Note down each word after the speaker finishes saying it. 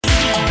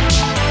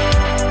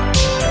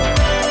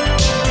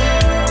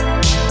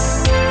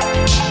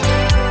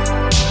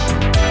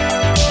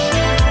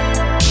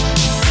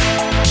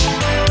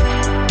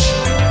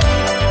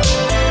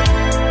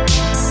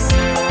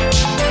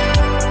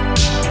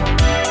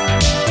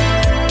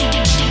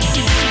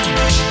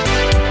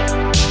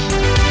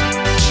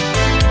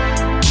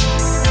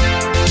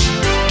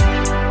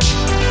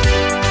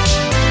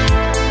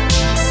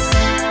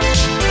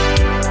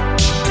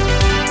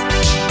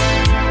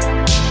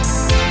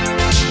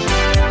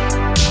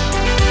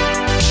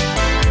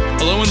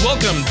and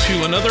welcome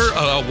to another,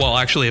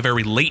 actually a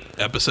very late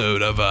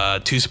episode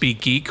of Two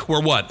Speak Geek.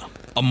 We're what,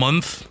 a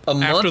month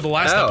after the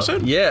last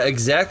episode? Yeah,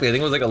 exactly. I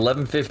think it was like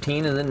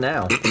 11:15 and then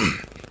now.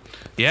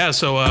 Yeah,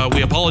 so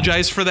we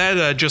apologize for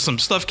that. Just some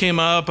stuff came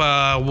up.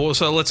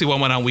 So let's see what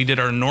went on. We did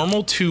our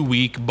normal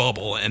 2-week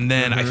bubble, and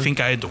then I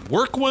think I had to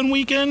work one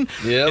weekend,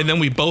 and then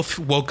we both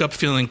woke up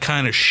feeling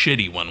kind of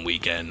shitty one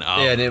weekend.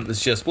 And it was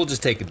just, we'll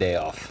just take a day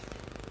off.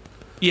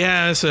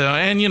 Yeah, so,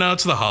 and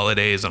it's the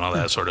holidays and all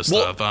that sort of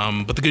stuff.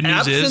 But the good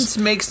news absence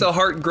makes the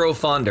heart grow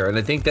fonder, and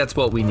I think that's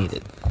what we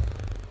needed.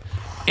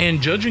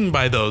 And judging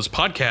by those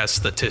podcast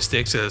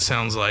statistics, it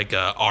sounds like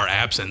our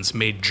absence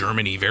made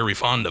Germany very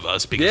fond of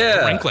us because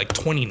we ranked like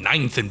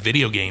 29th in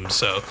video games.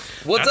 So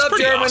what's that's up,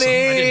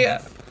 Germany?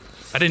 Awesome.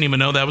 I didn't even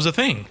know that was a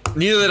thing.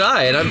 Neither did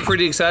I, and I'm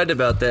pretty excited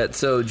about that.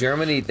 So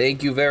Germany,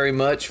 thank you very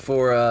much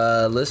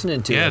for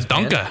listening to us.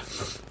 Danke.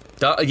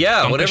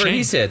 Whatever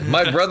he said.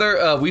 My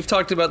brother, we've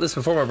talked about this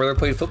before. My brother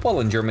played football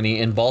in Germany,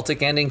 in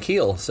Baltic and in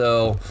Kiel.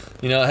 So,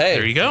 hey,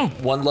 there you go.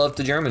 One love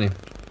to Germany.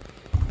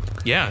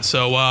 Yeah,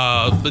 so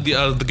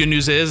the good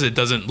news is it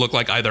doesn't look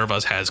like either of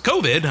us has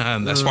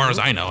COVID, as far as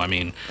I know. I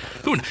mean,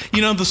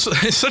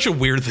 it's such a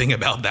weird thing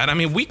about that. I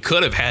mean, we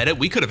could have had it.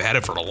 We could have had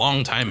it for a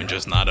long time and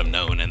just not have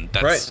known. And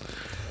that's, right.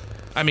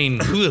 I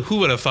mean, who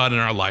would have thought in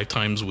our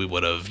lifetimes we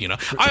would have,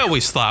 I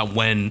always thought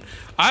when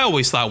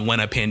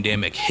a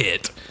pandemic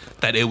hit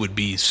that it would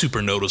be super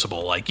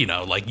noticeable, like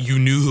you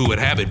knew who would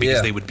have it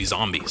because they would be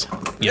zombies.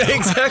 Yeah,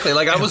 exactly.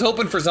 Like I was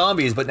hoping for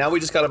zombies, but now we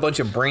just got a bunch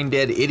of brain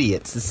dead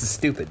idiots. This is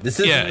stupid.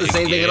 This isn't the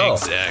same thing at all.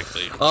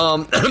 Exactly.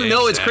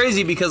 No, it's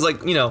crazy because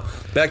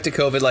back to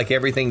COVID, like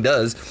everything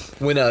does.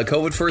 When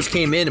COVID first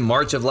came in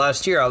March of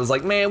last year, I was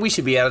like, man, we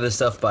should be out of this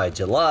stuff by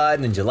July,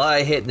 and then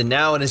July hit, and then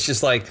now, and it's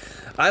just like,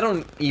 I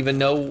don't even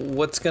know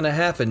what's going to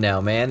happen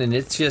now, man. And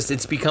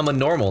it's become a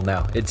normal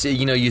now. It's,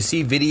 you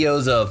see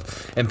videos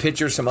of and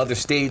pictures from other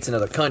states and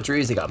other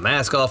countries. They got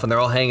masks off and they're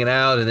all hanging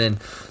out. And then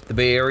the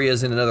Bay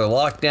Area's in another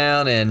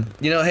lockdown. And,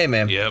 hey,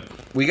 man,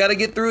 we got to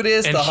get through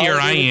this. And here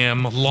I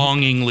am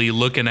longingly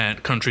looking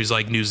at countries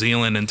like New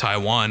Zealand and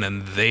Taiwan.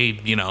 And they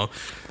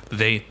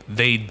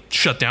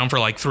shut down for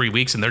like 3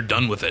 weeks and they're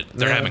done with it.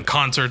 They're having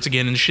concerts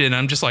again and shit. And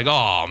I'm just like,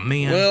 oh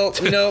man.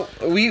 Well,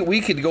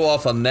 we could go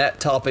off on that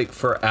topic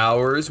for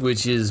hours,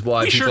 which is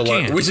why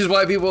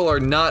people are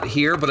not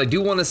here. But I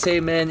do want to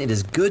say, man, it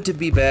is good to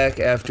be back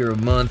after a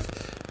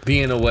month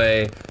being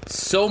away.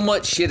 So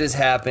much shit has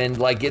happened.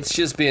 Like it's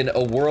just been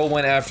a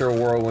whirlwind after a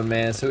whirlwind,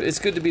 man. So it's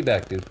good to be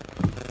back, dude.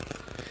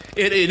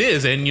 It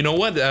is. And you know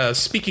what?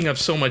 Speaking of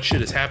so much shit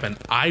has happened,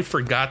 I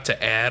forgot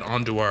to add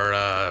onto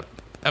our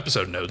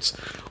episode notes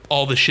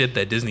all the shit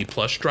that Disney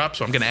Plus dropped,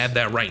 so I'm gonna add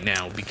that right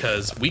now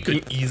because we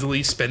could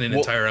easily spend an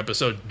entire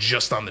episode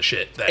just on the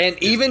shit that and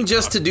Disney even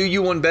just dropped. to do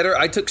you one better,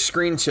 I took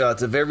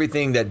screenshots of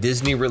everything that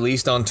Disney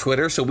released on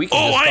Twitter so we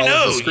can just I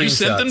know the you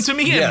sent them to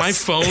me and my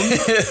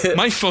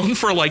phone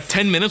for like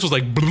 10 minutes was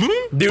like bloom,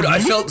 dude,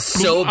 I felt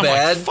so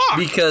bad like,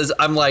 because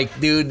I'm like,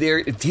 dude,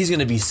 he's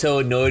gonna be so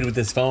annoyed with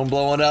his phone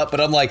blowing up, but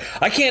I'm like,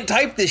 I can't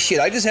type this shit,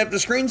 I just have to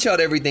screenshot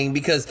everything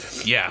because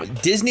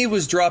Disney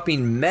was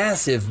dropping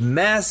massive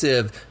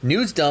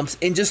news dumps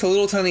in just a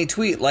little tiny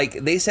tweet. Like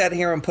they sat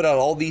here and put out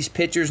all these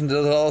pictures and did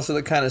all this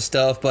other kind of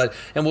stuff,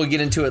 and we'll get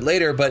into it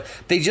later, but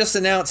they just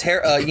announced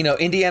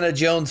Indiana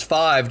Jones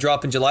 5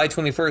 dropping July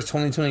 21st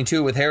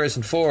 2022 with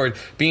Harrison Ford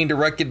being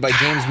directed by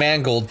James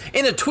Mangold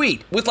in a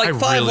tweet with like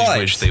 5 lines. I really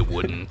wish they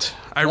wouldn't.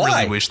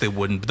 Really wish they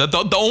wouldn't.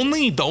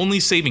 The only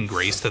saving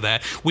grace to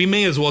that, we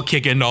may as well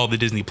kick into all the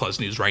Disney Plus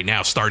news right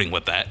now, starting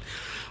with that.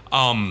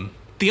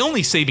 The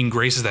only saving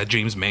grace is that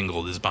James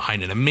Mangold is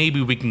behind it, and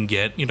maybe we can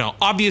get,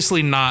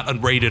 obviously not a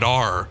rated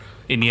R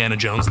Indiana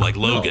Jones like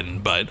Logan,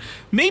 but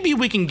maybe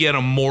we can get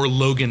a more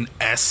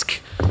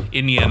Logan-esque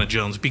Indiana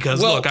Jones,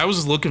 because look, I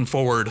was looking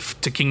forward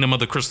to Kingdom of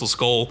the Crystal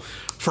Skull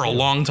for a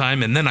long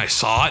time, and then I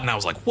saw it and I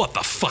was like, what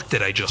the fuck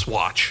did I just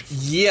watch?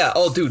 Yeah,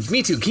 oh dude,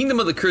 me too. Kingdom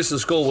of the Crystal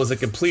Skull was a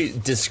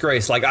complete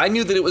disgrace. Like I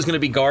knew that it was going to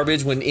be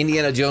garbage when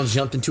Indiana Jones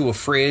jumped into a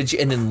fridge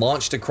and then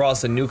launched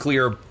across a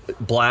nuclear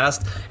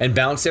blast and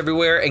bounced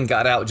everywhere and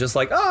got out just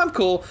like, oh, I'm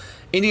cool.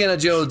 Indiana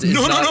Jones is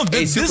not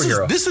a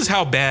superhero. This is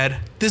how bad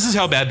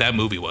that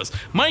movie was.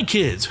 My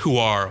kids who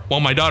are,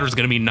 my daughter's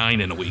going to be 9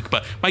 in a week,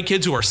 but my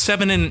kids who are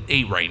 7 and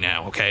 8 right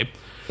now, okay?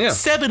 Yeah.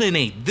 7 and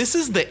 8. This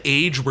is the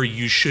age where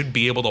you should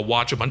be able to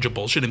watch a bunch of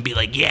bullshit and be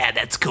like, yeah,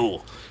 that's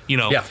cool.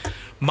 Yeah.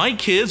 My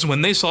kids,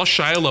 when they saw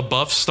Shia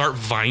LaBeouf start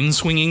vine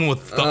swinging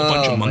with a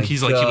bunch of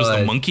monkeys like he was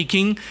the Monkey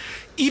King,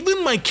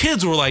 even my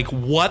kids were like,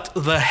 what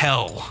the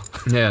hell?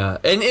 Yeah.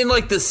 And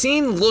like the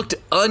scene looked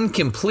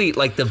incomplete.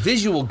 Like the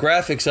visual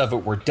graphics of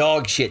it were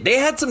dog shit. They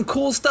had some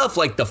cool stuff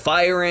like the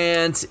fire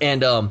ants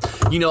and,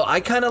 I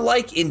kind of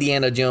like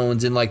Indiana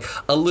Jones and like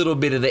a little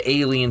bit of the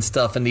alien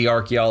stuff and the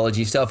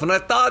archaeology stuff. And I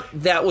thought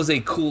that was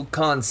a cool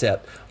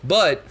concept.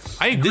 But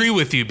I agree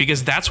with you,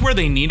 because that's where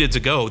they needed to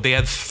go. They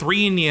had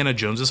 3 Indiana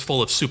Joneses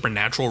full of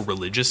supernatural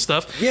religious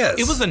stuff. Yes.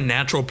 It was a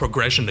natural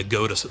progression to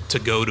go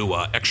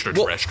to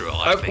extraterrestrial.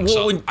 I think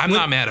so. I'm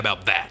not mad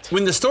about that.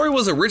 When the story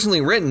was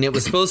originally written, it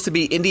was supposed to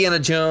be Indiana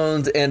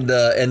Jones and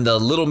the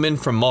little men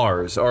from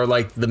Mars, or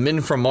like the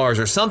men from Mars,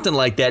 or something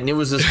like that. And it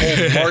was this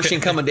whole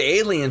Martian coming to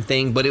alien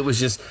thing, but it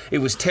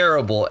was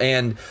terrible.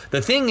 And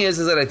the thing is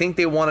that I think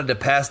they wanted to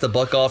pass the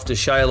buck off to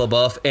Shia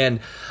LaBeouf, and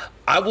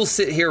I will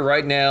sit here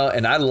right now,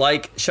 and I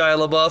like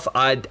Shia LaBeouf.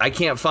 I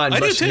can't find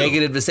much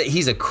negative to say.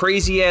 He's a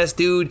crazy ass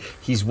dude.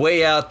 He's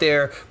way out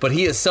there, but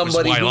he is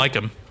somebody. That's why I like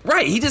him.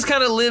 Right, he just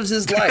kind of lives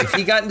his life.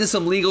 He got into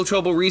some legal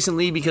trouble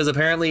recently because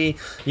apparently,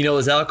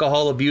 his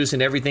alcohol abuse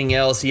and everything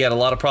else. He had a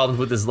lot of problems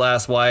with his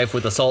last wife,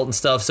 with assault and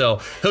stuff.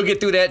 So he'll get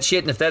through that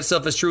shit. And if that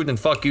stuff is true, then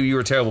fuck you. You're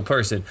a terrible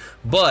person.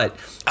 But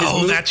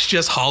that's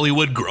just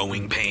Hollywood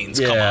growing pains.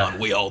 Yeah. Come on,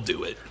 we all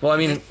do it. Well, I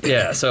mean,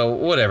 yeah. So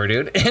whatever,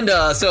 dude. And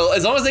so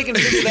as long as they can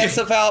figure that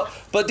stuff out.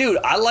 But dude,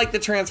 I like the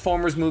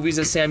Transformers movies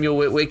of Samuel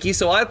Witwicky,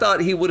 so I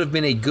thought he would have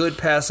been a good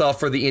pass off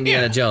for the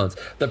Indiana Jones.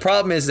 The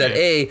problem is that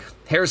A,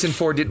 Harrison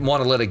Ford didn't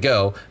want to let it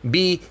go.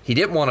 B, he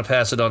didn't want to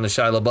pass it on to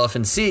Shia LaBeouf.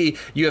 And C,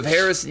 you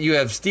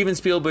have Steven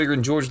Spielberg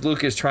and George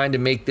Lucas trying to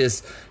make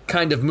this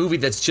kind of movie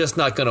that's just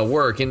not going to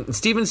work. And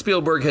Steven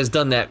Spielberg has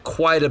done that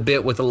quite a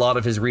bit with a lot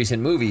of his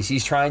recent movies.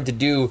 He's trying to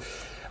do,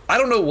 I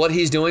don't know what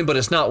he's doing, but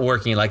it's not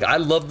working. Like, I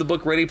love the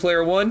book Ready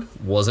Player One.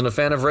 Wasn't a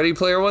fan of Ready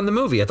Player One, the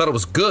movie. I thought it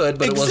was good,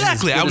 but it wasn't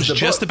as good I was as the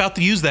just book. about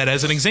to use that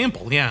as an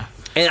example. Yeah.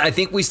 And I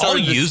think we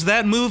started. I'll use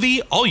that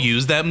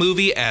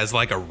movie as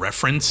like a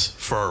reference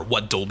for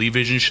what Dolby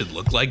Vision should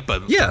look like.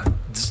 But yeah,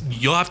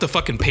 you'll have to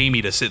fucking pay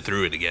me to sit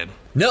through it again.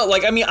 No,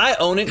 like, I mean, I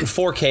own it in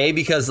 4K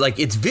because, like,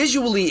 it's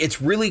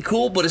really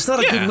cool, but it's not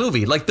a good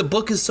movie. Like, the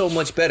book is so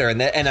much better,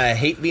 and I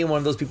hate being one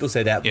of those people who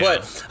say that. Yeah.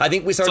 But I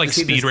think we started to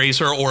see Speed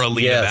Racer or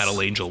Alita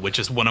Battle Angel, which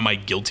is one of my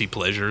guilty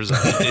pleasures.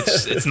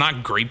 It's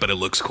not great, but it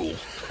looks cool.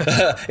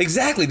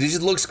 Exactly, it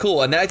just looks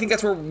cool, and I think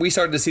that's where we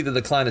started to see the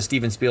decline of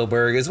Steven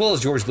Spielberg as well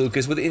as George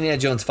Lucas with Indiana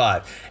Jones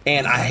 5.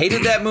 And I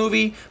hated that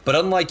movie, but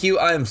unlike you,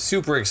 I am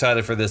super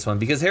excited for this one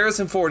because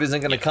Harrison Ford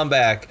isn't going to come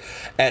back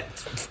at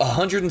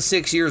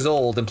 106 years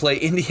old and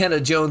play Indiana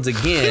Jones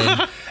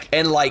again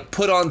and like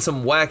put on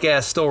some whack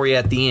ass story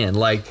at the end.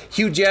 Like,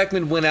 Hugh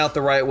Jackman went out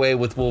the right way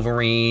with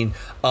Wolverine.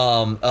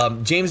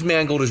 James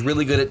Mangold is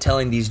really good at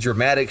telling these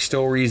dramatic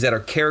stories that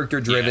are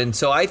character driven. Yeah.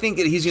 So I think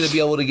that he's going to be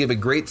able to give a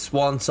great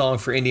swan song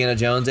for Indiana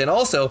Jones. And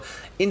also,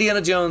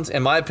 Indiana Jones,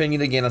 in my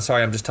opinion, again, I'm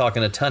sorry, I'm just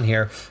talking a ton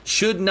here,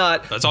 should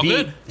not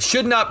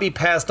be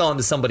passed on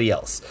to somebody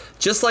else.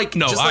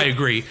 I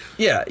agree.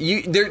 Yeah,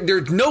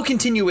 there's no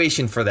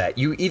continuation for that.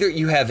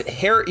 You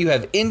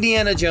have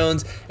Indiana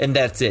Jones, and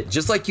that's it.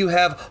 Just like you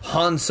have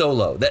Han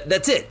Solo,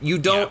 that's it. You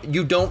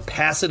don't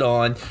pass it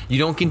on. You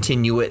don't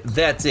continue it.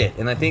 That's it.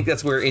 And I think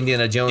that's where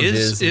Indiana Jones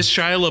is. Is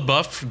Shia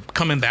LaBeouf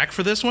coming back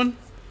for this one?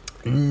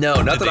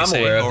 No, not that I'm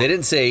aware of. They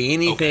didn't say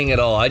anything at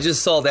all. I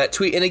just saw that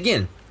tweet, and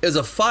again, it was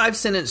a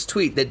 5-sentence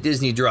tweet that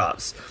Disney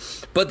drops.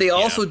 But they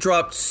also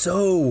dropped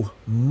so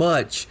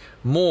much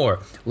more.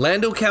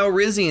 Lando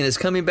Calrissian is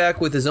coming back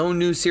with his own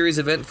new series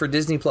event for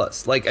Disney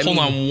Plus. Hold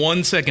on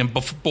 1 second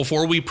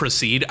before we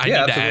proceed. I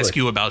need to ask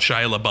you about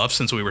Shia LaBeouf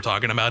since we were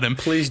talking about him.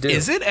 Please do.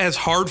 Is it as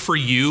hard for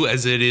you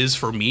as it is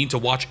for me to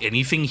watch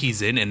anything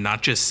he's in and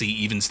not just see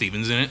Even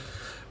Stevens in it?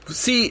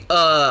 See,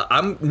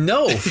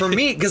 for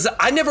me, because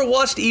I never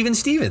watched Even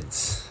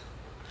Stevens.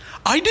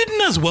 I didn't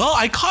as well.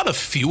 I caught a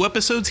few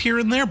episodes here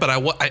and there, but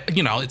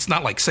it's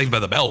not like Saved by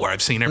the Bell where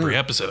I've seen every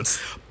episode.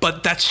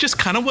 But that's just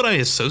kind of what I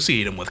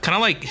associate him with. Kind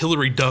of like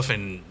Hilary Duff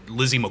and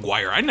Lizzie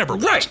McGuire. I never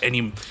watched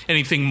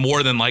anything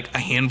more than like a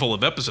handful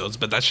of episodes,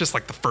 but that's just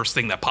like the first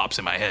thing that pops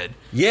in my head.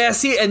 Yeah,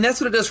 see, and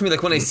that's what it does for me.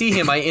 Like when I see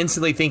him, I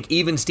instantly think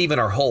Even Steven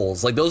or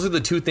Holes. Like those are the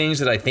two things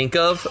that I think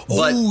of.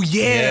 Oh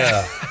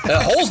yeah.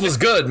 Holes was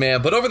good,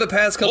 man. But over the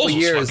past couple of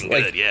years,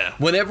 good,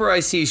 whenever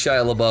I see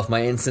Shia LaBeouf,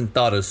 my instant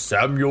thought is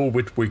Samuel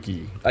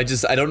Witwicky. I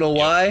don't know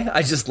why.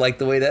 I just like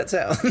the way that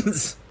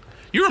sounds.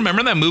 You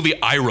remember that movie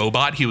I,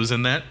 Robot? He was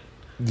in that.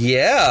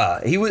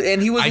 Yeah, he was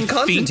in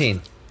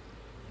Constantine.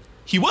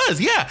 He was,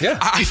 yeah.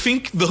 I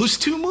think those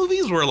two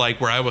movies were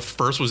like where I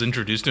first was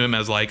introduced to him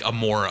as like a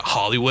more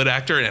Hollywood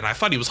actor, and I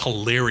thought he was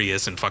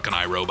hilarious in fucking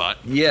iRobot.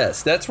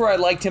 Yes, that's where I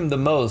liked him the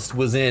most.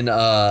 Was in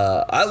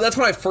that's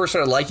when I first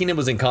started liking him.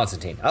 Was in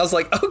Constantine. I was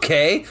like,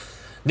 okay.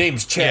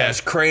 Name's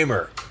Chaz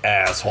Kramer,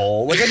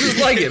 asshole. Like, I just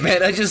like it, man.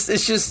 It's just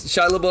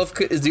Shia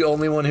LaBeouf is the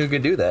only one who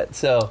could do that.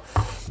 So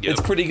it's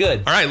pretty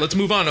good. All right, let's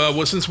move on.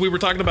 Since we were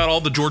talking about all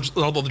the George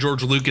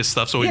Lucas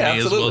stuff, so we may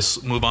as well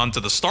move on to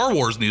the Star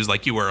Wars news,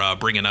 like you were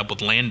bringing up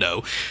with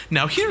Lando.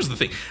 Now, here's the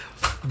thing: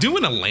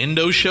 doing a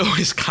Lando show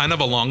is kind of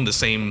along the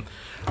same,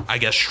 I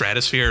guess,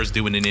 stratosphere as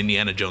doing an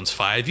Indiana Jones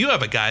 5. You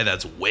have a guy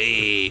that's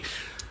way.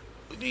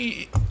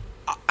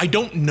 I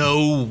don't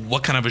know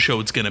what kind of a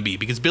show it's going to be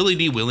because Billy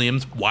D.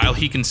 Williams, while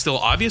he can still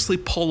obviously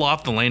pull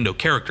off the Lando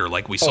character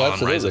like we saw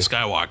in Rise of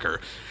Skywalker,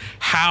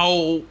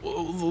 how,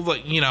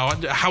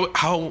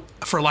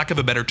 for lack of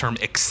a better term,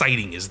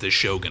 exciting is this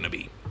show going to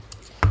be?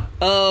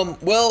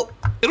 Well,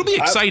 it'll be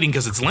exciting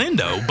because it's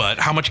Lando, but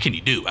how much can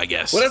you do? I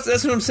guess. Well,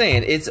 that's what I'm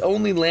saying. It's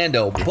only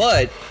Lando,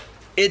 but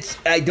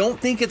I don't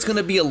think it's going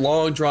to be a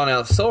long, drawn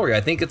out story.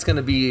 I think it's going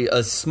to be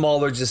a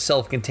smaller, just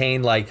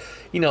self-contained,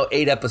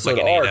 8-episode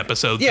like an arc.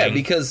 8-episode yeah, thing.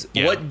 Because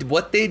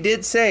what they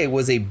did say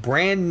was a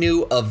brand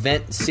new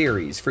event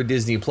series for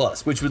Disney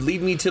Plus, which would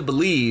lead me to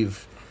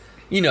believe,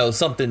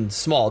 something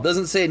small. It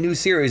doesn't say a new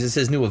series, it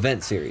says new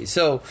event series.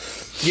 So,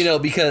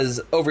 because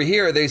over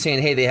here they're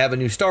saying, hey, they have a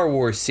new Star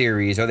Wars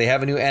series or they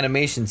have a new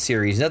animation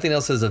series. Nothing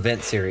else says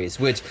event series,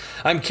 which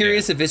I'm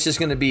curious if it's just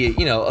going to be,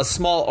 a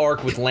small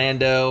arc with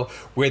Lando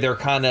where they're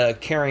kind of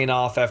carrying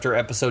off after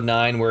episode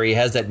 9 where he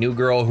has that new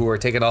girl who are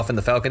taking off in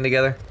the Falcon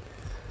together.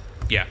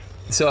 Yeah.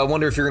 So I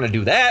wonder if you're going to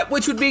do that,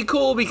 which would be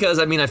cool because,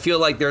 I feel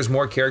like there's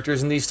more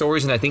characters in these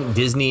stories, and I think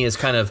Disney is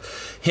kind of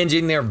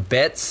hedging their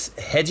bets,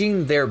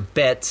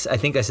 I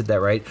think I said that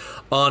right,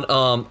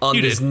 on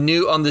this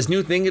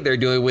new thing that they're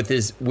doing with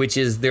this, which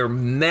is their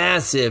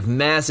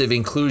massive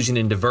inclusion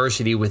and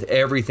diversity with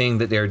everything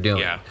that they're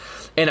doing. Yeah.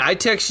 And I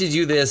texted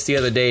you this the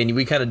other day, and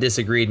we kind of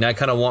disagreed, and I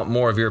kind of want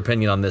more of your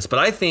opinion on this, but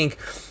I think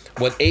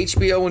what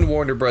HBO and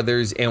Warner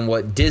Brothers and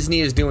what Disney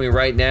is doing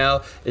right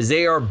now is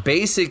they are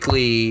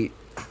basically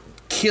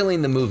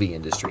killing the movie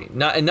industry.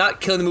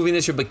 Not killing the movie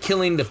industry, but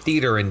killing the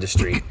theater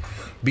industry.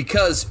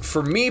 Because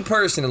for me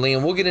personally,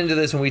 and we'll get into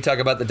this when we talk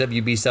about the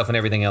WB stuff and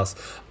everything else,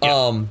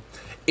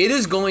 it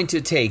is going to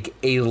take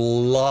a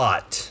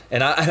lot,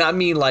 and I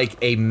mean like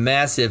a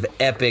massive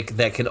epic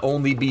that can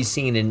only be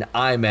seen in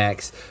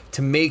IMAX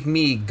to make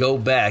me go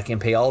back and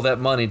pay all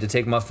that money to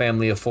take my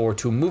family of 4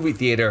 to a movie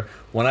theater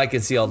when I can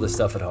see all this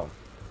stuff at home.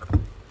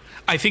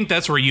 I think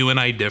that's where you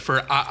and I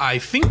differ. I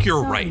think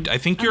you're right. I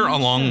think you're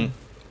along...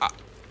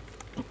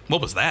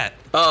 What was that?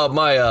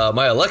 My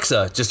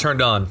Alexa just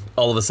turned on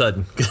all of a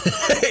sudden.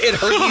 It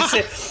heard me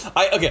say...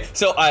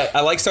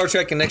 I like Star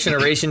Trek and Next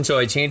Generation, so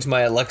I changed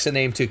my Alexa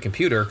name to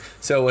computer.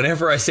 So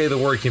whenever I say the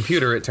word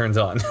computer, it turns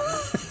on.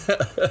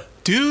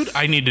 Dude,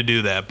 I need to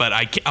do that, but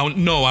I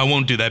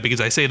won't do that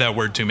because I say that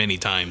word too many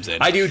times.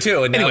 And I do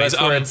too, and anyways,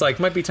 that's where it's like,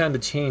 might be time to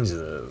change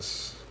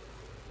this.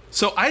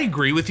 So I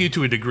agree with you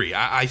to a degree.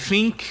 I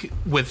think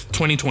with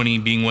 2020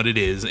 being what it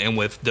is, and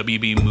with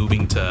WB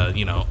moving to,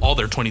 all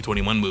their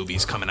 2021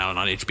 movies coming out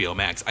on HBO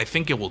Max, I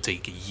think it will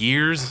take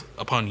years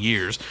upon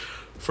years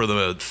for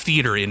the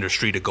theater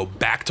industry to go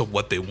back to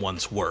what they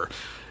once were.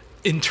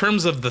 In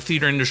terms of the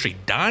theater industry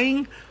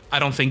dying, I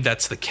don't think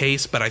that's the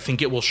case, but I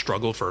think it will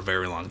struggle for a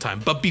very long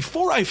time. But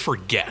before I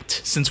forget,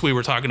 since we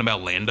were talking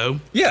about Lando...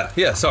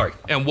 Yeah, sorry.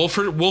 And we'll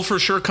for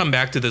sure come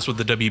back to this with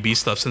the WB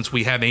stuff since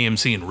we have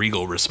AMC and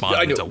Regal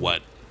responding to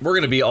what... We're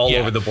going to be all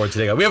over the board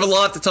today. We have a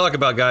lot to talk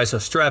about, guys, so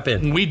strap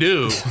in. We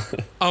do.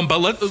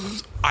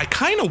 I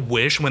kind of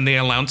wish when they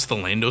announced the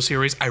Lando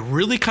series, I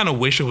really kind of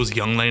wish it was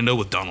young Lando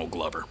with Donald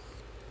Glover.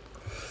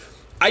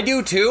 I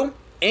do too,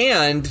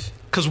 and...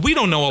 Because we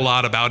don't know a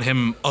lot about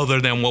him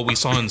other than what we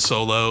saw in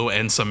Solo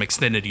and some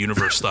extended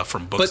universe stuff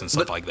from books and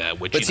stuff like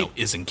that, which,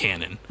 isn't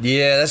canon.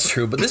 Yeah, that's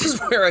true. But this is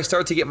where I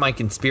start to get my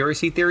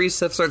conspiracy theories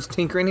stuff starts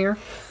tinkering here.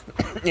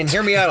 And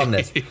hear me out on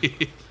this.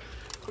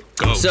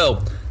 Go.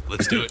 So...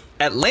 Let's do it.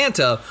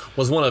 Atlanta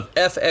was one of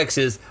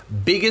FX's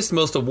biggest,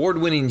 most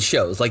award-winning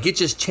shows. Like, it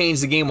just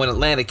changed the game when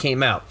Atlanta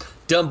came out.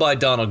 Done by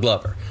Donald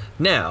Glover.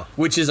 Now,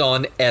 which is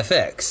on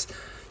FX.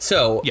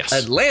 So, yes.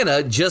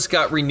 Atlanta just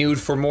got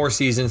renewed for more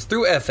seasons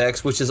through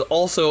FX, which is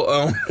also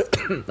owned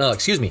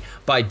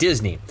by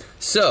Disney.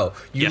 So,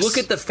 you look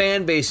at the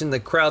fan base and the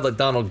crowd that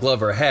Donald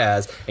Glover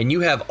has, and you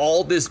have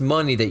all this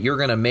money that you're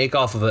going to make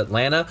off of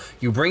Atlanta.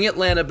 You bring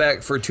Atlanta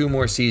back for 2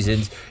 more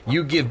seasons.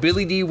 You give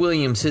Billy D.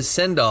 Williams his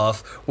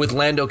send-off with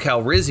Lando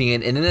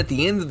Calrissian, and then at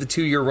the end of the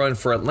 2-year run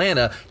for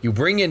Atlanta, you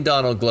bring in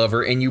Donald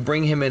Glover, and you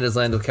bring him in as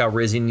Lando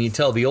Calrissian, and you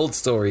tell the old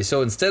story.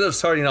 So, instead of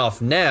starting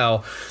off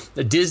now,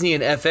 Disney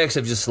and FX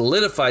have just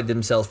solidified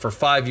themselves for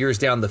 5 years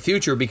down the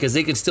future because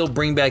they can still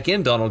bring back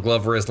in Donald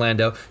Glover as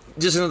Lando.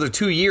 Just another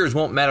 2 years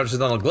won't matter to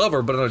Donald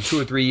Glover, but another 2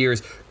 or 3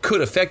 years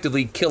could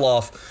effectively kill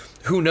off,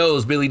 who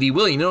knows, Billy D.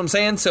 Williams. You know what I'm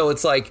saying? So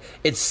it's like,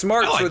 it's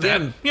smart for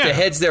them to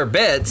hedge their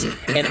bets,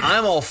 and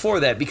I'm all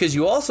for that because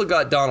you also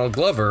got Donald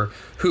Glover,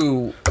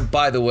 who,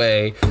 by the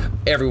way,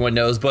 everyone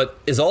knows, but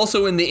is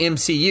also in the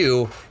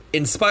MCU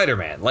in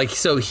Spider-Man. Like,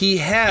 so he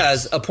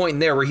has a point in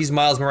there where he's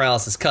Miles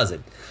Morales'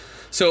 cousin.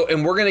 So,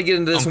 and we're going to get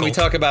into this when we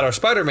talk about our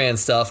Spider-Man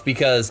stuff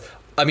because,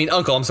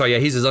 uncle, I'm sorry,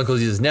 he's his uncle,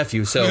 he's his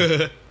nephew,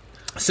 so...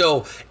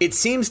 So it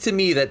seems to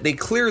me that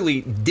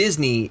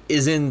Disney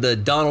is in the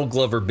Donald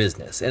Glover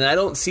business, and I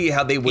don't see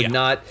how they would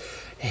not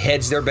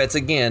hedge their bets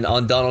again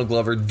on Donald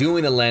Glover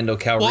doing a Lando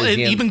Calrissian. Well, and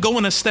even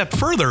going a step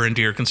further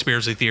into your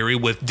conspiracy theory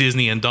with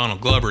Disney and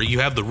Donald Glover, you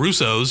have the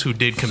Russos who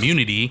did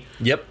Community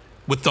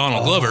with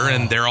Donald Glover,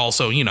 and they're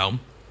also,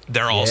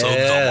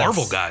 the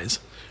Marvel guys.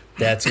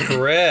 That's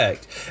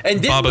correct.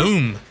 And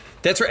Ba-boom.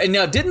 That's right. And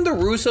now, didn't the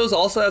Russos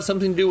also have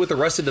something to do with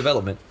Arrested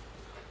Development?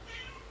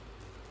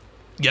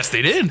 Yes,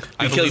 they did.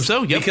 I believe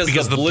so. Yep.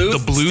 Because the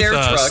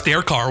blue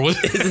stair car was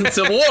is in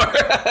some war.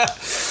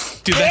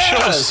 Dude, that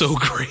show was so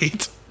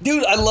great.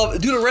 Dude,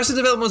 Arrested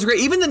Development was great.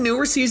 Even the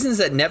newer seasons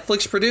that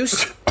Netflix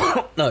produced,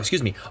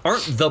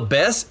 aren't the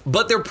best,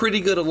 but they're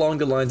pretty good along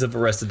the lines of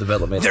Arrested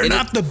Development. They're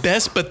not the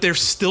best, but they're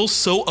still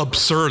so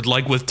absurd.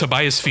 Like with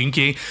Tobias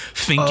Finke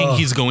thinking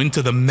he's going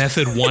to the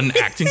Method 1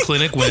 acting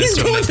clinic when it's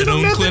a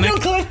methadone clinic.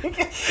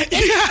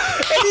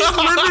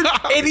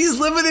 Yeah. And he's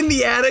living in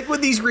the attic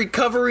with these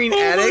recovering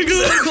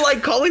addicts,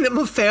 like calling them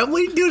a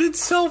family. Dude,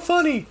 it's so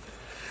funny.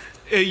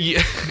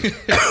 Yeah.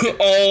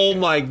 Oh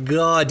my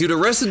god, dude!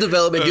 Arrested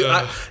Development, dude.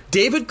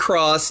 David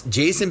Cross,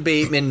 Jason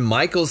Bateman,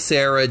 Michael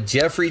Cera,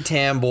 Jeffrey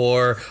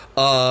Tambor.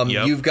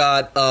 You've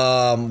got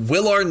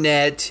Will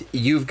Arnett.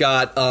 You've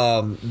got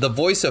the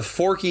voice of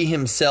Forky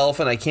himself,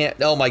 and I can't.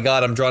 Oh my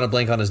god, I'm drawing a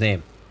blank on his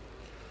name.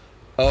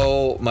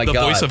 Oh my god,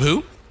 the voice of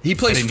who? He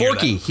plays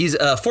Forky. He's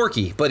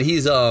Forky, but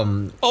he's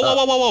Tony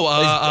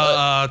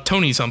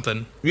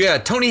something. Yeah,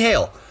 Tony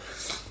Hale.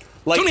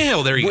 Like, Tony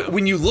Hale, there you go.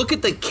 When you look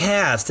at the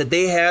cast that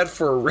they had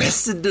for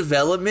Arrested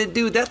Development,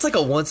 dude, that's like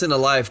a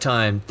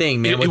once-in-a-lifetime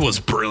thing, man. It was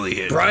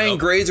brilliant. Brian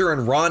Grazer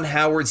and Ron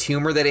Howard's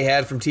humor that he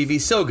had from TV,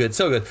 so good,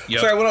 so good.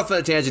 Yep. Sorry, I went off on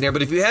a tangent here,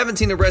 but if you haven't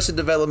seen Arrested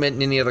Development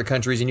in any other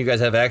countries and you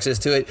guys have access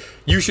to it,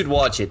 you should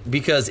watch it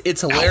because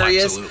it's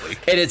hilarious. Absolutely.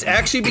 And it's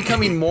actually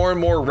becoming more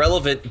and more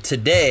relevant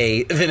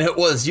today than it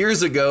was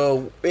years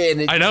ago.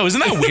 And I know, isn't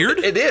that weird?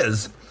 It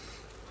is.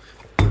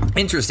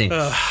 Interesting.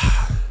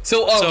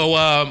 So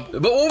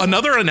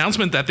another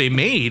announcement that they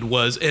made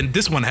was, and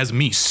this one has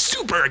me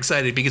super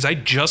excited because I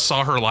just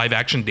saw her live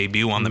action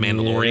debut on The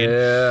Mandalorian.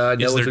 Yeah, I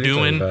know what you're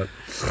talking about.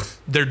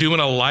 They're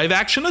doing a live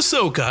action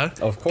Ahsoka.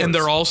 Of course. And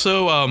they're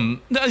also,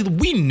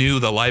 we knew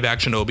the live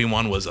action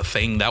Obi-Wan was a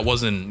thing. That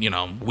wasn't,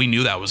 we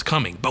knew that was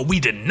coming. But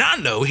we did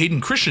not know Hayden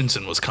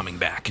Christensen was coming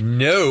back.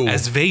 No.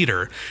 As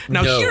Vader.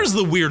 Now, here's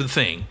the weird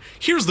thing.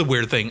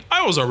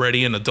 I was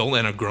already an adult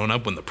and a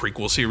grown-up when the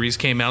prequel series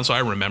came out, so I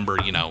remember,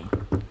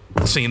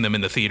 seeing them in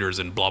the theaters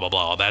and blah, blah,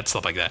 blah, all that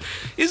stuff like that.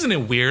 Isn't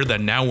it weird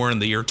that now we're in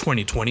the year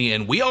 2020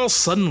 and we all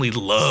suddenly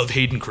love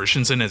Hayden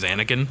Christensen as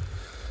Anakin?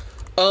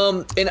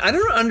 And I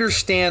don't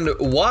understand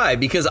why,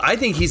 because I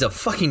think he's a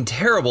fucking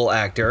terrible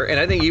actor, and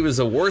I think he was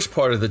the worst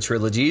part of the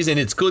trilogies, and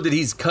it's good that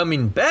he's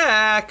coming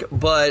back,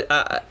 but,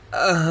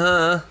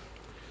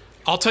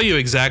 I'll tell you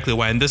exactly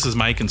why, and this is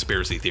my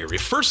conspiracy theory.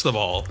 First of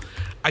all,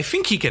 I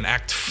think he can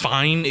act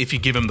fine if you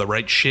give him the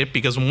right shit,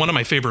 because one of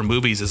my favorite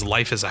movies is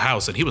Life is a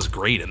House, and he was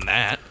great in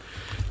that.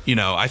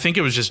 I think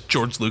it was just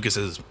George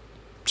Lucas's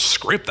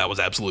script that was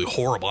absolutely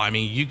horrible. I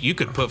mean, you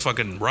could put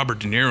fucking Robert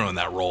De Niro in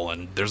that role,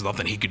 and there's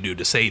nothing he could do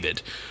to save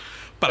it.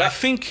 But I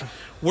think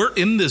we're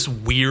in this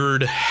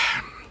weird...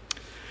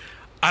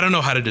 I don't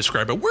know how to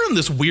describe it. We're in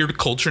this weird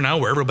culture now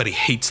where everybody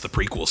hates the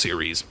prequel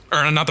series.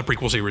 Or not the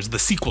prequel series, the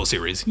sequel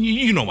series.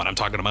 You know what I'm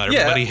talking about.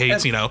 Everybody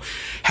hates,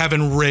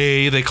 having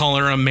Rey, they call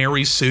her a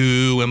Mary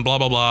Sue, and blah,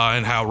 blah, blah,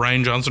 and how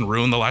Rian Johnson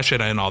ruined The Last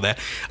Jedi and all that.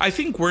 I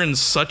think we're in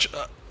such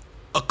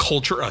a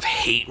culture of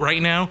hate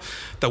right now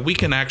that we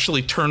can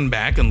actually turn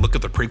back and look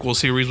at the prequel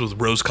series with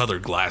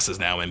rose-colored glasses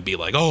now and be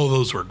like, oh,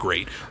 those were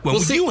great. Well,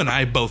 you and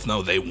I both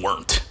know they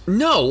weren't.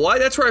 No, why?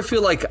 That's where I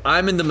feel like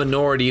I'm in the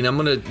minority,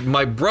 and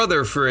my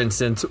brother, for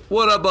instance,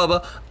 what up,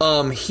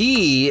 Bubba?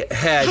 He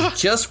had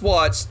just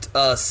watched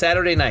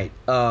Saturday night,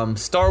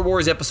 Star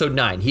Wars Episode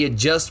 9. He had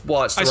just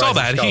watched I saw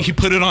that. He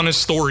put it on his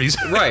stories.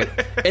 Right.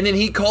 And then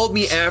he called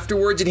me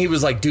afterwards, and he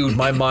was like, dude,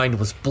 my mind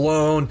was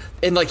blown.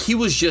 And, like, he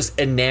was just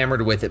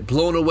enamored with it,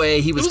 blown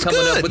away. He was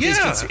coming good, up with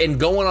this and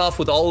going off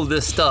with all of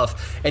this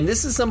stuff. And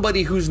this is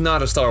somebody who's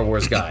not a Star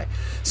Wars guy.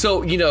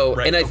 So,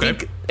 right, and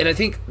I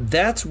think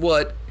that's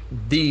what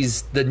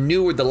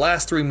the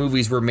last three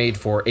movies were made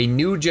for, a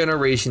new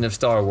generation of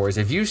Star Wars.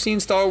 If you've seen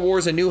Star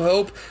Wars A New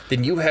Hope,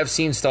 then you have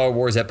seen Star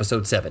Wars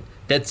Episode 7.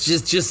 That's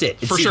just it.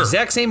 It's the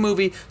exact same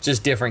movie,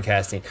 just different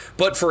casting.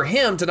 But for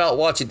him to not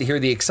watch it, to hear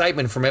the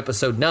excitement from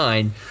Episode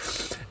 9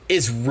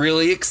 is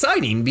really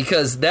exciting,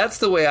 because that's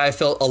the way I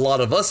felt, a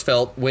lot of us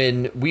felt,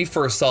 when we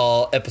first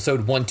saw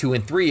Episode 1, 2,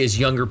 and 3 as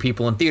younger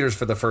people in theaters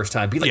for the first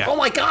time. Be like, oh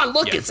my God,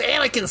 look, it's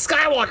Anakin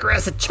Skywalker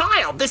as a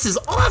child. This is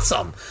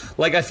awesome.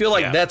 Like, I feel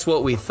like that's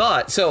what we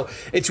thought. So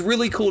it's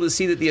really cool to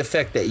see that the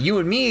effect that you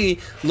and me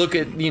look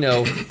at,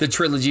 the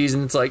trilogies,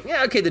 and it's like,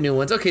 yeah, okay, the new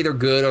ones, okay, they're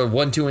good, or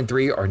 1, 2, and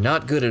 3 are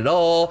not good at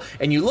all.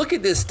 And you look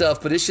at this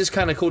stuff, but it's just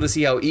kind of cool to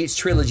see how each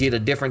trilogy at a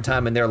different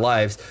time in their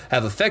lives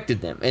have affected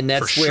them. And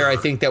that's where I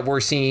think that we're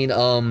seeing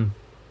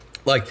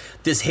like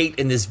this hate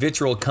and this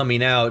vitriol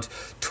coming out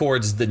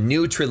towards the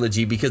new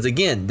trilogy, because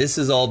again, this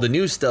is all the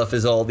new stuff,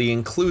 is all the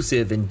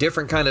inclusive and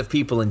different kind of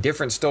people and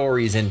different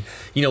stories, and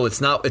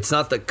it's not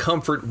the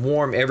comfort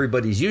warm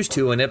everybody's used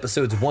to. And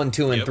Episodes 1,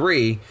 2, and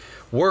 3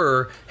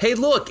 were, hey,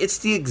 look, it's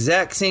the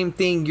exact same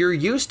thing you're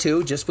used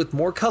to, just with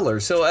more color.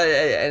 So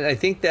I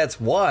think that's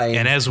why.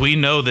 And as we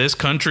know, this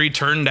country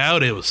turned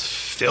out, it was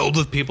filled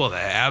with people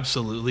that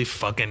absolutely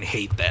fucking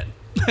hate that.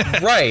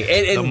 Right.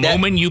 And the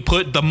moment you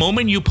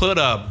put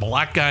a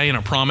black guy in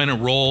a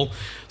prominent role,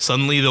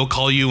 suddenly they'll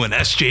call you an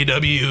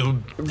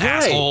SJW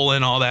asshole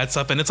and all that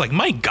stuff. And it's like,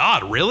 my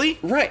God, really?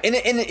 Right.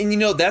 And you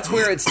know, that's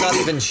where it's not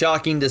even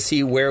shocking to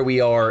see where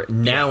we are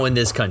now in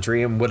this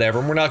country and whatever.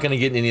 And we're not going to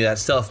get into any of that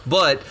stuff.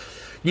 But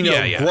you know,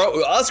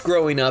 us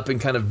growing up and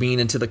kind of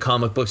being into the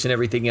comic books and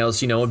everything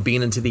else, you know, and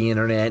being into the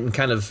internet and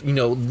kind of, you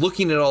know,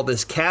 looking at all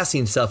this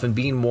casting stuff and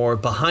being more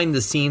behind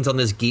the scenes on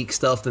this geek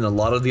stuff than a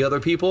lot of the other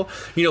people,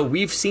 you know,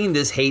 we've seen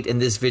this hate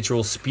and this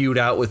vitriol spewed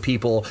out with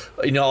people,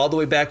 you know, all the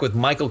way back with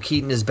Michael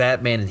Keaton as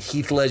Batman and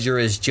Heath Ledger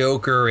as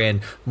Joker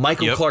and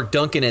Michael Clark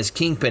Duncan as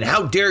Kingpin.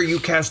 How dare you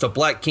cast a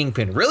black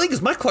Kingpin? Really?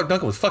 Because Michael Clark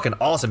Duncan was fucking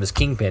awesome as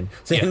Kingpin.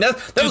 So, Dude,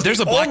 there's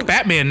a black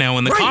Batman now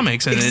in the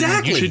comics, and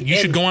you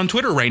should go on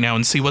Twitter right now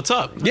and see what's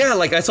up. Yeah,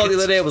 like I saw the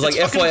other day, it was like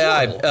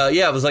FYI.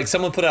 It was like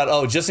someone put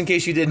out, just in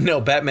case you didn't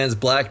know, Batman's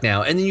black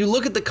now. And then you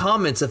look at the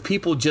comments of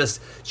people just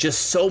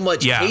so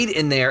much hate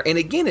in there. And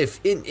again,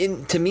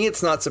 to me,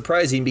 it's not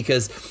surprising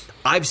because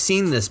I've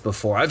seen this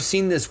before. I've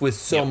seen this with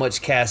so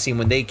much casting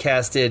when they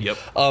casted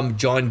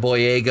John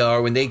Boyega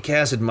or when they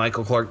casted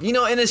Michael Clark. You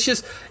know, and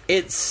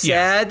it's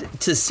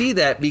sad to see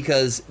that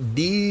because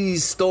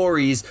these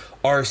stories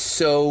are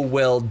so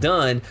well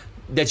done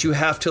that you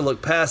have to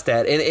look past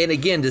that. And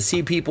again, to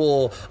see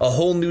people, a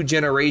whole new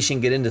generation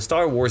get into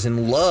Star Wars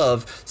and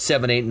love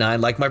 7, 8, 9,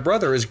 like my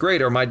brother is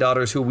great, or my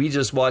daughters who we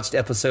just watched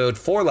episode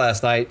 4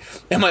 last night,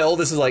 and my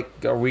oldest is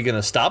like, are we going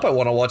to stop? I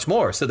want to watch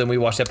more. So then we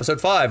watched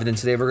episode 5, and then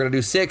today we're going to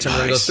do 6, and we're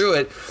going to go through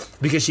it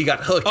because she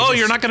got hooked. Oh,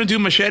 you're not going to do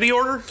machete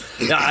order?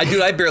 No,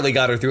 I barely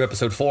got her through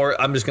episode 4.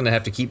 I'm just going to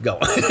have to keep going.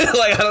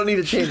 Like, I don't need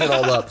to change it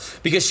all up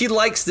because she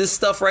likes this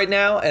stuff right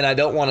now, and I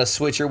don't want to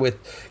switch her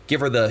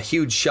give her the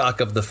huge shock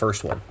of the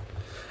first one.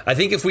 I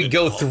think if we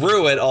go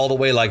through it all the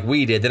way like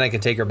we did, then I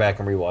can take her back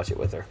and rewatch it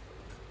with her.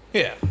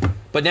 Yeah.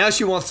 But now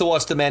she wants to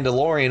watch The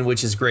Mandalorian,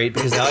 which is great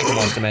because now I can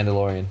watch The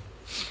Mandalorian.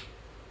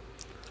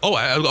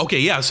 Oh, okay,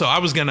 yeah. So I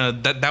was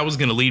that was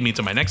gonna lead me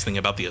to my next thing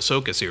about the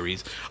Ahsoka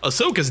series.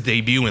 Ahsoka's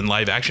debut in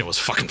live action was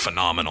fucking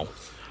phenomenal.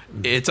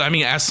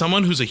 As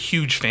someone who's a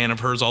huge fan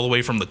of hers all the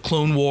way from the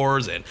Clone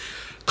Wars and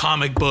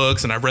comic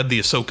books, and I read the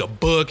Ahsoka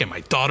book, and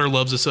my daughter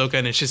loves Ahsoka,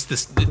 and it's just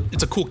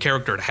it's a cool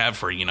character to have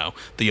for, you know,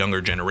 the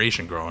younger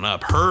generation growing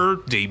up. Her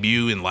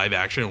debut in live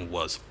action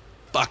was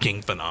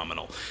fucking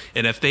phenomenal.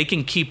 And if they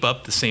can keep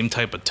up the same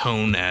type of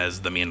tone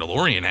as The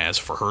Mandalorian has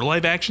for her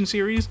live action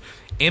series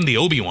and the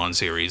Obi-Wan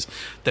series,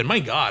 then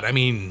my God, I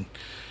mean,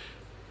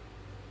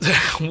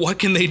 what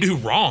can they do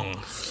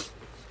wrong?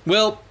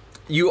 Well,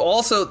 you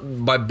also,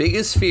 my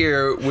biggest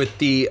fear with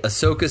the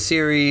Ahsoka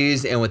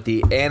series and with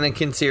the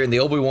Anakin series and the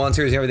Obi-Wan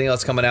series and everything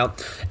else coming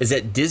out is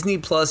that Disney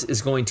Plus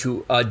is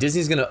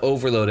Disney's going to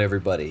overload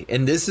everybody.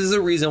 And this is the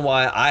reason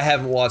why I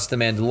haven't watched The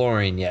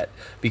Mandalorian yet,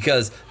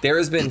 because there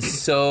has been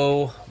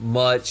so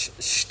much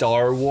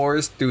Star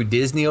Wars through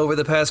Disney over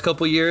the past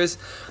couple years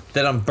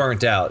that I'm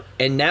burnt out.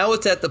 And now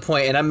it's at the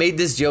point, and I made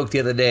this joke the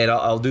other day, and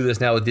I'll do this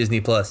now with Disney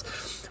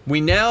Plus. We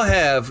now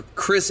have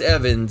Chris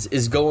Evans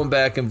is going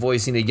back and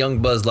voicing a young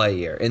Buzz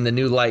Lightyear in the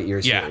new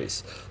Lightyear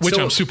series. Which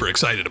I'm super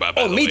excited about,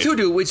 by the way. Me too,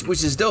 dude,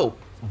 which is dope.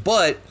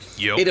 But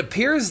it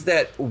appears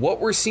that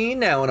what we're seeing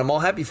now, and I'm all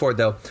happy for it,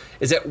 though,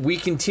 is that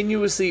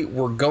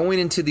we're going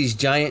into these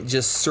giant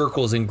just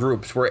circles and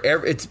groups where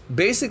it's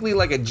basically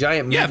like a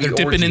giant movie they're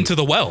dipping orgy. into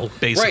the well,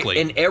 basically.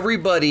 Right, and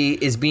everybody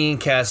is being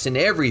cast in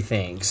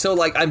everything. So,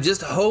 like, I'm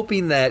just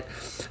hoping that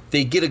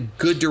they get a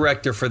good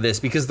director for this,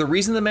 because the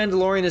reason The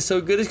Mandalorian is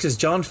so good is because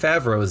Jon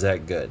Favreau is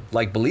that good.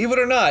 Like, believe it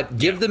or not,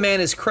 give the man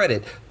his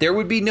credit. There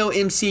would be no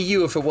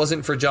MCU if it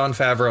wasn't for Jon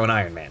Favreau and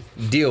Iron Man.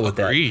 Deal with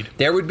Agreed. that.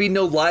 There would be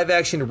no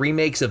live-action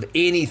remakes of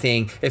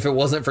anything if it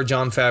wasn't for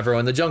Jon Favreau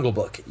and The Jungle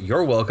Book.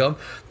 You're welcome.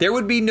 There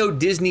would be no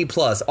Disney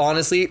Plus,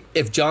 honestly,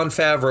 if Jon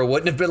Favreau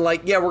wouldn't have been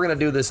like, yeah, we're going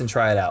to do this and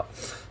try it out.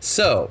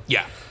 So,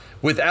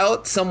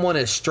 without someone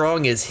as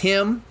strong as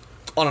him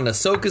on an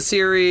Ahsoka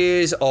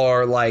series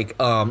or like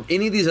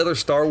any of these other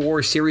Star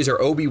Wars series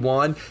or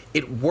Obi-Wan,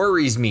 it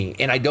worries me.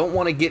 And I don't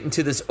want to get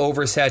into this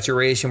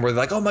oversaturation where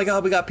they're like, oh my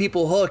God, we got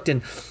people hooked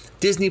and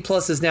Disney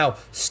Plus is now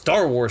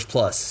Star Wars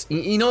Plus.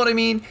 You know what I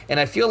mean? And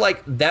I feel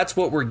like that's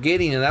what we're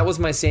getting. And that was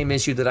my same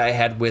issue that I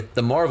had with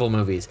the Marvel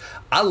movies.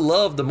 I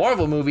love the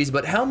Marvel movies,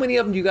 but how many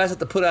of them do you guys have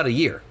to put out a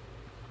year?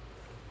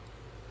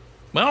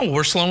 Well,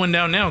 we're slowing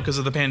down now because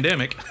of the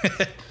pandemic.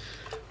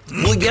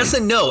 Well, yes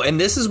and no. And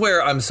this is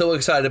where I'm so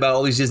excited about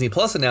all these Disney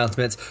Plus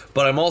announcements,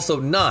 but I'm also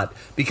not,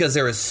 because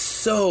there is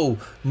so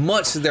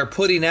much that they're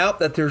putting out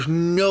that there's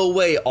no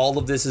way all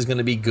of this is going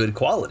to be good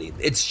quality.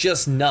 It's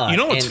just not. You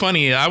know what's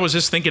funny? I was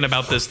just thinking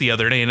about this the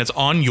other day, and it's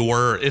on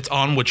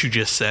what you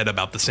just said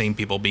about the same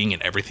people being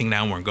in everything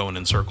now and we're going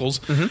in circles.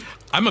 Mm-hmm.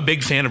 I'm a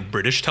big fan of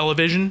British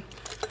television.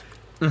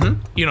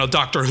 Mm-hmm. You know,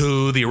 Doctor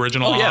Who, The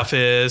Original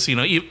Office, you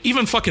know,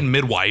 even fucking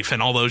Midwife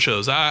and all those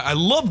shows. I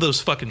love those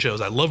fucking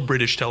shows. I love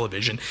British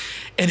television.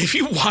 And if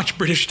you watch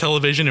British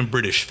television and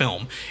British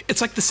film,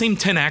 it's like the same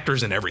 10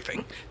 actors in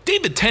everything.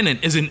 David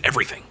Tennant is in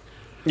everything.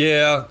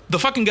 Yeah. The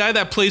fucking guy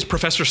that plays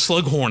Professor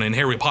Slughorn in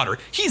Harry Potter,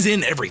 he's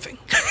in everything.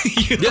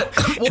 You know?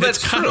 Yeah. Well,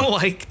 that's kind of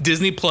like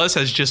Disney Plus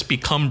has just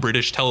become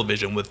British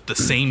television with the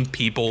same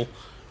people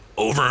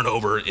over and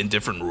over in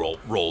different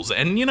roles.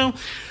 And, you know,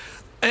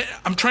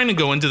 I'm trying to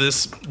go into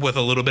this with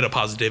a little bit of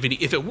positivity.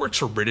 If it works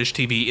for British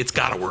TV, it's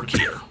got to work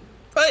here.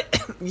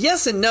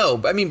 Yes and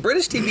no. I mean,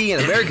 British TV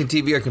and American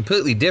TV are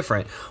completely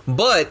different.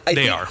 But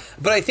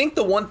I think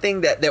the one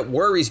thing that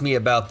worries me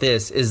about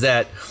this is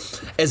that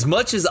as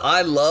much as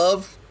I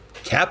love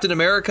Captain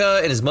America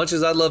and as much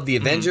as I love the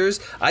Avengers,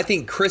 I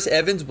think Chris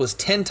Evans was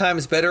 10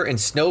 times better in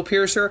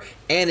Snowpiercer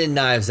and in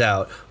Knives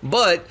Out.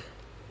 But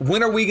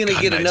when are we going to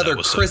get another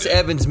Chris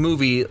Evans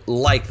movie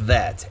like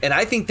that? And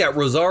I think that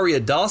Rosario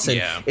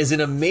Dawson is an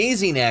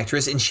amazing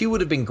actress, and she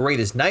would have been great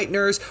as Night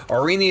Nurse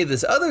or any of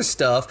this other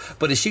stuff.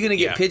 But is she going to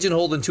get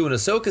pigeonholed into an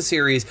Ahsoka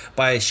series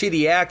by a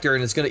shitty actor?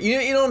 And it's going to,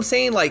 you know what I'm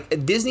saying?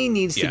 Like, Disney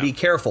needs to be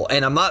careful.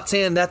 And I'm not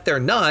saying that they're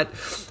not,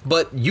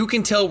 but you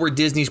can tell where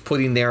Disney's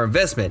putting their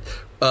investment.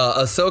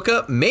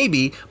 Ahsoka,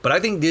 maybe, but I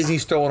think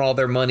Disney's throwing all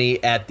their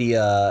money at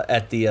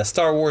the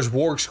Star Wars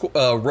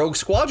Rogue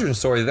Squadron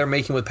story that they're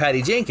making with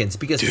Patty Jenkins,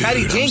 because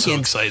Patty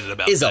Jenkins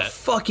is a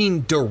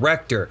fucking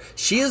director.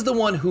 She is the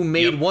one who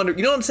made Wonder.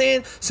 You know what I'm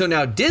saying? So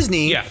now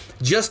Disney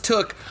just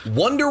took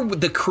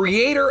the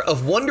creator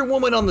of Wonder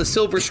Woman on the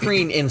silver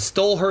screen and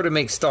stole her to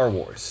make Star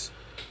Wars.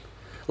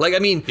 Like, I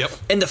mean,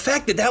 and the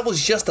fact that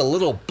was just a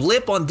little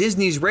blip on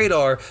Disney's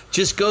radar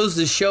just goes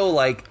to show,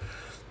 like,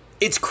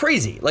 it's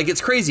crazy. Like, it's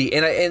crazy.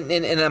 And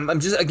I'm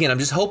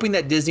just hoping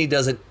that Disney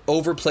doesn't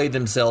overplay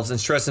themselves and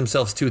stretch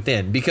themselves too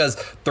thin, because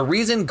the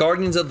reason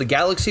Guardians of the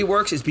Galaxy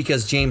works is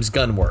because James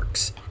Gunn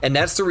works. And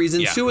that's the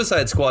reason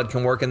Suicide Squad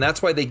can work, and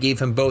that's why they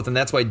gave him both, and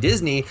that's why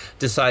Disney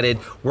decided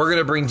we're going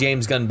to bring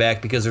James Gunn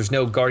back, because there's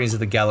no Guardians of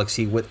the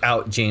Galaxy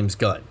without James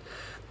Gunn.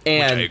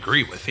 And which I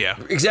agree with,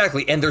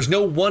 Exactly. And there's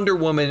no Wonder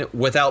Woman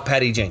without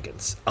Patty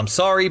Jenkins. I'm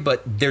sorry,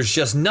 but there's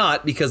just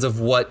not, because of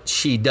what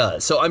she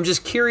does. So I'm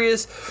just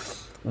curious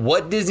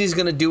what Disney's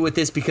going to do with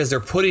this, because they're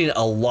putting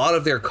a lot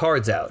of their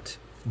cards out.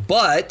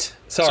 But,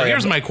 so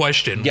here's my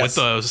question. Yes.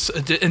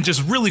 And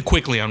just really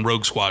quickly on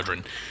Rogue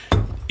Squadron.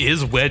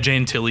 Is Wedge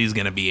Antilles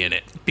going to be in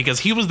it?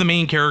 Because he was the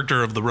main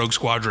character of the Rogue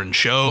Squadron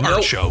show.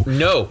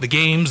 No. The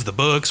games, the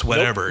books,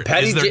 whatever.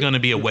 Nope. Is there going to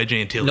be a Wedge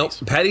Antilles? Nope.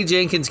 Patty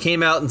Jenkins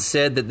came out and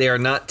said that they are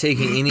not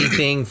taking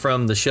anything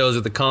from the shows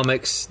or the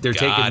comics. They're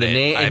taking the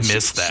name. I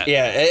missed that.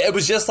 Yeah, it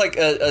was just like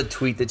a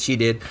tweet that she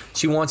did.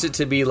 She wants it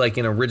to be like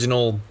an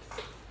original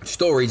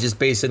story just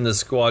based in the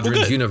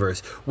Squadron's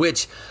universe,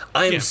 which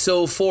I am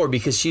so for,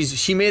 because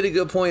she made a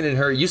good point in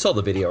her. You saw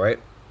the video, right?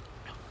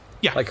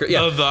 Yeah,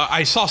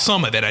 I saw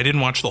some of it. I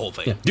didn't watch the whole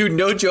thing. Yeah. Dude,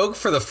 no joke.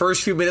 For the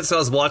first few minutes I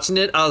was watching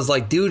it, I was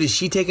like, dude, is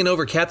she taking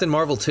over Captain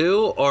Marvel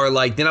too? Or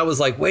like, then I was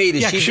like, wait,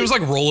 is she was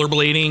like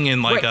rollerblading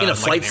in like in a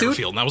flight suit?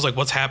 Airfield, and I was like,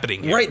 what's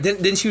happening here? Right.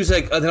 Then she was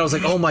like, then I was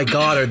like, oh my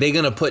God, are they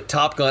going to put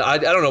Top Gun? I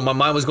don't know. My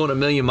mind was going a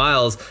million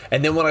miles.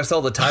 And then when I saw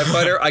the TIE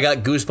Fighter, I got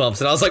goosebumps,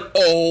 and I was like,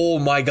 oh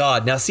my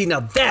God.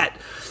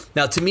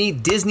 Now, to me,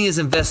 Disney is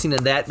investing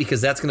in that, because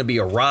that's going to be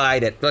a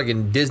ride at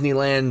fucking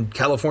Disneyland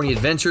California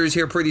Adventures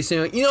here pretty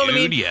soon. You know what I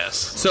mean? Yes.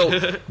 So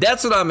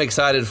that's what I'm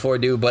excited for,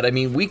 dude. But, I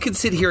mean, we could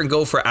sit here and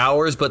go for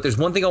hours, but there's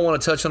one thing I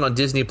want to touch on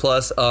Disney+.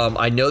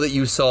 I know that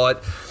you saw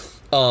it.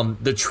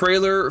 The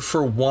trailer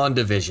for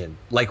WandaVision.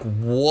 Like,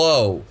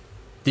 whoa.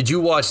 Did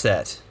you watch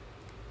that?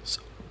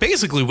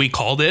 Basically, we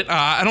called it.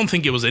 I don't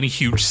think it was any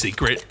huge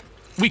secret.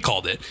 We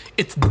called it.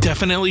 It's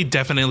definitely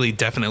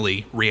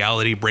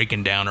reality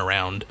breaking down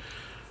around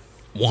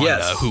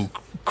Wanda, who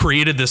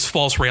created this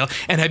false reality.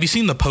 And have you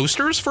seen the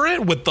posters for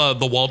it with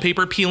the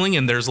wallpaper peeling?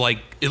 And there's like,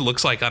 it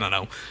looks like, I don't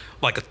know,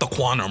 like the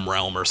quantum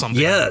realm or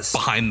something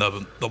behind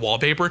the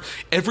wallpaper.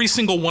 Every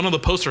single one of the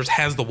posters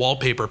has the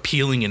wallpaper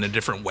peeling in a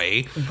different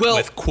way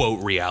with,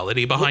 quote,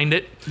 reality behind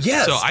it.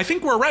 Yes. So I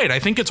think we're right. I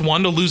think it's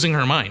Wanda losing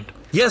her mind.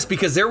 Yes,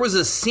 because there was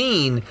a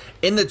scene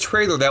in the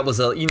trailer that was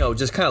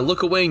just kind of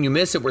look away and you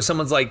miss it, where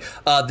someone's like,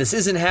 this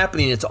isn't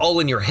happening, it's all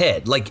in your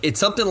head. Like, it's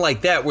something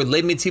like that, where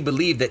led me to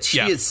believe that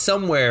she is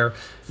somewhere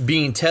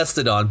being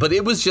tested on. But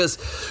it was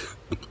just,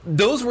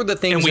 those were the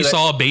things. And we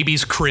saw a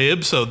baby's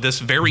crib, so this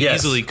very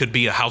easily could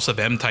be a House of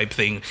M type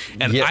thing.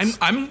 And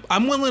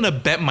I'm willing to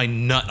bet my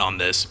nut on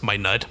this. My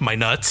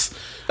nuts.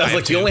 I was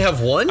like, you only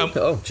have one?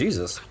 Oh,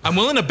 Jesus. I'm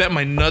willing to bet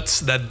my nuts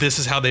that this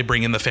is how they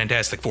bring in the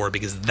Fantastic Four,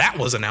 because that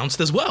was announced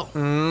as well.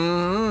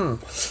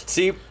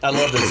 See, I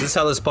love this. This is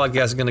how this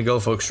podcast is going to go,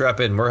 folks.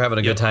 Strap in. We're having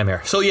a good time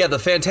here. So, yeah, the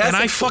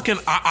Fantastic Four. And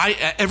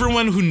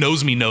everyone who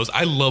knows me knows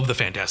I love the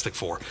Fantastic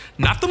Four.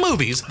 Not the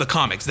movies, the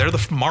comics. They're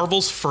the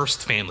Marvel's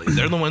first family.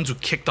 They're the ones who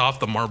kicked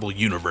off the Marvel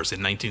Universe in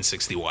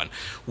 1961.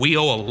 We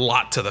owe a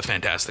lot to the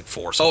Fantastic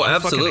Four. So I'm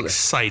absolutely fucking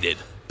excited.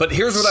 But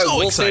here's what I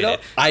will say, though.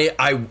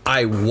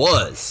 I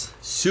was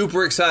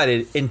super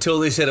excited until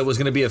they said it was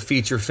going to be a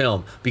feature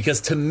film.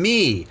 Because to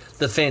me,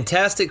 the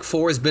Fantastic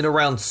Four has been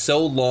around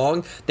so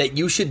long that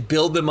you should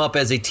build them up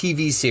as a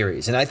TV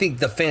series. And I think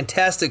the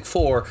Fantastic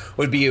Four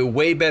would be a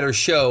way better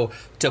show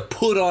to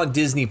put on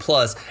Disney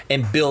Plus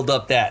and build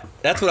up that.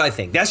 That's what I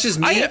think. That's just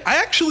me. I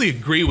actually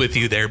agree with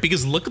you there,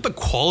 because look at the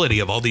quality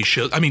of all these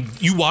shows. I mean,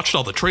 you watched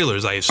all the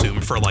trailers, I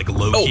assume, for like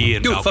Loki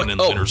and Falcon and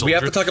Winter Soldier. We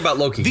have to talk about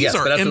Loki. These yes,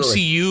 are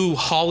MCU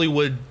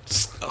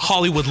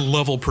Hollywood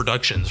level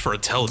productions for a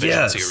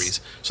television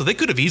series. So they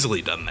could have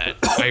easily done that.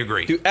 I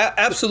agree. Dude,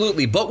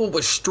 absolutely. But what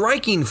was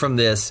striking from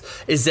this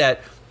is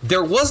that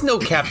there was no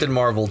Captain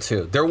Marvel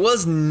 2. There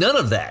was none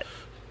of that.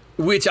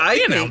 Which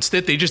they announced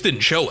it, they just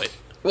didn't show it.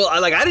 Well,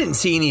 I didn't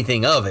see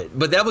anything of it,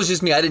 but that was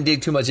just me. I didn't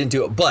dig too much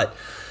into it. But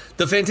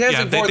the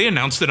Fantastic Four... they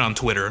announced it on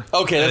Twitter.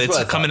 Okay, that's what I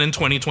thought. It's coming in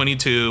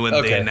 2022,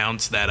 and they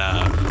announced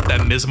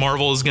that Ms.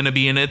 Marvel is going to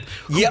be in it.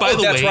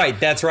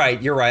 That's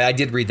right. You're right. I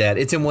did read that.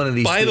 It's in one of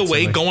these. By the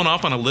way, going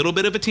off on a little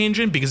bit of a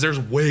tangent, because there's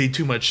way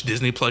too much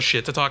Disney Plus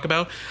shit to talk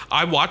about,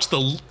 I watched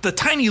the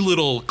tiny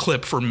little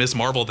clip for Ms.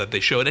 Marvel that they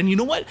showed, and you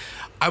know what?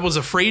 I was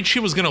afraid she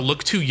was going to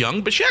look too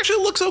young, but she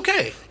actually looks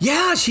okay.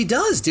 Yeah, she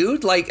does,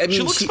 dude.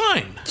 She looks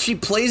fine. She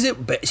plays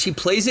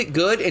it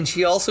good, and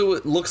she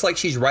also looks like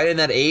she's right in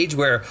that age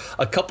where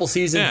a couple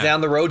seasons down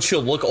the road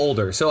she'll look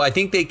older. So I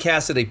think they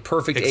casted a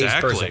perfect age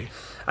person.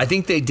 I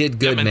think they did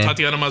good, man.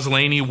 Tatiana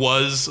Maslany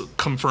was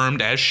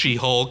confirmed as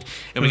She-Hulk,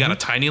 and we got a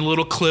tiny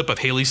little clip of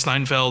Haley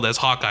Steinfeld as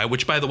Hawkeye,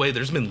 which, by the way,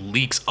 there's been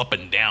leaks up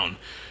and down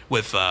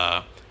with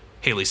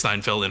Haley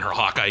Steinfeld in her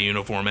Hawkeye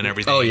uniform and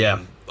everything. Oh,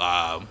 yeah.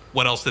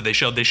 What else did they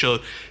show? They showed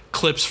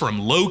clips from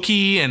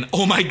Loki, and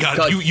oh my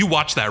God. You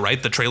watched that,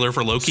 right? The trailer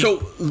for Loki?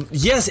 So,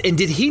 yes, and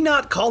did he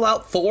not call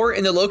out Thor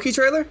in the Loki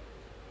trailer?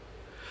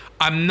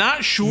 I'm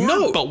not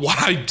sure, but what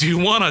I do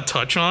want to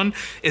touch on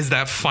is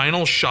that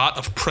final shot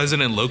of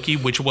President Loki,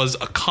 which was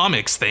a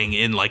comics thing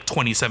in like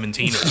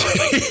 2017 or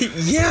something.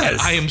 Yes.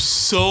 And I am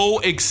so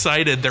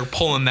excited they're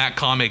pulling that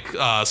comic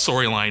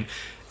storyline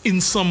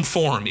in some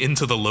form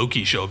into the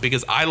Loki show,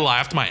 because I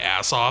laughed my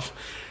ass off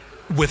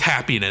with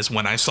happiness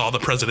when I saw the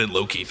President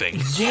Loki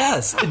thing.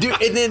 Yes, dude.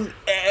 And then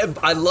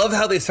I love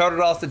how they started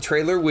off the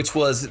trailer, which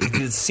was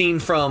the scene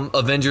from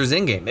Avengers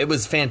Endgame. It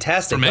was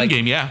fantastic. From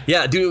Endgame, yeah.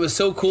 Yeah, dude, it was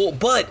so cool.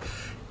 But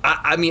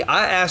I mean,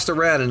 I asked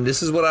around, and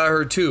this is what I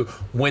heard too.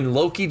 When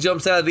Loki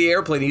jumps out of the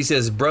airplane, he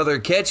says, "Brother,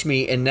 catch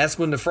me," and that's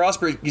when the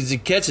Frostbite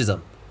catches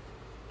him.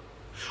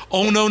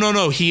 Oh,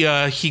 no.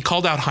 He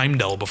called out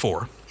Heimdall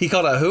before. He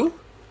called out who?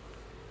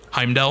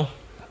 Heimdall.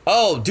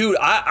 Oh, dude,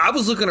 I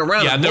was looking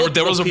around. Yeah,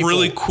 there was a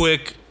really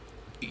quick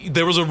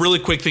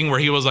thing where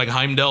he was like,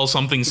 Heimdall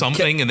something,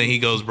 and then he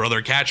goes,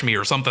 "Brother, catch me,"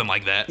 or something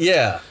like that.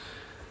 Yeah.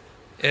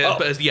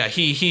 But yeah,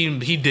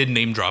 he did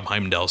name drop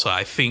Heimdall, so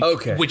I think,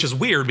 which is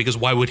weird, because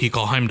why would he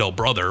call Heimdall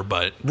brother?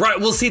 But right,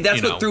 well, see,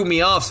 that's what threw me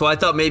off. So I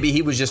thought maybe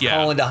he was just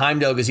calling to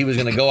Heimdall because he was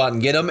going to go out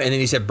and get him, and then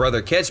he said,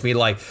 "Brother, catch me!"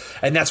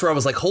 And that's where I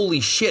was like, "Holy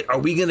shit, are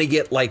we going to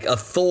get like a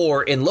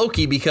Thor in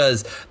Loki?"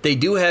 Because they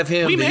do have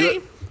him. We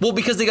may. Well,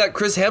 because they got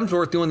Chris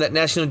Hemsworth doing that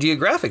National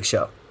Geographic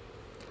show.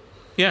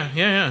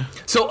 Yeah.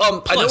 So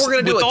Plus, I know we're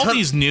going to do with all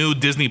these new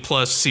Disney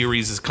Plus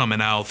series is coming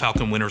out,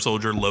 Falcon, Winter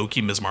Soldier,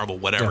 Loki, Ms. Marvel,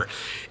 whatever. Yeah.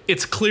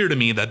 It's clear to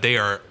me that they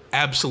are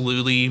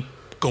absolutely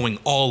going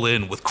all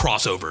in with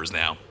crossovers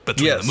now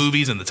between the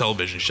movies and the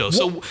television shows.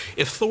 So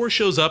if Thor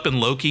shows up in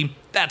Loki,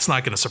 that's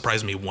not going to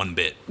surprise me one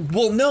bit.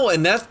 Well, no,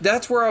 and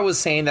that's where I was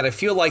saying that I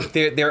feel like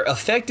they're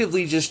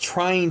effectively just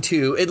trying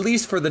to, at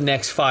least for the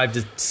next 5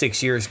 to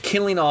 6 years,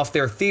 killing off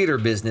their theater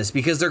business,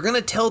 because they're going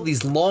to tell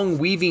these long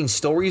weaving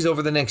stories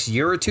over the next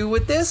year or two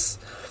with this.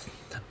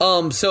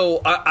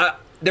 So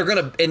they're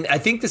going to, and I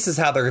think this is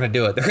how they're going to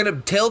do it. They're going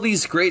to tell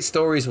these great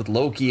stories with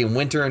Loki and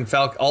Winter and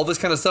Falcon, all this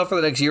kind of stuff for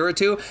the next year or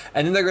two,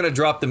 and then they're going to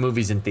drop the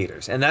movies in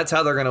theaters. And that's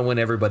how they're going to win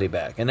everybody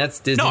back. And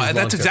that's Disney's No,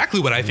 that's exactly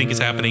what I think is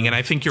happening, and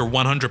I think you're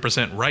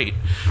 100% right.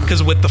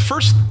 Because with the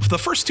first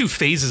two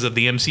phases of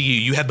the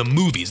MCU, you had the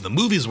movies. The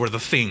movies were the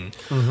thing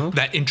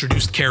that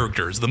introduced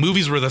characters. The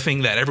movies were the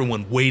thing that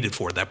everyone waited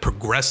for, that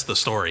progressed the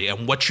story.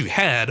 And what you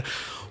had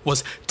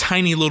was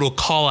tiny little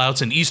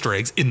call-outs and Easter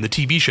eggs in the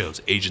TV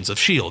shows, Agents of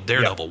S.H.I.E.L.D.,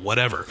 Daredevil,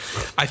 whatever.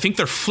 I think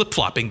they're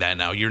flip-flopping that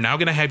now. You're now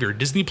going to have your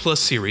Disney Plus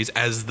series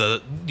as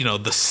the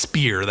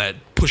spear that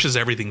pushes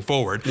everything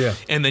forward. Yeah.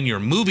 And then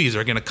your movies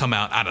are going to come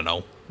out, I don't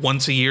know,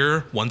 once a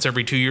year, once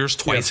every 2 years,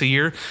 twice a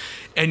year.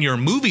 And your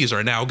movies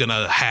are now going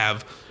to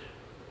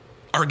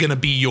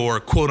be your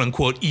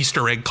quote-unquote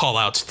Easter egg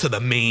call-outs to the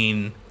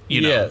main,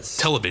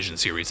 television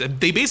series.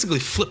 They basically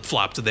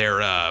flip-flopped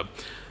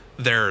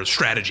their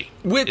strategy,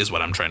 is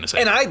what I'm trying to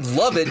say. And I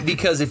love it,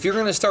 because if you're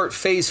going to start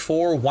phase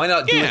 4, why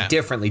not do it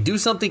differently? Do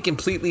something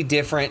completely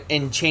different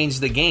and change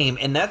the game.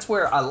 And that's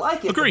where I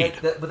like it. Agreed.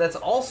 But that's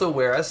also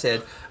where I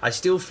said I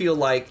still feel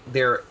like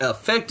they're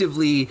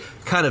effectively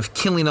kind of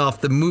killing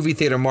off the movie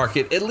theater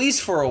market, at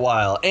least for a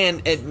while.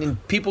 And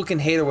people can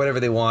hate or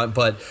whatever they want,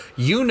 but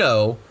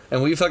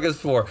and we've talked about this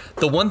before,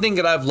 the one thing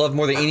that I've loved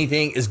more than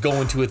anything is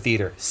going to a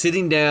theater.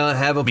 Sitting down,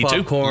 have a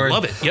popcorn. Too.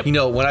 Love it.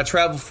 Yep. When I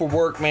travel for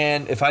work,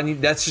 man,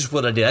 that's just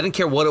what I did. I didn't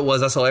care what it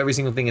was. I saw every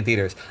single thing in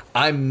theaters.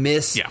 I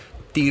miss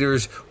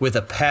theaters with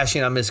a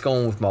passion. I miss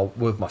going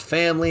with my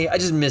family. I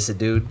just miss it,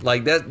 dude.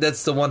 Like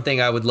that's the one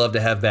thing I would love to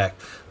have back.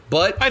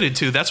 But I did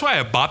too. That's why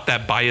I bought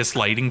that bias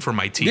lighting for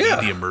my TV,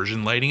 the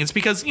immersion lighting. It's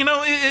because,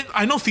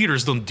 I know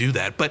theaters don't do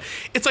that, but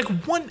it's like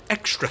one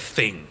extra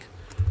thing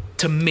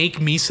to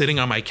make me sitting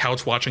on my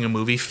couch watching a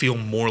movie feel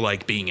more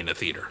like being in a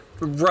theater.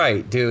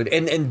 Right, dude.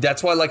 And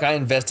that's why I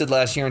invested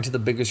last year into the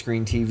bigger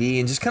screen TV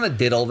and just kind of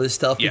did all this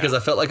stuff because I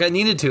felt like I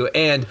needed to.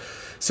 And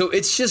so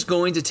it's just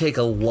going to take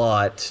a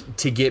lot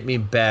to get me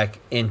back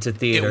into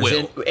theaters.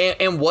 It will.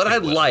 And what I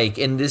like,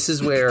 and this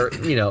is where,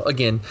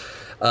 again,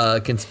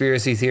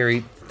 conspiracy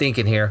theory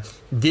thinking here,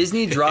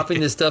 Disney dropping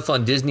this stuff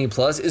on Disney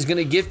Plus is going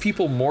to give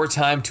people more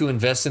time to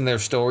invest in their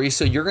stories.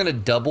 So you're going to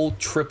double,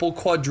 triple,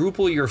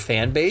 quadruple your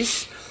fan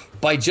base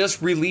by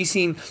just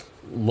releasing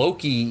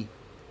Loki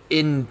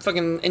on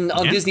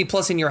Disney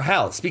Plus in your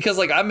house. Because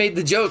I made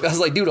the joke, I was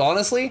like, dude,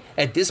 honestly,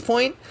 at this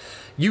point,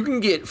 you can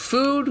get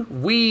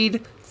food,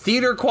 weed,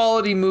 theater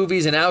quality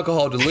movies, and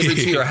alcohol delivered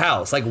to your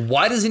house.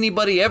 Why does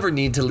anybody ever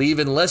need to leave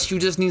unless you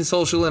just need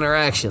social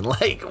interaction?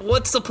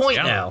 What's the point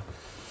now?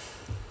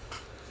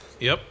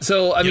 Yep.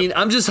 So I mean,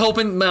 I'm just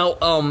hoping now.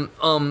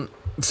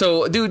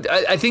 So, dude,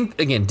 I think,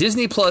 again,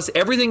 Disney Plus,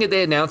 everything that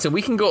they announced, and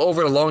we can go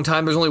over it a long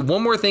time. There's only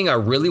one more thing I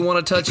really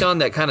want to touch on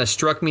that kind of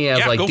struck me as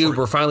dude,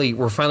 we're finally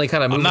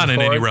kind of moving forward. I'm not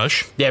in any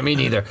rush. Yeah, me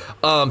neither.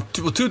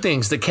 Two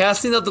things. The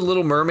casting of The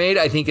Little Mermaid,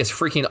 I think, is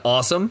freaking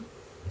awesome.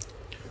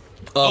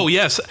 Oh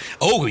yes.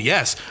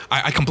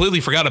 I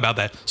completely forgot about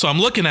that. So I'm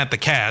looking at the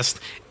cast,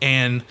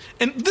 and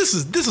this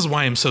is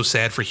why I'm so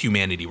sad for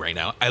humanity right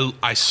now.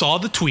 I saw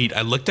the tweet,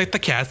 I looked at the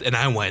cast, and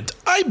I went,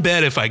 I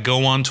bet if I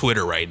go on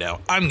Twitter right now,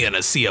 I'm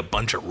gonna see a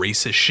bunch of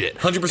racist shit.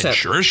 100%. And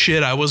sure as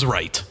shit, I was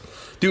right,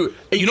 dude.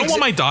 You know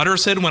what my daughter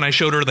said when I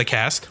showed her the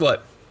cast?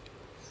 What?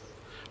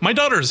 My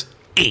daughter's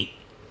 8.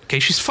 Okay,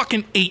 she's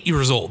fucking 8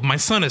 years old. My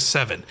son is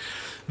 7.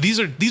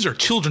 These are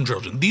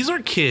children. These are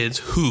kids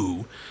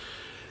who.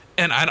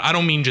 And I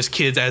don't mean just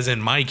kids as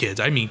in my kids.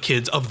 I mean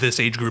kids of this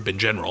age group in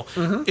general.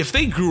 Mm-hmm. If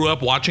they grew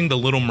up watching the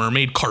Little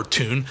Mermaid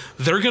cartoon,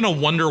 they're going to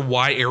wonder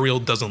why Ariel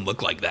doesn't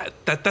look like that.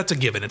 That's a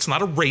given. It's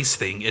not a race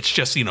thing. It's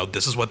just,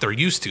 this is what they're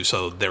used to.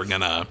 So they're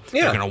going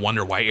to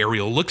wonder why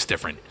Ariel looks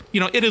different.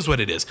 It is what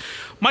it is.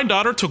 My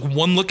daughter took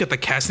one look at the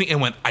casting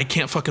and went, I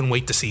can't fucking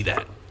wait to see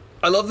that.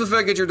 I love the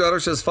fact that your daughter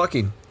says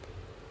fucking.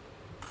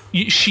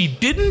 She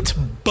didn't,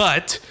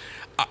 but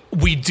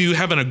we do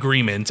have an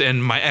agreement,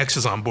 and my ex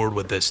is on board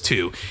with this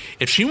too.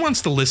 If she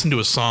wants to listen to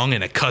a song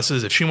and it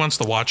cusses, if she wants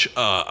to watch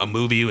a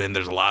movie and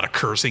there's a lot of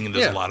cursing and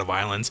there's a lot of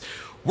violence,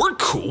 we're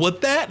cool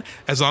with that,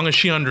 as long as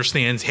she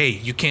understands, hey,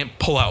 you can't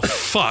pull out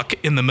fuck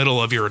in the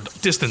middle of your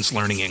distance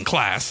learning in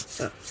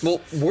class. Well,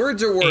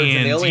 words are words,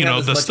 and they only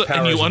have as much power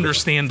and you as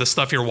understand the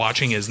stuff you're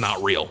watching is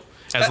not real.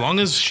 As long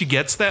as she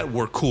gets that,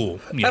 we're cool.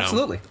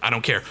 Absolutely. I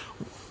don't care.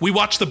 We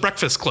watched The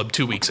Breakfast Club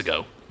 2 weeks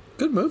ago.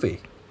 Good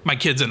movie. My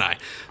kids and I,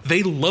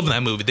 they love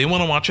that movie. They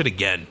want to watch it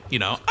again.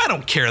 I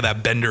don't care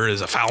that Bender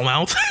is a foul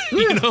mouth.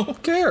 Who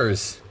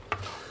cares?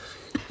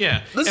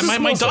 Yeah.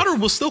 And my daughter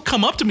will still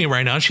come up to me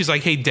right now. And she's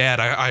like, hey, Dad,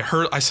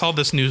 I saw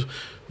this new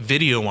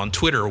video on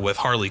Twitter with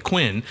Harley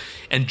Quinn.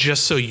 And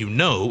just so you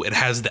know, it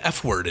has the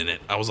F word in it.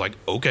 I was like,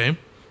 okay.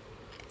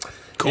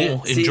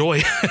 Cool.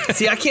 Enjoy.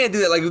 See, I can't do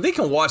that. They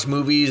can watch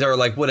movies or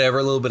whatever,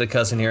 a little bit of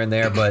cussing here and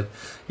there. But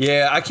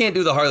yeah, I can't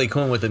do the Harley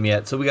Quinn with them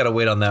yet. So we got to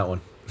wait on that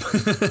one.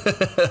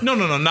 No,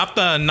 not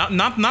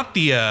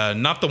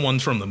the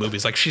ones from the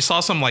movies. She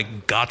saw some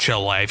gotcha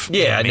life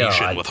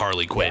animation with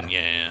Harley Quinn.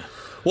 Yeah.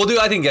 Well, dude,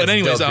 I think that's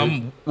anyways,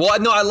 dope, well,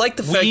 no, I like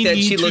the fact that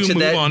she looks at that. We need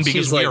to move on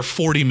because we are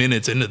 40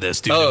 minutes into this,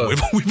 dude. Oh,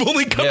 we've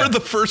only covered the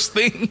first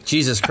thing.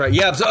 Jesus Christ!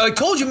 Yeah, so I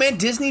told you, man.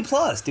 Disney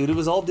Plus, dude. It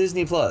was all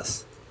Disney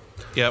Plus.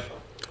 Yep.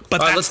 But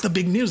that's the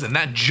big news, and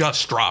that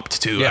just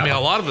dropped too. Yeah. I mean, a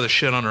lot of the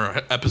shit on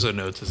our episode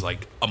notes is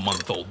a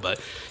month old,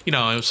 but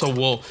so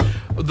we'll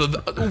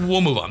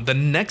move on. The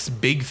next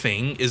big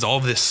thing is all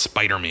this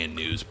Spider-Man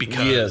news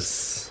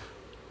because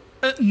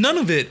none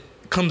of it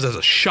comes as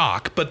a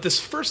shock. But this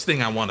first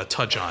thing I want to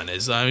touch on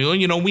is,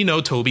 we know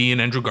Tobey and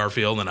Andrew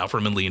Garfield and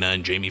Alfred Molina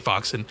and Jamie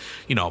Foxx and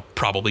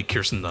probably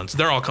Kirsten Dunst.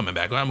 They're all coming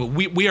back. I mean,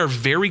 we are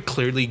very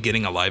clearly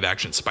getting a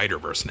live-action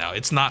Spider-Verse now.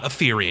 It's not a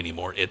theory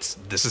anymore.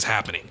 This is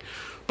happening.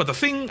 But the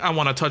thing I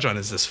want to touch on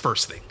is this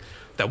first thing,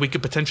 that we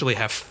could potentially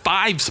have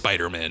 5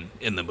 Spider-Men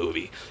in the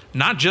movie.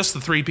 Not just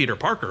the 3 Peter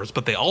Parkers,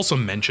 but they also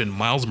mentioned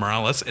Miles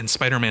Morales and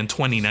Spider-Man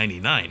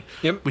 2099,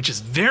 which is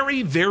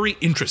very, very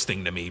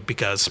interesting to me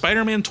because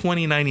Spider-Man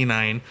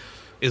 2099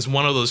 is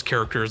one of those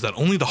characters that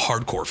only the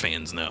hardcore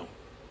fans know.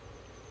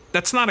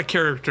 That's not a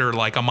character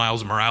like a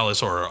Miles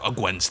Morales or a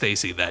Gwen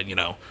Stacy that,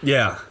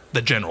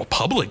 the general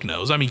public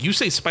knows. I mean, you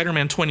say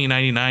Spider-Man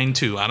 2099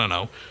 to, I don't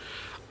know,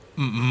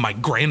 my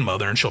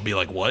grandmother, and she'll be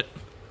like, what?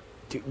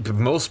 Dude,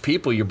 most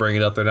people you bring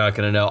it up, they're not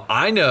going to know.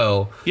 I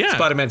know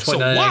Spider-Man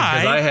 2099. So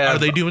why are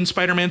they doing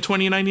Spider-Man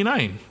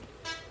 2099?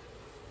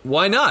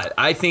 Why not?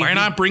 Why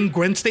not bring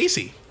Gwen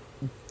Stacy?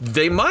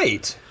 They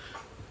might.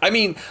 I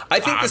mean, I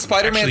think the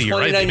Spider-Man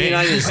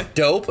 2099 is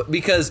dope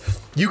because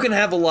you can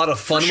have a lot of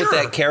fun with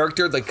that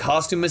character. The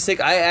costume is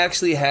sick. I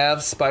actually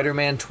have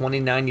Spider-Man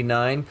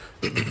 2099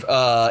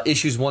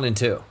 issues 1 and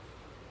 2.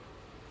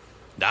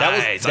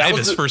 Nice. I have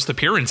his first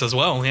appearance as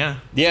well. Yeah.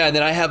 Yeah, and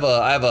then I have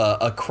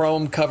a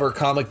chrome cover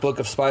comic book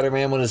of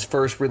Spider-Man when his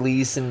first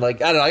release, and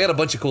like I don't know, I got a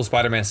bunch of cool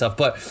Spider-Man stuff.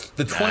 But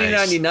the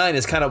 $20.99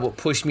 is kind of what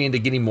pushed me into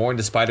getting more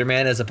into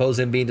Spider-Man, as opposed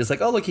to him being just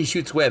like, oh look, he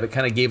shoots web. It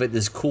kind of gave it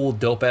this cool,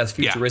 dope ass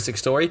futuristic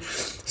story.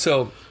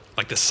 So.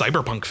 Like the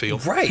cyberpunk feel.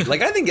 Right.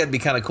 Like, I think that'd be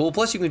kind of cool.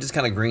 Plus, you can just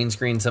kind of green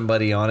screen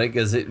somebody on it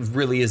because it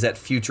really is that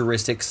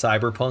futuristic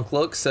cyberpunk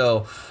look.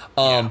 So,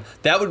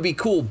 that would be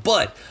cool.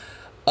 But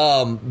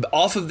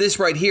off of this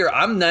right here,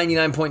 I'm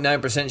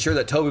 99.9% sure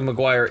that Tobey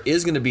Maguire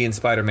is going to be in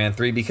Spider-Man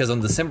 3 because on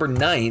December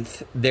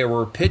 9th, there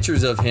were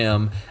pictures of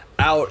him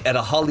out at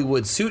a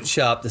Hollywood suit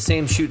shop, the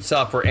same shoot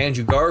shop where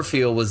Andrew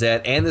Garfield was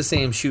at, and the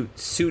same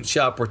suit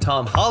shop where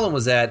Tom Holland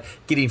was at,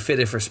 getting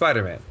fitted for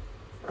Spider-Man.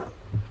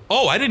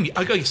 Oh, I didn't.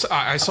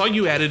 I saw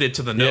you added it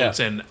to the notes,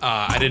 and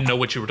I didn't know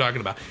what you were talking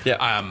about.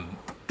 Yeah.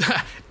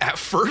 At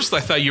first, I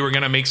thought you were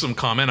gonna make some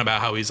comment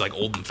about how he's like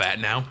old and fat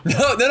now.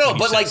 No.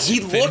 But like he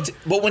looked.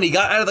 But when he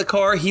got out of the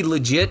car, he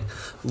legit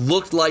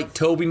looked like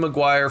Tobey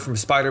Maguire from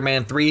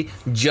Spider-Man 3.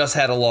 Just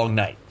had a long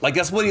night. Like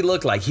that's what he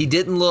looked like. He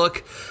didn't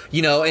look,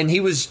 and he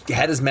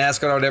had his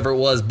mask on or whatever it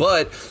was.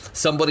 But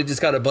somebody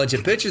just got a bunch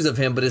of pictures of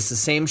him. But it's the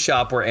same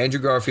shop where Andrew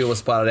Garfield was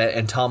spotted at,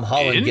 and Tom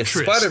Holland gets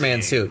the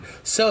Spider-Man suit.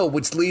 So,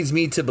 which leads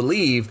me to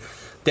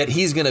believe that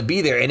he's gonna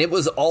be there, and it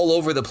was all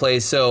over the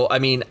place. So, I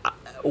mean.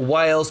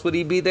 Why else would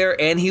he be there?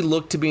 And he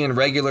looked to be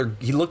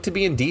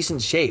in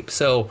decent shape.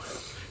 So,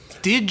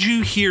 did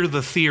you hear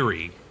the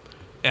theory?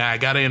 And I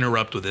got to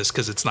interrupt with this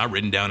because it's not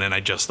written down, and I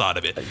just thought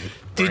of it.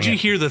 Did you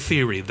hear the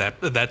theory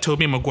that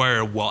Tobey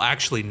Maguire will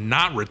actually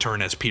not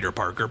return as Peter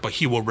Parker, but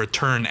he will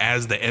return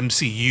as the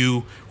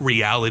MCU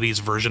realities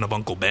version of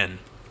Uncle Ben?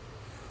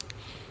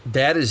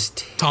 That is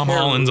terrible. Tom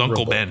Holland's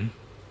Uncle Ben.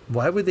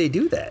 Why would they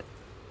do that?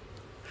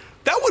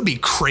 That would be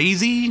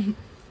crazy.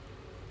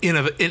 In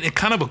a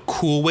kind of a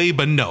cool way,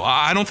 but no,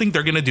 I don't think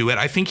they're going to do it.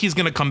 I think he's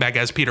going to come back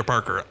as Peter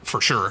Parker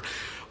for sure.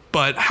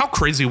 But how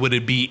crazy would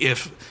it be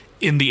if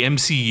in the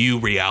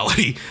MCU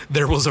reality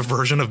there was a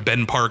version of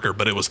Ben Parker,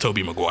 but it was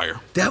Tobey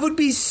Maguire? That would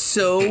be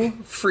so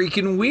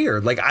freaking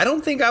weird. Like, I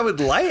don't think I would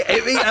like.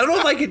 I mean, I don't know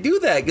if I could do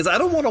that because I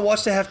don't want to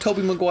watch to have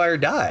Tobey Maguire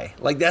die.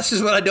 Like, that's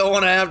just what I don't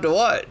want to have to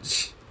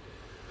watch.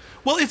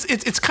 Well,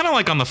 it's kind of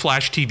like on the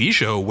Flash TV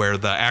show where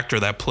the actor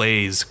that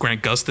plays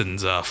Grant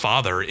Gustin's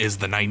father is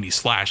the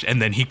 90s Flash,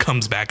 and then he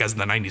comes back as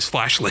the 90s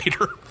Flash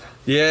later.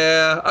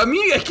 Yeah, I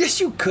mean, I guess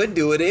you could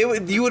do it.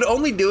 You would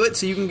only do it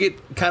so you can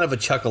get kind of a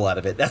chuckle out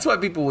of it. That's why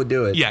people would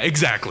do it. Yeah,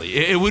 exactly.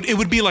 It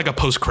would be like a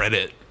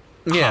post-credit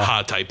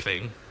ha-ha type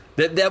thing.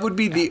 That would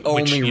be the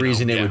only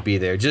reason it would be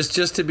there.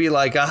 Just to be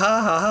like, ha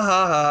ha ha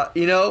ha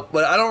ha,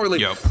 But I don't really...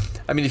 Yep.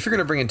 I mean, if you're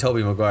going to bring in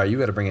Tobey Maguire, you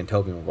got to bring in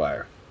Tobey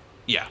Maguire.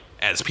 Yeah.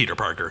 As Peter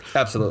Parker.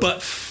 Absolutely.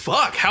 But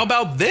fuck, how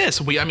about this?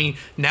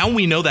 Now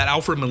we know that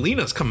Alfred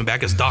Molina's coming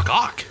back as Doc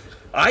Ock.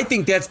 I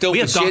think that's dope. We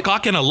have Doc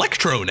Ock and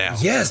Electro now.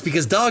 Yes,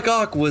 because Doc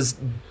Ock was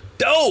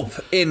dope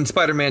in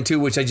Spider-Man 2,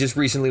 which I just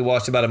recently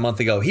watched about a month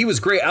ago. He was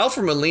great.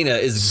 Alfred Molina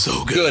is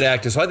so good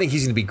actor, so I think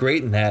he's going to be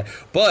great in that.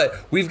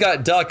 But we've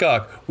got Doc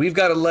Ock, we've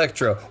got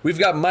Electro, we've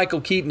got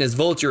Michael Keaton as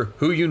Vulture,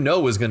 who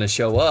is going to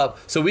show up.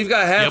 So we've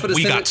got half of the...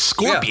 We got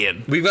Scorpion.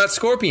 Yeah, we've got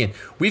Scorpion.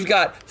 We've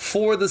got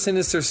 4 of the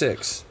Sinister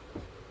Six.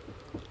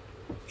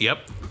 Yep.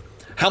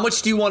 How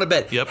much do you want to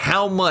bet? Yep.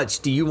 How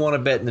much do you want to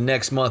bet in the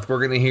next month we're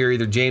going to hear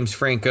either James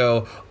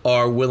Franco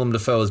or Willem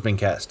Dafoe has been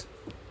cast?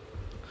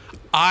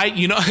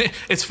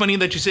 It's funny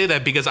that you say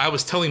that because I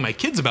was telling my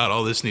kids about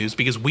all this news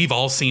because we've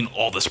all seen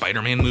all the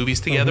Spider-Man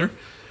movies together.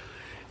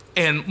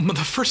 Mm-hmm. And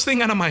the first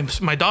thing out of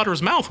my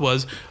daughter's mouth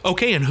was,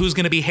 okay, and who's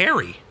going to be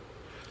Harry?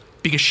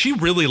 Because she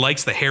really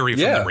likes the Harry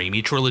from the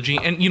Raimi trilogy.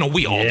 And,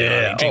 we all do.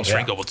 I mean, James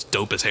Franco was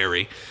dope as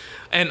Harry.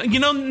 And,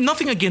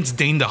 nothing against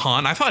Dane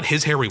DeHaan. I thought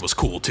his Harry was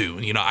cool, too.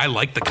 I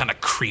like the kind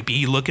of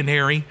creepy-looking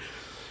Harry.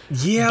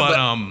 Yeah, but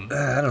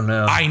I don't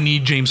know. I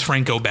need James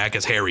Franco back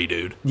as Harry,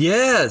 dude.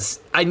 Yes.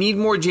 I need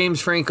more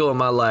James Franco in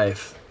my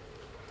life.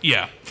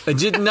 Yeah.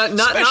 Especially not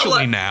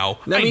now.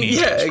 I mean,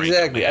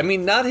 exactly. I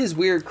mean, not his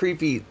weird,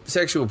 creepy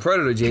sexual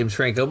predator James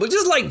Franco, but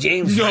just like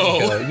James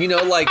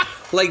Franco.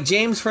 Like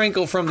James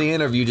Franco from The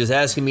Interview just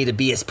asking me to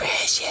be his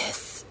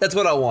precious. That's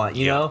what I want,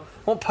 you know?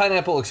 I want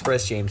Pineapple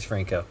Express James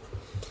Franco.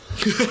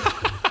 Dude,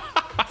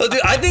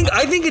 I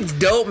think it's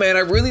dope, man.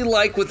 I really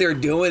like what they're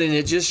doing, and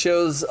it just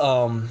shows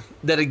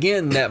that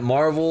again, that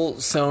Marvel,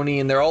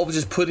 Sony, and they're all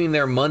just putting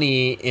their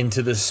money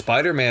into the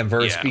Spider-Man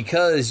verse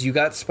because you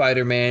got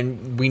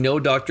Spider-Man. We know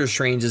Doctor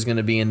Strange is going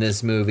to be in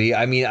this movie.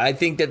 I mean, I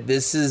think that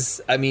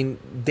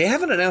they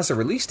haven't announced a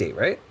release date,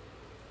 right?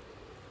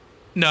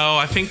 No,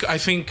 I think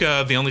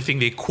the only thing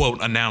they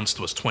quote announced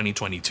was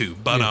 2022.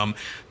 But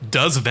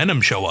does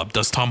Venom show up?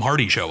 Does Tom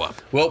Hardy show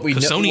up? Well,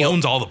 Sony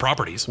owns all the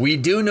properties. We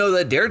do know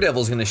that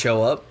Daredevil's going to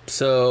show up.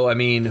 So I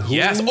mean,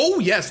 yes. Oh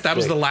yes, that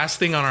was the last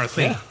thing on our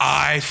thing. Yeah.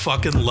 I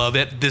fucking love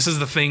it. This is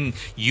the thing.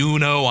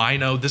 I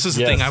know. This is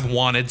the thing I've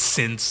wanted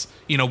since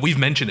we've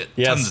mentioned it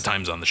tons of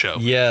times on the show.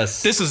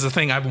 Yes. This is the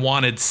thing I've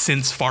wanted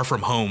since Far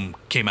From Home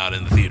came out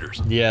in the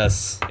theaters.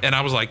 Yes. And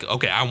I was like,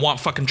 okay, I want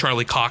fucking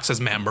Charlie Cox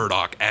as Matt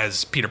Murdock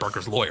as Peter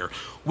Parker's lawyer.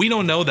 We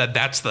don't know that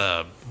that's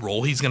the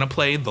role he's going to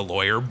play, the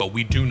lawyer, but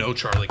we do know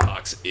Charlie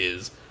Cox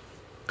is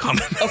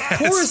coming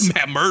as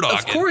Matt Murdock.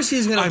 Of course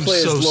he's going to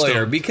play his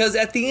lawyer, because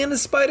at the end of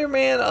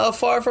Spider-Man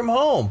Far From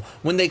Home,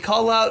 when they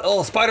call out,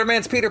 oh,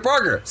 Spider-Man's Peter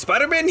Parker,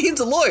 Spider-Man needs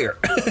a lawyer.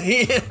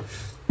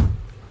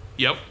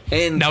 Yep.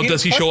 And now,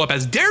 does he show up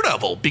as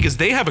Daredevil? Because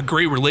they have a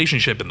great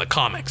relationship in the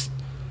comics.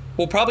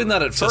 Well, probably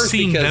not at first.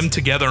 Seeing them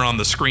together on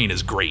the screen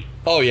is great.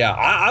 Oh, yeah.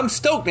 I'm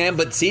stoked, man.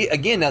 But see,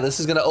 again, now this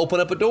is going to open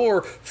up a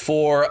door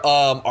for,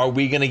 are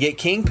we going to get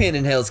Kingpin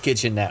in Hell's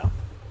Kitchen now?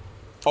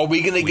 Are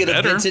we going to get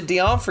a Vincent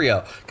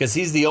D'Onofrio? Because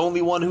he's the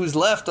only one who's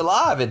left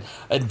alive. And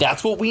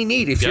that's what we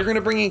need. If you're going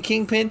to bring in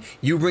Kingpin,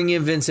 you bring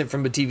in Vincent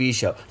from a TV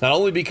show. Not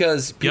only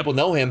because people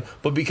know him,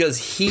 but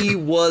because he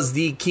was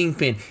the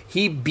Kingpin.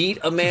 He beat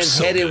a man's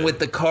head in with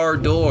the car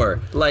door.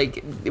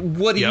 Like,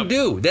 what do you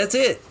do? That's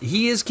it.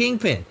 He is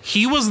Kingpin.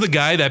 He was the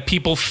guy that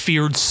people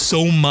feared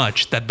so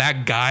much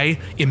that guy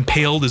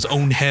impaled his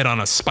own head on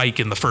a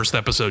spike in the first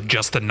episode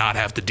just to not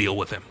have to deal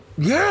with him.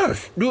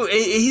 Yes, dude,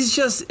 he's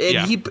just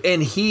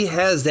he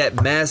has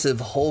that massive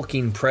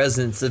hulking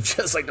presence of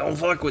just like, don't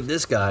fuck with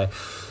this guy.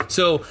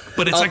 So,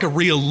 but it's like a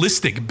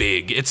realistic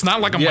big. It's not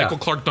like a Michael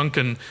Clark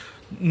Duncan,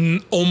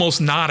 almost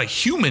not a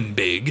human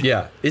big.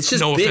 Yeah, it's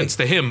just no big. offense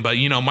to him, but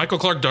Michael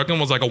Clark Duncan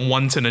was like a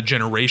once in a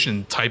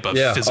generation type of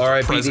physical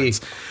R.I.P.D.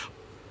 presence.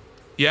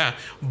 Yeah,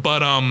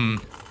 but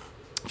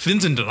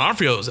Vincent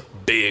D'Onofrio's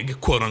big,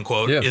 quote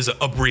unquote, is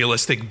a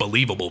realistic,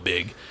 believable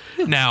big.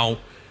 Now.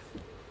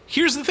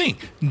 Here's the thing.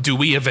 Do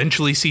we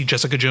eventually see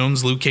Jessica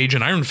Jones, Luke Cage,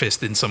 and Iron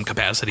Fist in some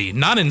capacity?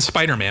 Not in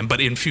Spider-Man,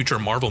 but in future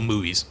Marvel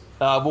movies.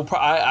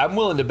 I'm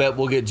willing to bet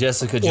we'll get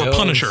Jessica Jones. Or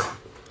Punisher.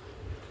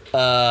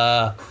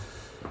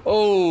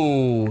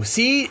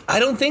 See, I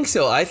don't think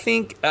so. I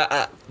think,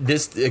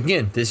 this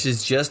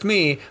is just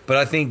me, but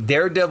I think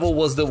Daredevil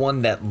was the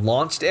one that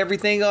launched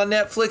everything on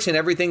Netflix, and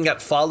everything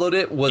that followed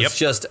it was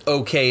just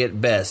okay at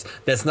best.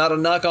 That's not a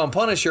knock on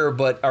Punisher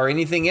or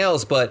anything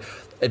else, but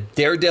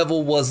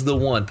Daredevil was the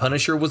one.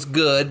 Punisher was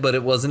good, but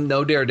it wasn't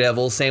no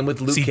Daredevil. Same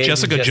with Luke Cage.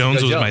 Jessica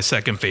Jones was my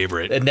second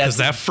favorite. Because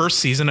that first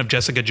season of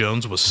Jessica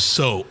Jones was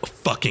so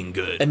fucking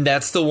good. And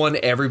that's the one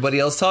everybody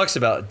else talks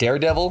about.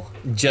 Daredevil,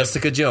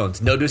 Jessica Jones.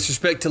 No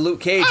disrespect to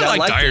Luke Cage. I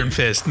liked Iron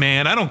Fist,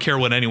 man. I don't care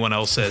what anyone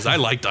else says. I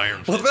liked Iron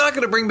Fist. Well, they're not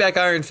going to bring back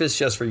Iron Fist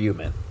just for you,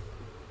 man.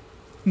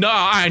 No,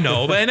 I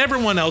know, and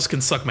everyone else can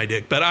suck my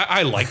dick, but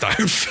I liked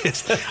Iron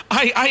Fist.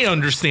 I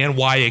understand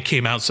why it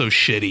came out so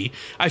shitty.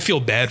 I feel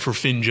bad for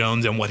Finn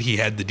Jones and what he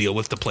had to deal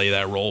with to play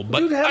that role,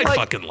 but I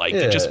fucking liked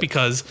it just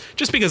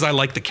because I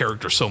liked the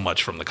character so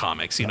much from the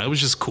comics. It was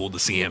just cool to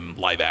see him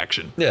live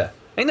action. Yeah.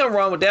 Ain't nothing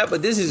wrong with that,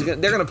 but they're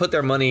going to put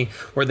their money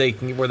where they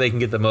can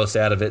get the most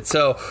out of it.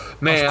 So,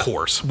 man, of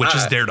course, which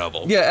is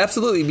Daredevil. Yeah,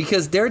 absolutely,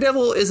 because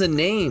Daredevil is a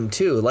name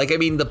too. Like, I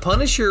mean, the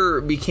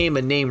Punisher became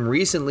a name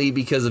recently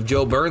because of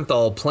Joe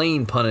Bernthal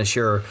playing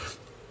Punisher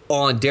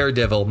on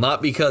Daredevil,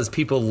 not because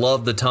people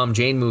loved the Tom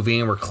Jane movie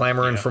and were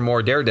clamoring for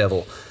more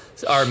Daredevil,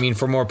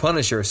 for more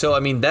Punisher. So, I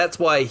mean, that's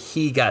why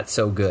he got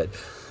so good.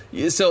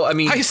 So, I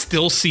mean, I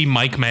still see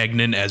Mike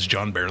Magnon as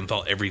John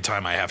Bernthal every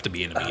time I have to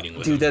be in a meeting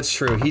with him. Dude, that's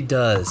true. He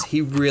does. He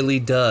really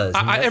does.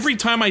 Every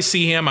time I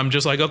see him, I'm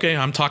just like, okay,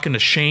 I'm talking to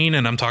Shane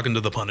and I'm talking to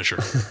the Punisher.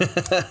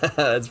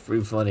 That's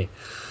pretty funny.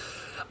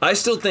 I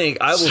still think,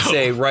 I will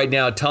say right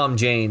now, Tom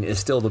Jane is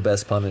still the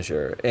best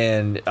Punisher.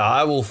 And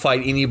I will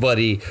fight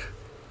anybody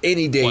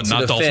any day to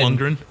not defend.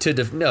 Dolph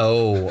Lundgren?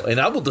 No, and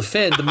I will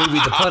defend the movie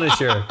The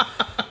Punisher.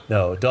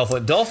 No, Dolph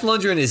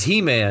Lundgren is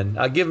He-Man.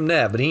 I'll give him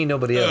that, but he ain't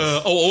nobody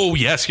else.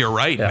 Yes, you're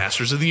right. Yeah.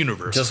 Masters of the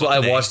Universe. Just I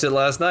watched it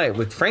last night.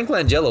 With Frank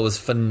Langella was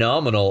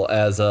phenomenal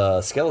as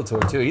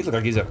Skeletor, too. He looked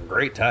like he's having a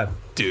great time.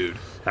 Dude.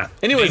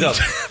 Anyways,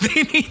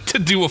 they need to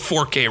do a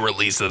 4K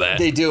release of that.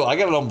 They do. I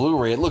got it on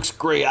Blu-ray. It looks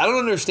great. I don't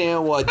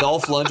understand why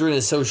Dolph Lundgren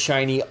is so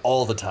shiny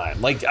all the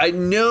time. Like, I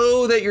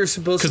know that you're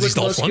supposed to look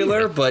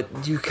muscular,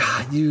 but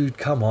you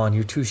come on,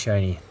 you're too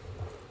shiny.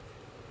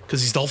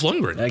 Because he's Dolph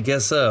Lundgren. I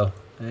guess so.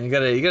 You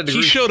gotta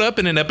he showed up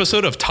in an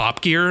episode of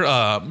Top Gear.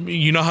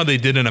 You know how they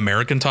did an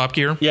American Top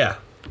Gear? Yeah.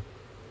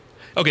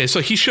 Okay, so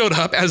he showed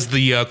up as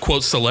the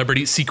quote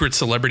secret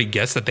celebrity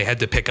guest that they had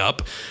to pick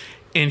up,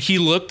 and he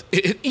looked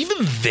even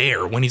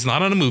there when he's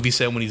not on a movie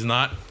set, when he's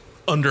not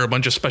under a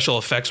bunch of special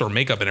effects or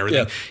makeup and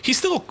everything. Yeah. He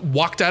still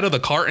walked out of the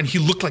car and he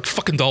looked like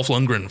fucking Dolph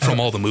Lundgren from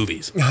all the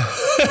movies.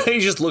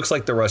 He just looks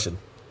like the Russian.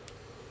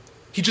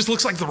 He just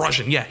looks like the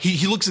Russian. Yeah,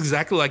 he looks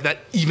exactly like that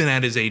even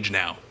at his age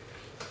now.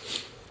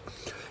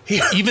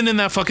 Even in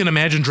that fucking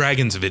Imagine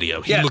Dragons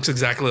video, he looks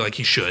exactly like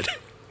he should.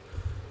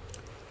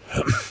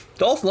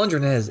 Dolph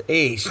Lundgren has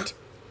aged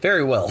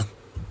very well.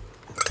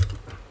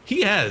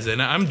 He has,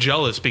 and I'm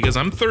jealous because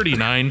I'm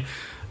 39,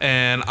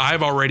 and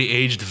I've already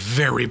aged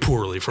very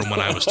poorly from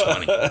when I was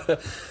 20.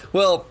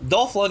 Well,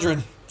 Dolph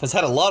Lundgren has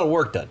had a lot of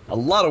work done. A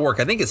lot of work.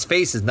 I think his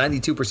face is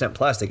 92%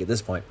 plastic at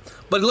this point,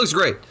 but it looks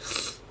great.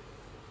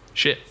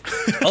 Shit.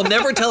 I'll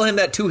never tell him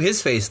that to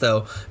his face,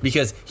 though,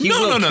 because he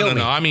will kill me.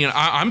 No. I mean,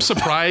 I'm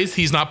surprised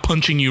he's not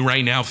punching you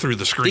right now through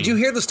the screen. Did you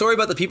hear the story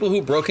about the people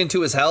who broke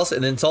into his house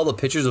and then saw the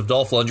pictures of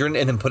Dolph Lundgren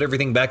and then put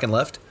everything back and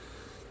left?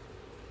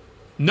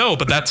 No,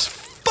 but that's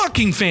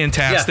fucking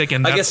fantastic,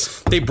 and I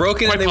guess they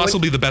broke in quite and they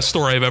possibly the best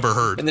story I've ever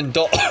heard. And then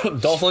Dolph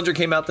Lundgren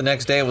came out the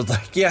next day and was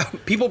like, "Yeah,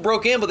 people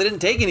broke in, but they didn't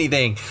take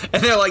anything."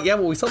 And they're like, "Yeah,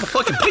 well, we saw the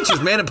fucking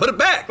pictures, man, and put it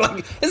back."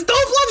 Like, it's Dolph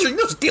Lundgren. You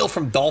don't steal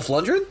from Dolph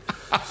Lundgren,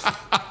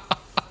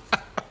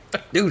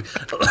 dude.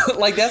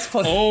 Like, that's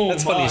funny. Oh,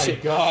 that's funny as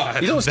shit.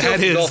 God, you don't steal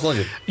from Dolph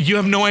Lundgren. You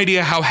have no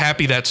idea how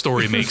happy that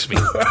story makes me.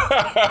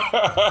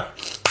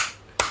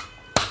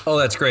 Oh,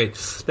 that's great.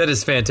 That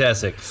is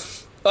fantastic.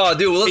 Oh,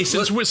 dude.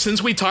 Well,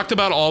 since we talked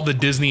about all the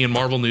Disney and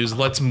Marvel news,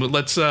 let's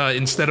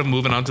instead of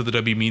moving on to the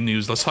WB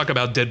news, let's talk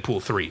about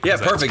Deadpool 3. Yeah,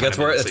 perfect. That's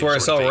where I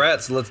saw we're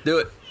at. So let's do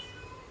it.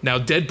 Now,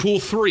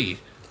 Deadpool 3.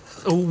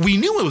 We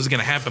knew it was going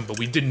to happen, but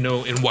we didn't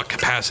know in what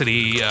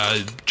capacity.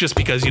 Just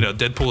because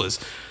Deadpool is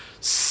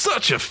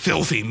such a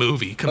filthy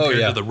movie compared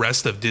to the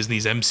rest of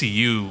Disney's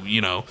MCU.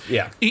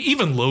 Yeah.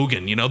 Even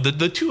Logan.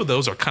 The two of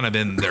those are kind of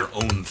in their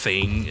own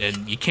thing,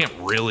 and you can't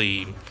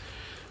really.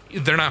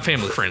 They're not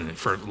family friendly,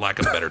 for lack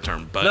of a better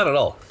term. But not at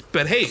all.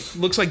 But hey,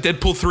 looks like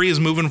Deadpool 3 is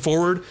moving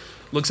forward.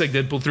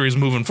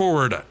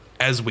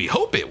 As we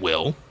hope it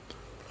will.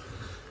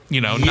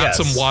 Not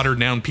some watered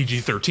down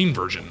PG-13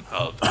 version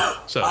of.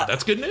 So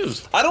that's good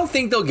news. I don't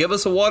think they'll give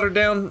us a watered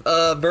down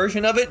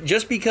version of it,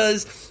 just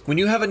because when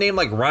you have a name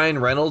like Ryan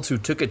Reynolds who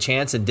took a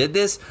chance and did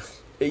this,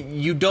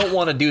 you don't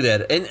want to do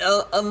that. And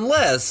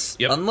unless,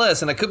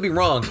 and I could be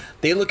wrong,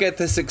 they look at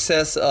the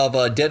success of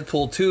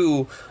Deadpool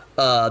 2,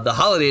 the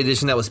holiday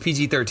edition that was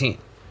PG-13,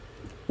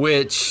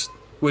 which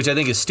I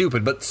think is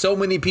stupid. But so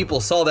many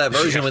people saw that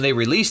version when they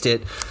released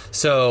it,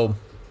 so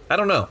I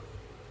don't know.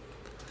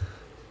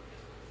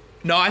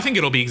 No, I think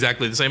it'll be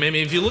exactly the same. I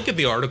mean, if you look at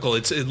the article,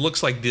 it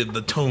looks like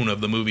the tone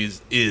of the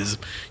movies is,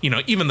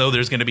 even though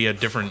there's going to be a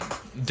different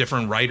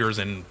writers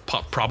and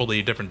probably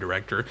a different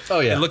director. Oh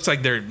yeah, it looks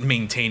like they're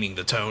maintaining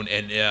the tone,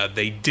 and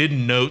they did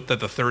note that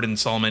the third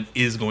installment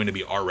is going to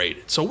be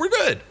R-rated, so we're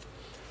good.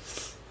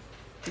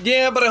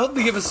 Yeah, but I hope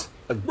they give us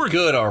a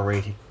good R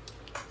rating.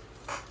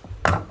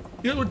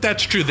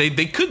 That's true. They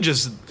could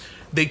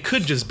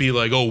just be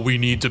like, oh, we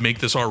need to make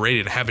this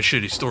R-rated and have a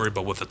shitty story,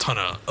 but with a ton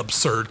of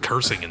absurd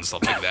cursing and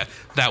stuff like that.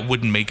 That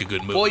wouldn't make a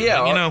good movie. Well,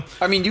 yeah,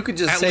 but, you could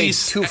just say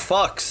two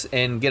fucks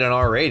and get an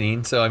R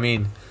rating. So, I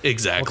mean,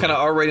 exactly. What kind of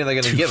R rating are they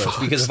going to give us?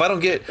 Because if I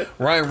don't get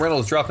Ryan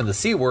Reynolds dropping the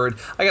C word,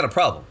 I got a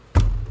problem.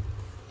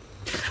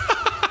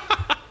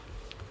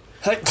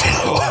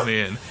 Oh,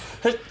 man.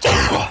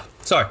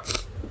 Sorry.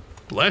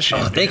 Bless you.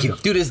 Oh, thank you.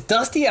 Dude, it's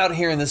dusty out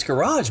here in this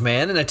garage,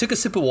 man. And I took a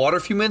sip of water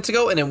a few minutes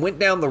ago and it went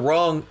down the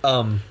wrong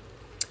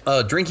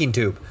drinking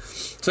tube.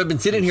 So I've been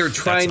sitting here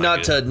trying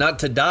not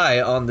to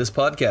die on this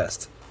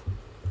podcast.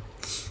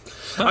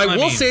 I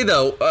will say,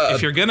 though,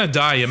 if you're going to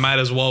die, it might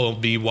as well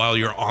be while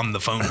you're on the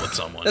phone with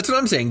someone. That's what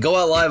I'm saying. Go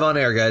out live on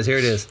air, guys. Here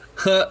it is.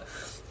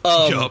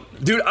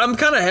 Dude, I'm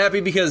kind of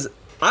happy because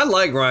I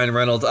like Ryan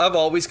Reynolds. I've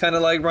always kind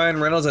of liked Ryan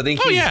Reynolds. I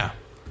think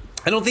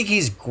I don't think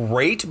he's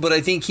great, but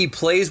I think he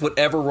plays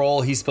whatever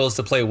role he's supposed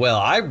to play well.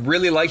 I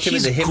really liked him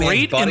in the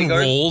Hitman's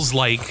Bodyguard.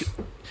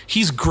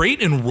 He's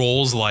great in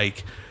roles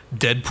like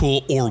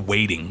Deadpool or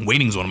Waiting.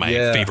 Waiting's one of my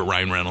favorite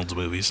Ryan Reynolds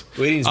movies.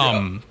 Waiting's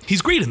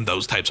he's great in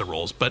those types of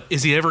roles, but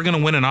is he ever going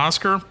to win an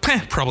Oscar?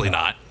 Probably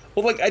not.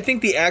 Well, I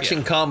think the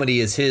action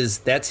comedy is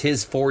that's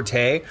his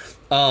forte.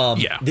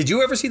 Did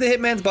you ever see The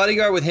Hitman's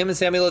Bodyguard with him and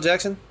Samuel L.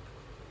 Jackson?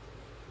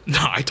 No,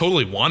 I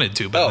totally wanted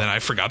to, but then I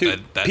forgot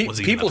that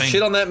was even people a thing.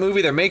 shit on that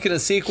movie. They're making a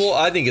sequel.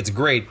 I think it's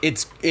great.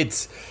 It's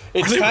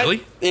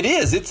really? It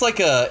is.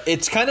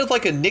 It's kind of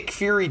like a Nick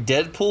Fury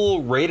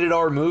Deadpool rated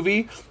R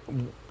movie.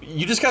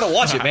 You just gotta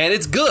watch it, man.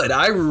 It's good.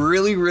 I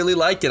really, really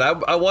liked it.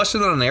 I watched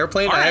it on an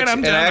airplane. All right,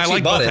 I'm down. I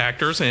like both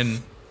actors,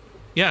 and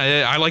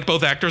I like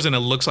both actors, and it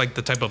looks like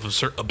the type of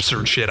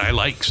absurd shit I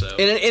like. So,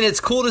 and it's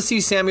cool to see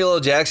Samuel L.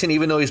 Jackson,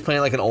 even though he's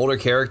playing like an older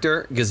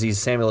character, because he's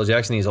Samuel L.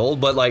 Jackson, he's old,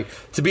 but like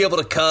to be able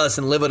to cuss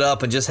and live it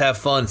up and just have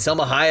fun.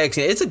 Selma Hayek,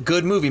 it's a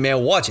good movie,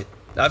 man. Watch it.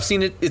 I've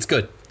seen it. It's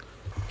good.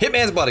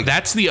 Hitman's Bodyguard.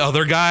 That's the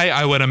other guy.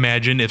 I would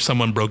imagine if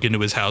someone broke into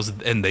his house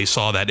and they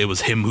saw that it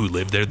was him who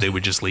lived there, they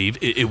would just leave.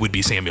 It would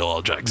be Samuel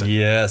L. Jackson.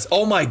 Yes.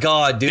 Oh my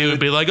God, dude. It would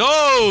be like,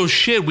 oh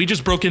shit, we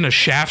just broke into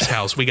Shaft's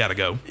house. We gotta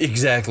go.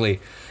 Exactly.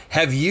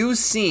 Have you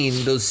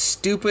seen those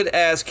stupid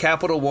ass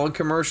Capital One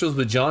commercials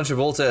with John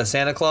Travolta as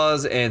Santa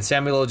Claus and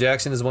Samuel L.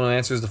 Jackson is the one who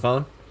answers the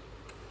phone?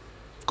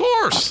 Of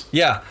course.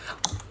 Yeah.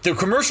 The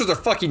commercials are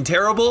fucking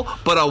terrible,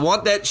 but I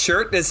want that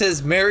shirt that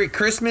says Merry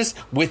Christmas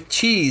with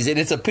cheese, and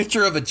it's a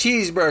picture of a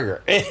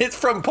cheeseburger. It's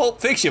from Pulp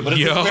Fiction, but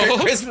it's Merry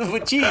Christmas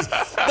with cheese.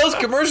 Those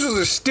commercials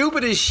are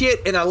stupid as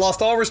shit, and I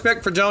lost all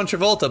respect for John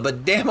Travolta,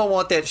 but damn, I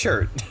want that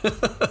shirt.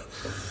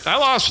 I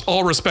lost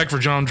all respect for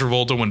John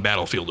Travolta when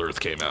Battlefield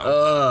Earth came out.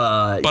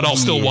 But I'll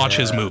still watch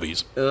his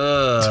movies.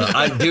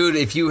 Dude,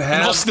 if you have...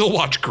 And I'll still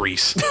watch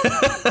Grease.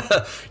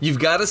 You've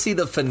got to see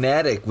The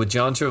Fanatic with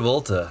John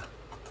Travolta.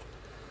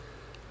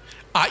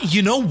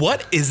 You know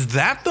what? Is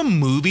that the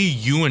movie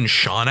you and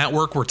Sean at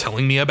work were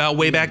telling me about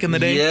way back in the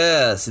day?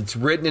 Yes, it's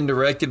written and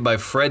directed by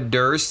Fred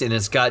Durst, and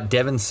it's got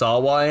Devon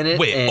Sawa in it.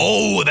 Wait,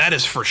 that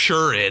is for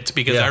sure it,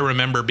 because I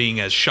remember being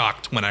as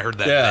shocked when I heard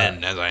that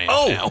then as I am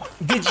now.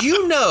 Did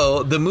you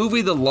know the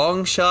movie The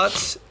Long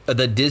Shots,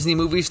 the Disney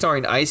movie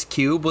starring Ice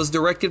Cube, was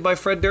directed by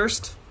Fred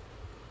Durst?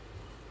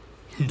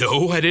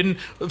 No, I didn't.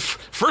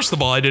 First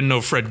of all, I didn't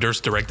know Fred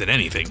Durst directed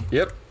anything.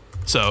 Yep.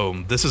 So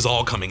this is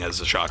all coming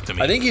as a shock to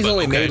me. I think he's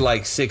only made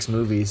like 6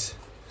 movies.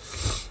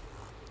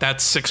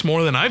 That's 6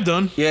 more than I've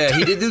done. Yeah,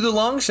 he did do The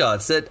Long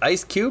Shots, that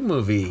Ice Cube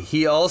movie.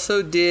 He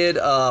also did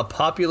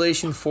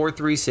Population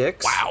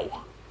 436.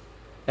 Wow.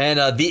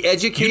 And The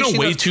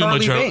Education of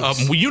Charlie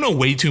Banks. You know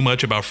way too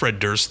much about Fred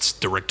Durst's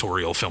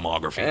directorial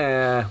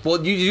filmography. Well,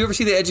 did you ever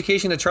see The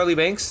Education of Charlie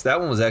Banks? That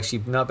one was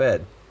actually not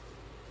bad.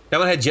 That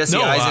one had Jesse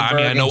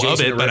Eisenberg I know and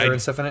Jason of it, but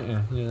and stuff in it.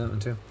 Yeah, that one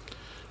too.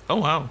 Oh,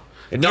 wow.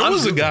 There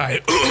was a guy.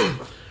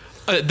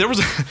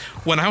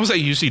 When I was at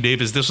UC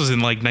Davis, this was in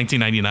like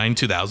 1999,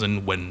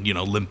 2000, when,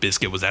 Limp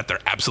Bizkit was at their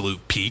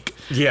absolute peak.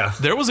 Yeah.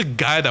 There was a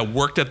guy that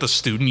worked at the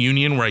student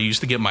union where I used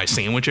to get my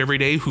sandwich every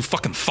day who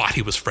fucking thought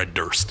he was Fred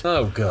Durst.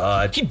 Oh,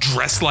 God. He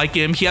dressed like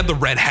him. He had the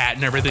red hat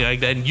and everything like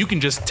that. And you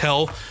can just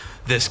tell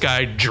this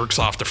guy jerks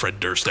off to Fred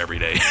Durst every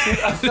day.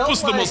 It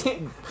was the most.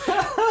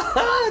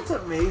 That's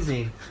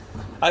amazing.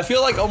 I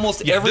feel like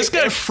almost this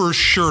guy for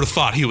sure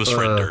thought he was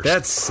Fred Durst.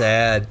 That's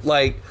sad.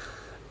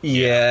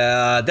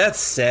 That's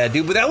sad,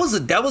 dude. But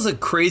that was a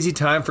crazy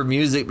time for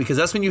music, because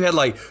that's when you had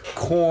like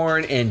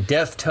Korn and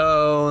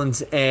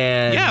Deftones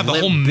and the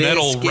Limp whole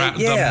metal Bizkit. rap,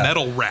 the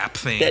metal rap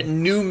thing. That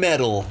new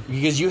metal,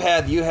 because you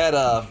had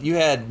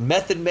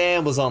Method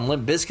Man was on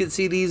Limp Bizkit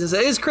CDs and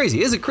stuff. It's crazy.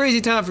 It's a crazy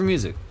time for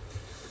music.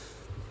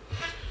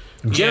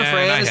 Jennifer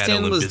Aniston I had a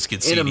Limp was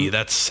Bizkit CD.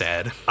 That's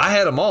sad. I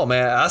had them all,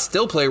 man. I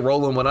still play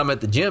Rollin' when I'm at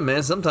the gym,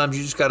 man. Sometimes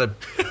you just gotta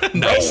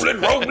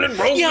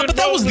rolling. Yeah, but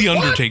that was the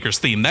Undertaker's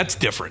theme. That's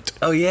different.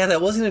 Oh yeah,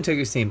 that was the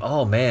Undertaker's theme.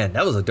 Oh man,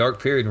 that was a dark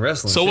period in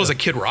wrestling. So was a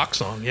Kid Rock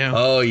song. Yeah.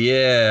 Oh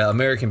yeah,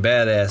 American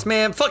Badass.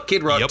 Man, fuck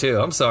Kid Rock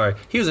too. I'm sorry,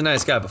 he was a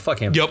nice guy, but fuck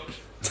him. Yep.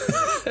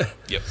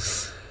 Yep.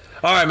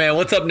 All right, man.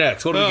 What's up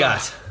next? What do we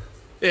got?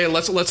 Yeah,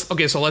 let's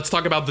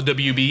talk about the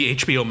WB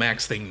HBO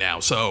Max thing now.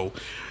 So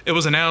it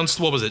was announced,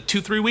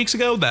 2-3 weeks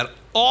ago, that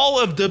all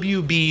of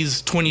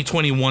WB's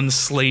 2021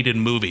 slated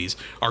movies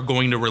are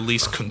going to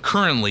release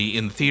concurrently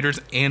in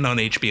theaters and on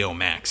HBO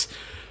Max.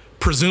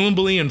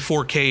 Presumably in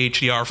 4K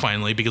HDR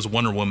finally, because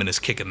Wonder Woman is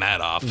kicking that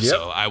off. Yep.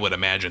 So I would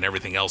imagine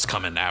everything else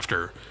coming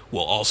after will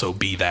also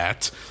be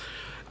that.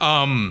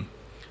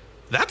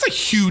 That's a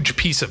huge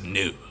piece of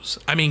news.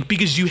 I mean,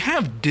 because you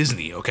have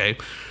Disney, okay,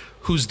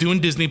 who's doing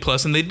Disney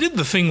Plus, and they did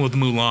the thing with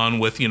Mulan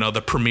with,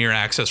 the premiere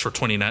access for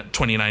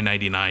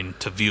 $29.99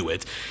 to view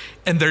it.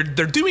 And they're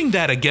doing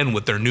that again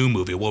with their new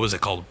movie. What was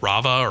it called?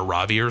 Rava or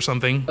Ravi or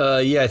something?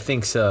 Yeah, I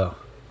think so.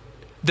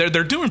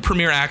 They're doing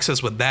premiere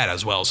access with that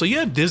as well. So you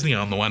have Disney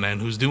on the one end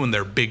who's doing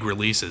their big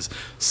releases.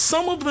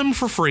 Some of them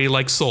for free,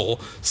 like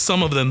Soul.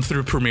 Some of them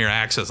through premiere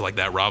access, like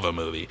that Rava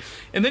movie.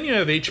 And then you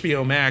have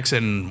HBO Max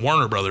and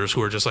Warner Brothers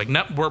who are just like,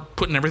 nope, we're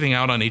putting everything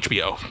out on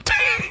HBO.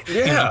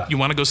 Yeah. You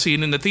want to go see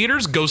it in the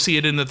theaters? Go see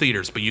it in the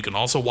theaters. But you can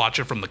also watch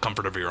it from the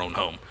comfort of your own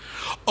home.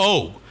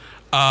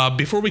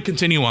 Before we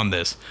continue on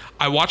this,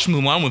 I watched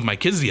Mulan with my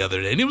kids the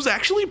other day, and it was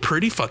actually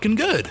pretty fucking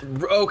good.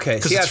 Okay.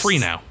 Because it's free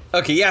now.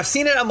 Okay, yeah, I've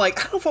seen it. I'm like,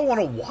 I don't know if I want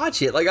to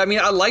watch it. Like, I mean,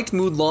 I liked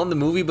Mulan, the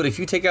movie, but if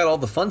you take out all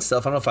the fun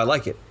stuff, I don't know if I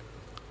like it.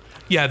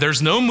 Yeah,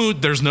 there's no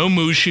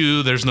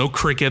Mushu, there's no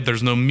cricket,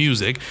 there's no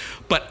music.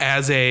 But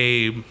as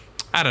a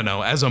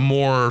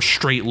more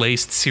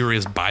straight-laced,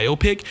 serious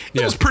biopic,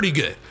 it was pretty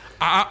good.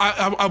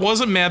 I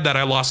wasn't mad that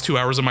I lost 2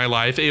 hours of my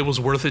life. It was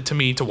worth it to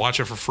me to watch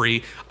it for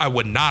free. I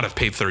would not have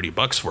paid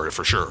 $30 for it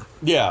for sure.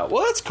 Yeah,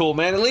 well, that's cool,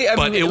 man.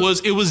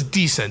 It was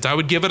decent. I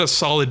would give it a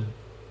solid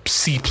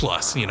C+.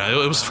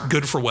 It was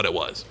good for what it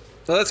was.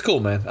 Oh, that's cool,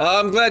 man.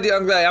 I'm glad.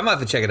 I'm gonna have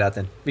to check it out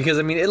then, because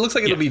I mean, it looks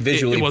like it'll be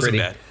visually it wasn't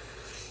pretty. Bad.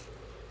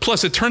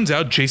 Plus, it turns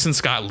out Jason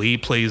Scott Lee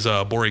plays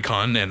Bori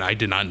Khan, and I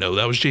did not know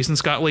that was Jason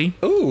Scott Lee.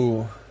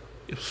 Ooh,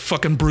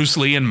 fucking Bruce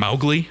Lee and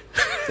Mowgli.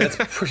 That's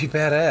pretty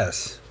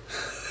badass.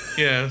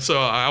 Yeah, so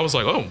I was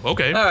like, oh,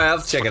 okay. All right, I'll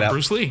have to check it out.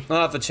 Bruce Lee.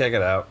 I'll have to check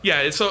it out.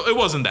 Yeah, so it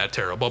wasn't that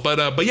terrible, but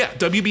yeah,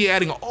 WB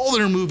adding all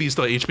their movies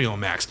to HBO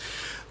Max,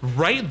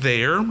 right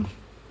there.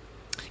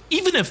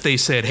 Even if they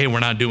said, hey,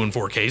 we're not doing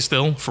 4K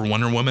still for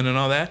Wonder Woman and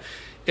all that,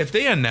 if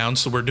they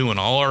announced that we're doing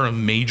all our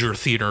major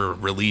theater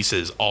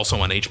releases also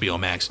on HBO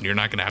Max, and you're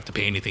not going to have to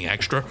pay anything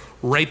extra,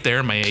 right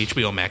there, my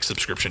HBO Max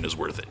subscription is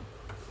worth it.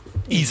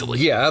 Easily.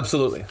 Yeah,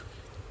 absolutely.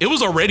 It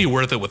was already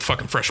worth it with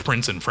fucking Fresh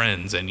Prince and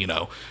Friends and,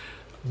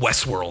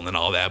 Westworld and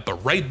all that,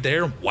 but right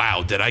there,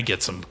 wow, did I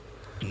get some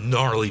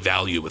gnarly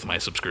value with my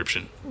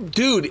subscription.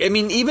 Dude, I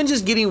mean, even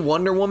just getting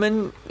Wonder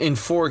Woman in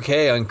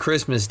 4K on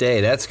Christmas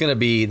Day, that's worth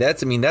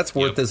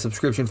the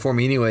subscription for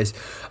me anyways.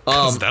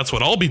 That's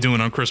what I'll be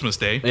doing on Christmas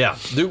Day. Yeah.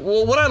 Dude,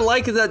 well, what I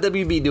like is that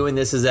WB doing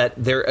this is that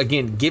they're,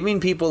 again, giving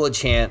people a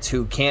chance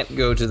who can't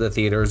go to the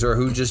theaters or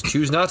who just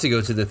choose not to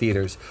go to the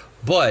theaters.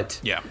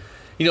 But,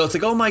 it's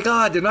like, oh my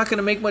God, they're not going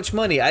to make much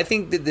money. I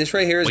think that this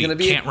right here is going to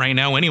be... can't right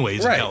now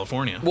anyways in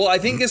California. Well, I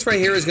think this right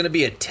here is going to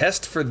be a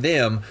test for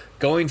them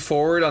going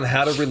forward on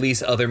how to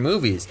release other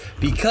movies.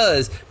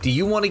 Because do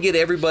you want to get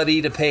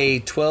everybody to pay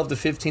 $12 to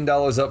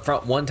 $15 up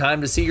front one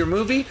time to see your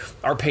movie,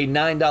 or pay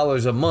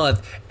 $9 a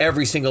month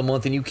every single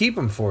month and you keep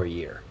them for a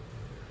year?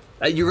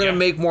 You're going to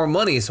make more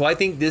money. So I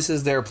think this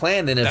is their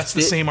plan. And that's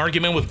the same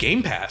argument with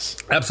Game Pass.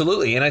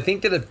 Absolutely. And I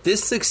think that if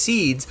this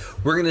succeeds,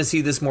 we're going to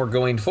see this more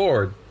going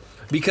forward.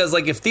 Because,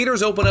 like, if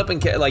theaters open up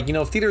and,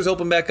 if theaters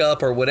open back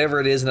up or whatever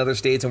it is in other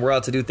states and we're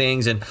out to do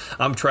things and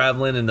I'm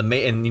traveling and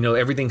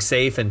everything's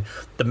safe and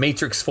The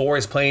Matrix 4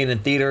 is playing in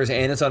theaters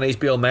and it's on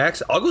HBO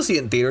Max, I'll go see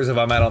it in theaters if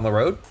I'm out on the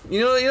road. You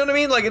know what I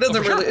mean? Like, it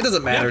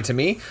doesn't matter to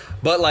me.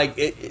 But, like,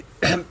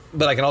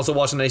 but I can also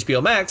watch it on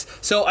HBO Max.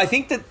 So I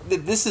think that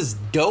this is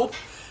dope.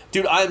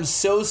 Dude, I'm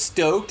so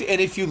stoked.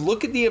 And if you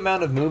look at the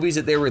amount of movies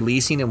that they're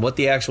releasing and what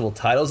the actual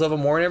titles of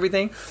them were and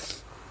everything,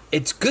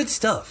 it's good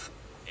stuff.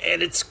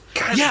 And it's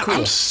kind of cool.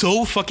 I'm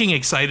so fucking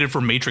excited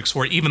for Matrix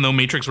 4, even though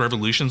Matrix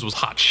Revolutions was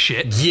hot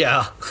shit.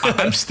 Yeah.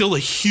 I'm still a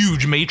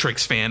huge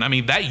Matrix fan. I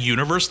mean, that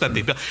universe that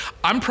they built.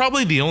 I'm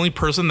probably the only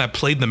person that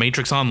played the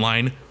Matrix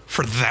Online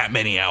for that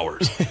many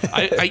hours.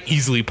 I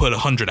easily put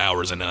 100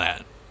 hours into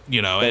that.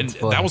 That's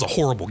fun. That was a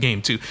horrible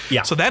game too.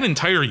 Yeah. So that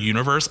entire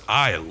universe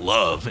I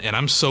love, and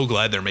I'm so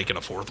glad they're making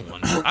a fourth one.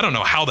 I don't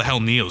know how the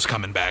hell Neo's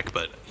coming back,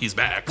 but he's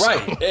back.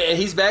 Right, so.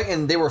 He's back,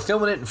 and they were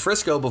filming it in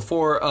Frisco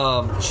before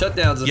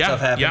shutdowns and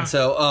stuff happened. Yeah.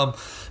 So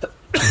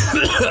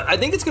I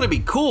think it's going to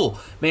be cool,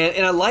 man.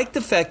 And I like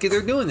the fact that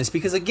they're doing this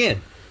because,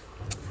 again,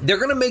 they're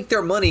going to make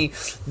their money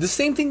the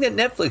same thing that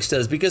Netflix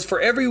does, because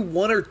for every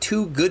one or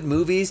two good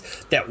movies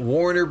that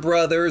Warner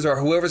Brothers or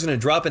whoever's going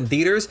to drop in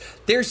theaters,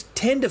 there's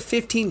 10 to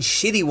 15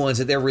 shitty ones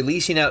that they're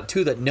releasing out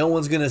too that no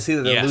one's going to see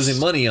that they're losing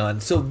money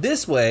on. So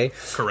this way,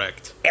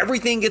 correct,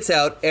 everything gets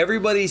out,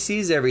 everybody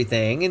sees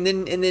everything, and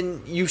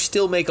then you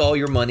still make all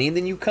your money, and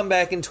then you come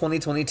back in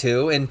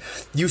 2022 and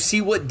you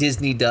see what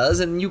Disney does,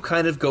 and you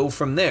kind of go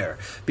from there,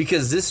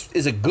 because this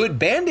is a good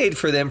Band-Aid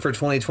for them for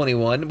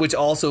 2021, which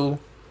also,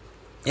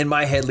 in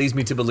my head, leads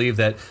me to believe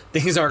that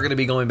things aren't going to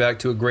be going back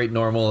to a great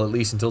normal, at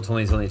least until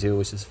 2022,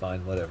 which is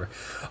fine, whatever.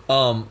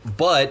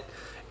 But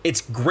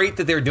it's great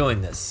that they're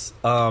doing this.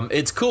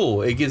 It's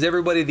cool. It gives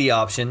everybody the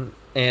option.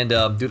 And,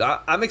 dude,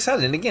 I'm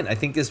excited. And, again, I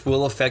think this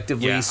will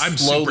effectively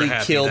slowly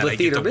kill the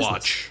theater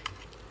business.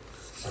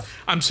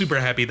 I'm super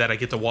happy that I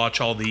get to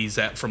watch all these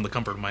from the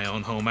comfort of my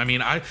own home. I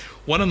mean,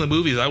 one of the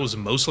movies I was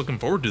most looking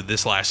forward to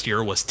this last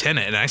year was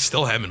Tenet, and I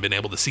still haven't been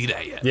able to see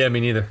that yet. Yeah, me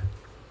neither.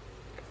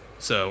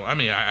 So, I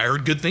mean, I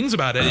heard good things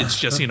about it. It's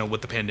just,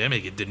 with the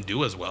pandemic, it didn't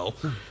do as well.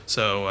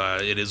 So,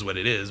 it is what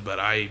it is. But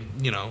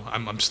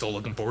I'm still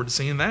looking forward to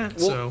seeing that.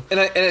 Well,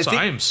 so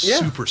I am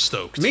super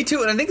stoked. Me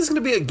too. And I think it's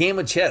going to be a game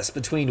of chess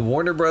between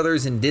Warner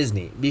Brothers and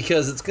Disney,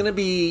 because it's going to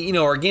be,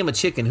 our game of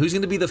chicken. Who's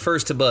going to be the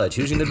first to budge?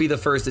 Who's going to be the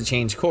first to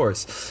change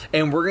course?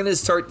 And we're going to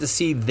start to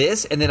see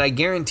this. And then I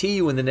guarantee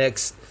you in the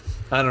next,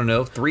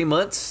 3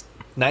 months,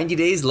 90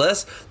 days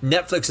less,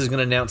 Netflix is going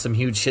to announce some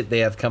huge shit they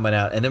have coming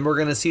out. And then we're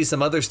going to see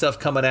some other stuff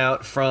coming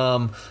out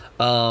from,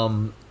 I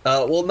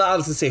was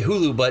going to say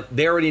Hulu, but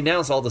they already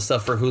announced all the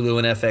stuff for Hulu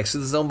and FX. So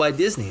it's owned by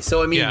Disney.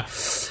 So,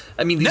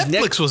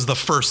 Netflix was the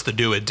first to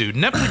do it, dude.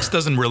 Netflix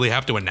doesn't really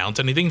have to announce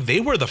anything. They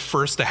were the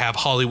first to have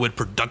Hollywood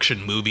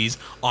production movies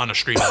on a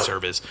streaming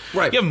service.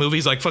 Right. You have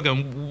movies like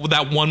fucking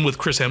that one with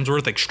Chris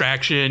Hemsworth,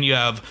 Extraction. You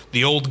have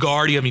The Old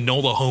Guard. You have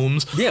Enola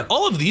Holmes. Yeah.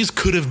 All of these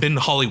could have been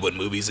Hollywood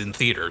movies in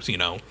theaters,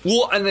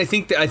 Well, and I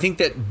think that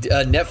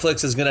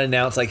Netflix is going to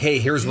announce, like, hey,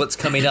 here's what's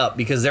coming up,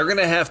 because they're going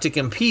to have to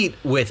compete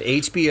with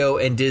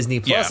HBO and Disney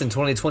Plus in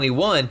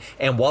 2021.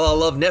 And while I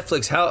love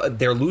Netflix, how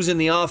they're losing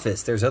The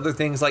Office. There's other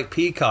things like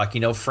Peacock.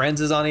 Friends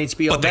is on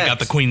HBO But they Max. got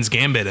The Queen's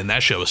Gambit, and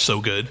that show is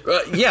so good.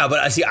 Yeah, but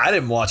I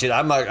didn't watch it.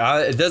 I'm like,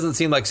 it doesn't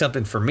seem like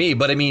something for me.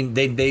 But I mean,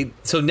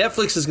 so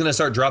Netflix is going to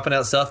start dropping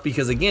out stuff,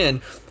 because again,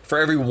 for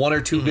every one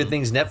or two good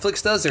things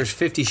Netflix does, there's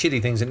 50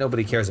 shitty things that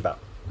nobody cares about.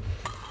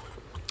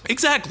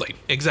 Exactly.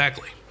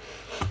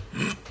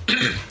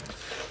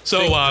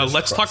 So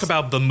let's talk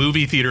about the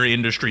movie theater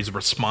industry's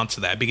response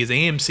to that, because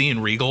AMC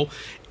and Regal,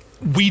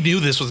 we knew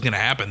this was going to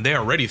happen. They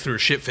already threw a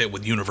shit fit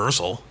with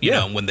Universal,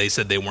 when they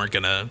said they weren't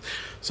going to.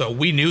 So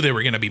we knew they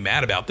were going to be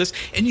mad about this.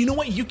 And you know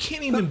what? You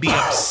can't even be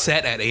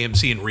upset at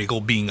AMC and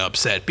Regal being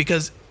upset,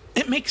 because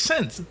it makes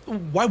sense.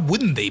 Why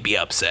wouldn't they be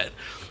upset?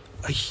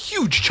 A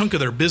huge chunk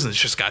of their business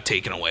just got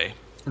taken away.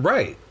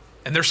 Right.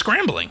 And they're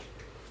scrambling.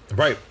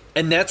 Right.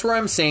 And that's where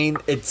I'm saying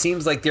it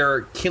seems like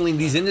they're killing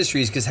these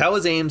industries, because how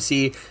is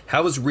AMC,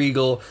 how is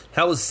Regal,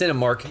 how is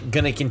Cinemark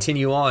going to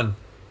continue on,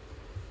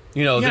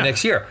 the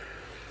next year?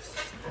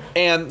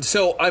 And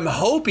so I'm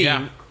hoping,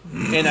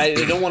 and I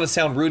don't want to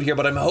sound rude here,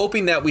 but I'm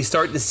hoping that we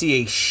start to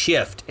see a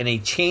shift and a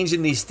change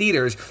in these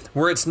theaters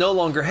where it's no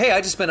longer, hey,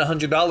 I just spent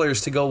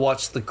 $100 to go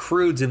watch The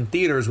Croods in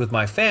theaters with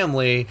my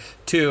family,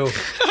 to,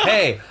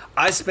 hey,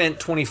 I spent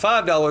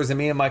 $25 and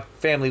me and my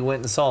family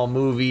went and saw a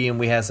movie and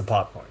we had some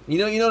popcorn. You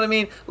know what I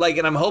mean? Like,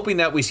 and I'm hoping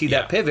that we see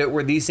that pivot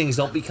where these things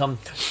don't become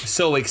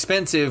so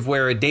expensive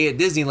where a day at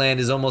Disneyland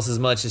is almost as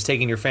much as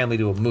taking your family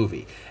to a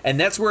movie. And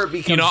that's where it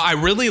becomes... You know, I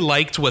really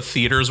liked what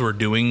theaters were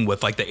doing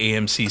with like the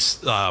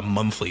AMC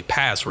monthly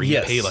pass where you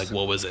pay like,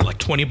 what was it, like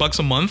 $20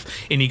 a month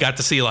and you got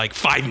to see like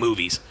 5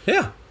 movies.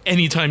 Yeah.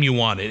 Anytime you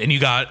wanted. And you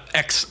got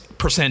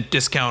X%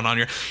 discount on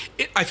your...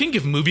 I think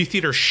if movie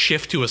theaters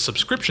shift to a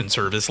subscription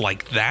service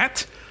like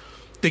that,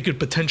 they could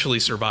potentially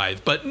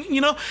survive. But, you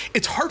know,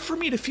 it's hard for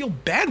me to feel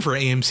bad for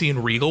AMC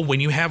and Regal when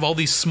you have all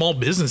these small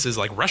businesses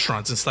like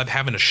restaurants and stuff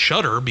having to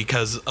shutter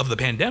because of the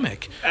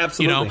pandemic.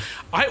 Absolutely. You know,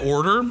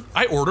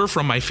 I order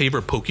from my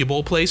favorite Poke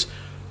Bowl place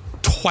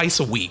twice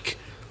a week.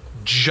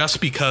 Just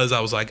because I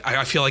was like,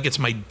 I feel like it's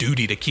my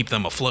duty to keep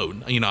them afloat.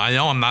 You know, I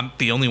know I'm not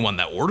the only one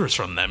that orders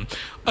from them.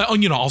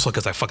 You know, also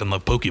because I fucking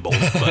love Poke Bowls.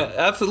 But,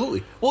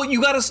 absolutely. Well,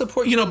 you got to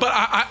support. You know, but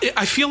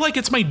I feel like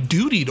it's my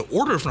duty to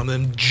order from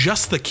them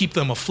just to keep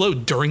them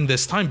afloat during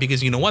this time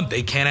because you know what?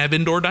 They can't have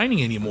indoor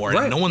dining anymore.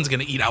 Right. And no one's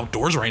going to eat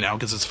outdoors right now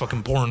because it's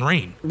fucking pouring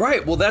rain.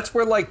 Right. Well, that's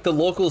where like the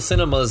local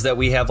cinemas that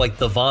we have, like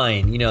the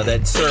Vine, you know,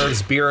 that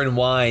serves beer and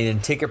wine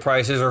and ticket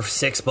prices are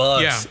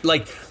 $6. Yeah.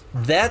 Like,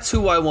 that's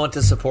who I want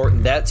to support,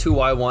 and that's who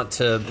I want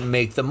to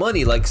make the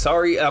money. Like,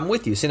 sorry, I'm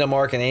with you,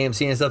 Cinemark and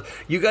AMC and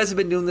stuff. You guys have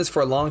been doing this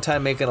for a long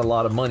time, making a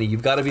lot of money.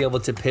 You've got to be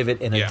able to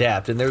pivot and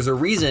adapt, and there's a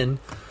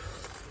reason,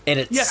 and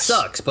it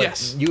sucks,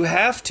 but you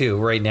have to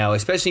right now,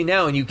 especially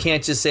now, and you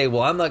can't just say,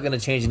 well, I'm not going to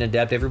change and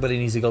adapt. Everybody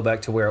needs to go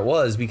back to where it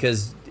was,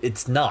 because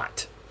it's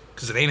not.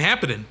 Because it ain't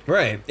happening.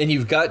 Right. And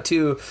you've got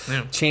to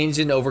change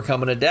and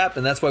overcome and adapt.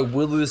 And that's why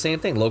we'll do the same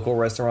thing. Local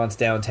restaurants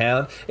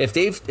downtown. If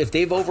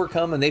they've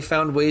overcome and they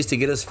found ways to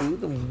get us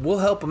food, then we'll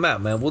help them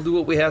out, man. We'll do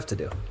what we have to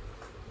do.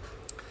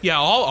 Yeah,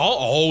 I'll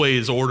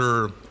always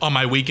order on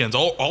my weekends.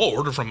 I'll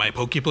order from my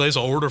Poke Place.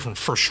 I'll order from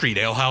First Street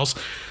Ale House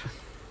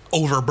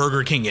over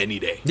Burger King any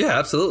day. Yeah,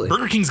 absolutely.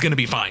 Burger King's going to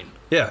be fine.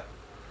 Yeah.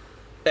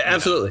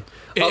 Absolutely.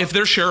 If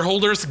their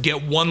shareholders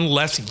get one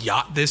less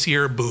yacht this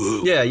year,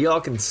 boo. Yeah, y'all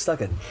can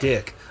suck a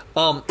dick.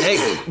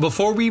 Hey,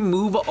 before we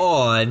move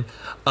on,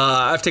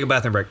 I have to take a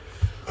bathroom break.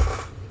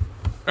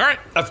 All right.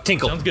 I've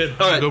tinkled. Sounds good.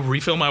 I'll go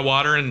refill my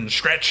water and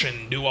stretch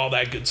and do all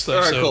that good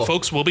stuff. All right, cool.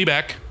 Folks, we'll be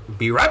back.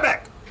 Be right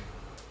back.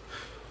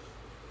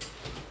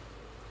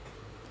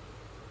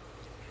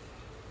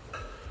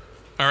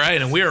 All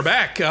right, and we are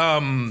back,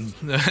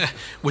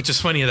 which is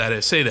funny that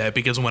I say that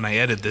because when I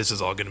edit this, it's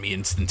all going to be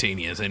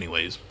instantaneous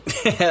anyways.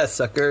 Yeah,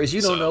 suckers.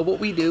 You don't know what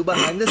we do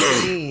behind the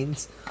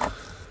scenes.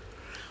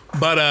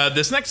 But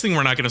this next thing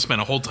we're not going to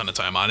spend a whole ton of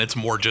time on. It's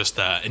more just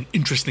an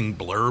interesting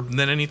blurb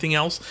than anything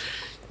else.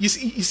 You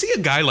see a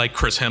guy like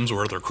Chris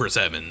Hemsworth or Chris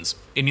Evans,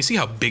 and you see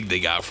how big they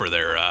got for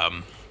their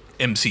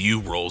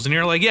MCU roles. And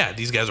you're like, yeah,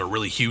 these guys are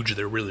really huge.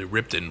 They're really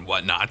ripped and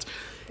whatnot.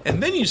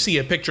 And then you see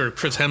a picture of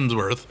Chris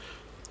Hemsworth,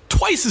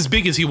 twice as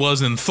big as he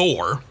was in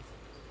Thor.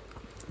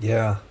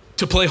 Yeah.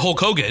 To play Hulk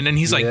Hogan, and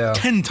he's like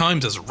 10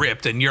 times as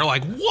ripped. And you're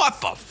like,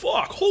 what the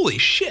fuck? Holy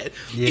shit.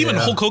 Yeah. Even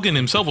Hulk Hogan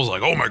himself was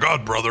like, oh my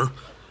God, brother.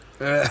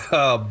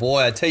 Oh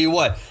boy, I tell you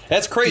what,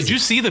 that's crazy. Did you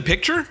see the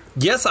picture?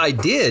 Yes, I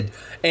did.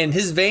 And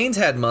his veins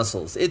had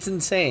muscles. It's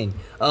insane.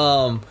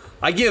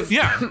 I give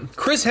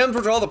Chris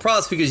Hemsworth all the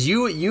props because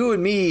you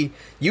and me,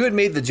 you had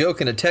made the joke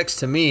in a text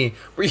to me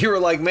where you were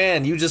like,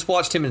 man, you just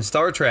watched him in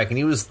Star Trek and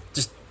he was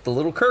just the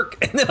little Kirk.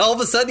 And then all of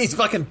a sudden he's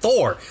fucking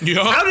Thor.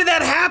 Yeah. How did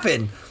that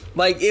happen?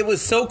 Like, it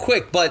was so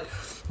quick. But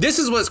this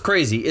is what's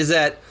crazy is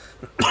that,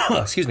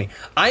 excuse me,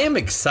 I am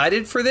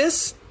excited for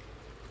this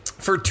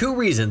for 2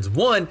 reasons.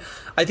 One,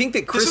 I think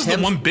that Chris This is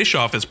the one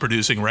Bischoff is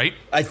producing, right?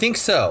 I think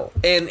so.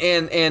 And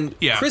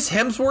Chris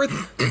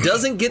Hemsworth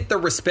doesn't get the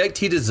respect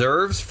he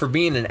deserves for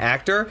being an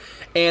actor.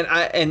 And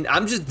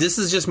I'm just, this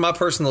is just my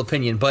personal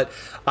opinion, but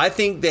I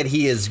think that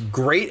he is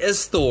great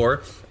as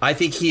Thor. I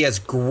think he has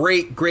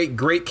great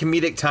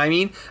comedic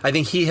timing. I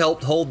think he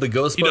helped hold the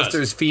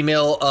Ghostbusters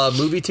female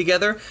movie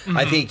together. Mm-hmm.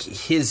 I think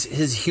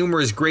his humor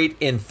is great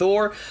in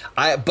Thor.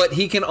 But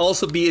he can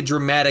also be a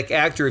dramatic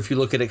actor if you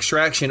look at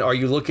Extraction or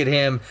you look at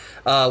him.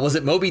 Was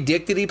it Moby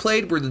Dick that he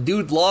played? Where the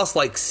dude lost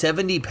like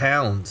 70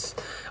 pounds.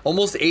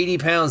 Almost 80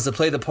 pounds to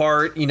play the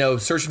part, you know,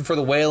 searching for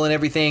the whale and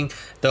everything.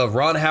 The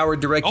Ron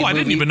Howard directed movie. I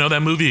didn't even know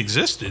that movie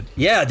existed.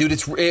 Yeah, dude,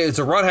 it's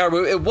a Ron Howard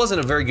movie. It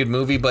wasn't a very good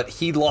movie, but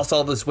he lost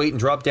all this weight and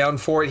dropped down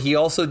for it. He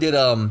also did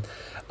a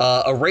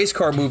race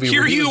car movie.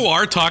 Here you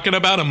are talking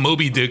about a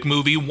Moby Dick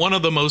movie, one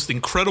of the most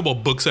incredible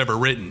books ever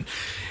written.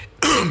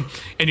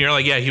 And you're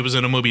like, yeah, he was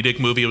in a Moby Dick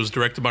movie. It was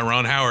directed by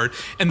Ron Howard.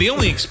 And the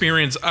only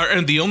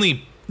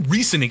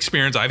recent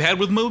experience I've had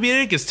with Moby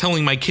Dick is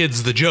telling my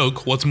kids the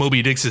joke. What's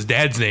Moby Dick's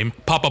dad's name?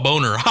 Papa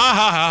Boner. Ha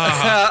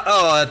ha ha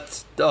ha.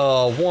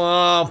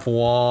 Womp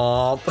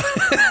womp.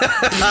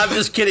 I'm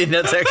just kidding.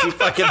 That's actually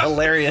fucking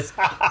hilarious.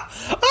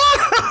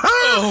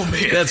 Oh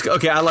man. That's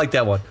okay. I like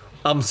that one.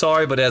 I'm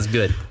sorry, but that's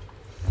good.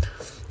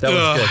 That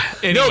was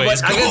good.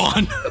 Anyways,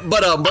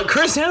 but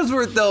Chris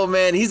Hemsworth though,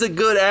 man, he's a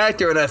good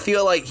actor, and I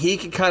feel like he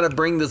could kind of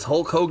bring this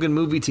Hulk Hogan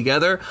movie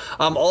together.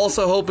 I'm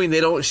also hoping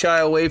they don't shy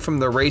away from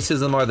the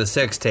racism or the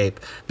sex tape,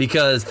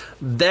 because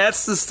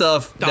that's the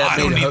stuff that I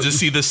don't need to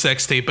see the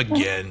sex tape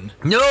again.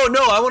 No,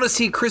 I want to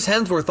see Chris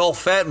Hemsworth all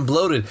fat and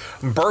bloated,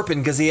 burping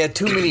because he had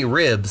too many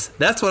ribs.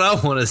 That's what I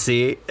want to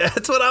see.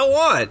 That's what I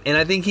want, and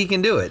I think he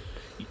can do it.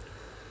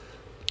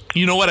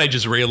 You know what I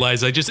just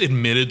realized? I just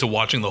admitted to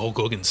watching the Hulk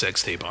Hogan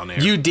sex tape on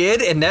there. You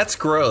did? And that's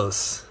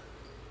gross.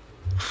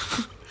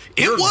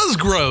 It was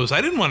gross. I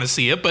didn't want to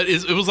see it, but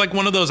it was like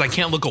one of those I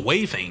can't look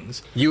away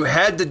things. You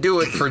had to do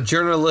it for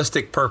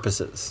journalistic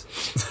purposes.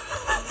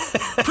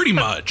 Pretty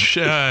much.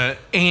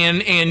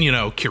 And you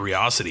know,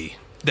 curiosity.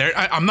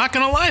 I'm not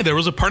going to lie. There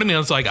was a part of me that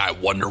was like, I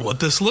wonder what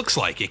this looks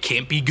like. It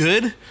can't be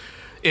good.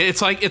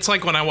 It's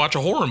like when I watch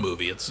a horror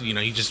movie. It's, you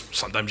know,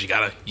 sometimes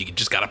you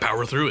just gotta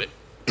power through it.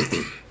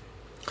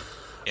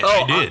 And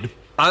I did.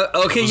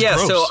 Okay, yeah,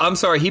 gross. so I'm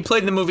sorry. He played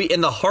in the movie In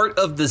the Heart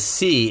of the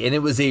Sea, and it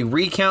was a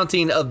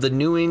recounting of the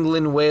New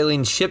England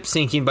whaling ship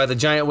sinking by the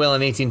giant whale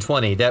in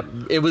 1820.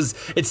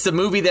 It's the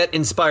movie that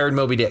inspired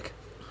Moby Dick.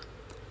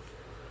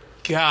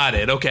 Got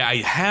it. Okay, I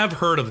have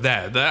heard of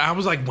that. I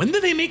was like, when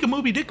did they make a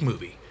Moby Dick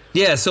movie?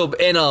 Yeah, so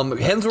and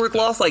Hemsworth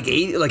lost like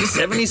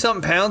 70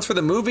 something pounds for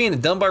the movie,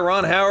 and done by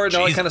Ron Howard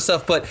and all that kind of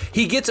stuff. But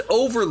he gets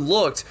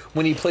overlooked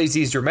when he plays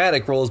these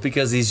dramatic roles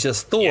because he's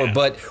just Thor. Yeah.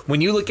 But when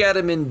you look at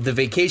him in the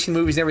vacation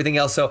movies and everything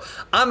else, so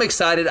I'm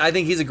excited. I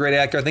think he's a great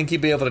actor. I think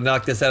he'd be able to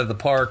knock this out of the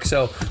park.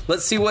 So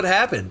let's see what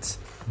happens.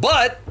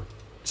 But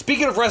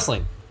speaking of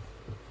wrestling,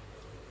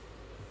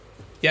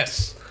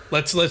 yes,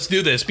 let's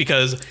do this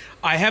because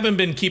I haven't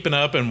been keeping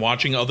up and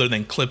watching other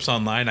than clips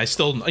online. I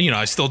still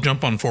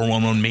jump on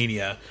 411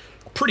 Mania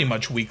pretty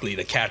much weekly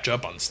to catch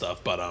up on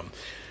stuff, but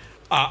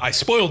I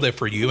spoiled it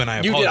for you, and I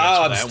apologize for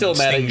that. I'm still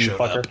mad at you,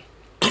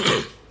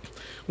 fucker.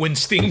 When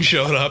Sting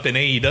showed up in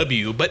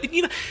AEW, but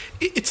you know,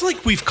 it's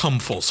like we've come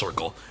full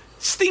circle.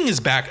 Sting is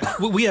back.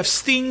 We have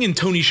Sting and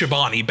Tony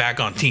Schiavone back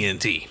on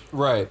TNT.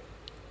 Right.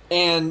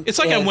 And it's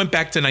like I went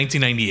back to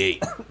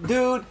 1998.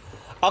 Dude,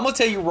 I'm going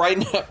to tell you right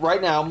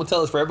now, I'm going to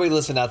tell this for everybody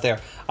listening out there.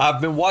 I've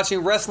been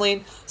watching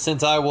wrestling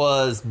since I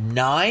was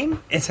 9.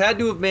 It's had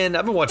to have been,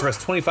 I've been watching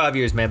wrestling 25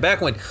 years, man.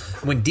 Back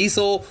when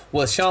Diesel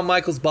was Shawn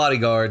Michaels'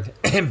 bodyguard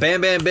and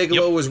Bam Bam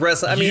Bigelow was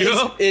wrestling. I mean,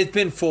 it's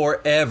been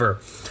forever.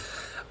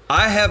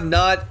 I have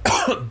not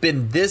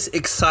been this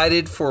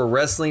excited for a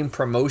wrestling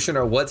promotion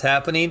or what's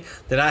happening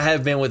than I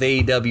have been with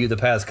AEW the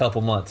past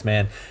couple months,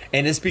 man.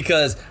 And it's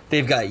because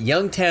they've got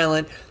young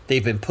talent.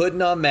 They've been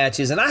putting on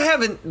matches. And I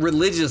haven't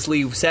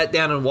religiously sat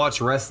down and watched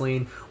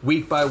wrestling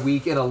week by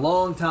week in a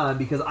long time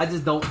because I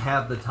just don't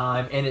have the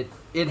time. And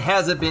it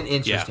hasn't been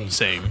interesting. Yeah,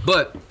 same.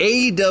 But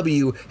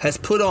AEW has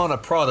put on a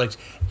product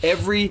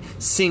every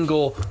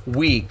single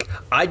week.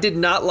 I did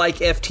not like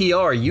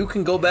FTR. You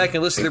can go back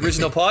and listen to the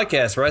original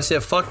podcast where I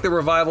said, fuck the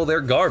Revival,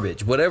 they're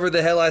garbage. Whatever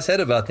the hell I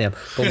said about them.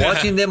 But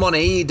watching them on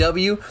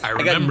AEW,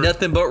 I got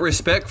nothing but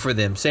respect for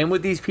them. Same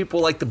with these people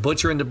like the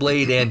Butcher and the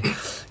Blade. And,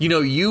 you know,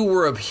 you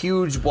were a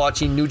huge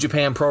watching New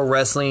Japan Pro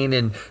Wrestling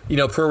and, you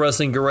know, Pro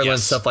Wrestling Guerrilla and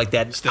stuff like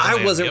that. Still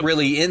I wasn't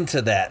really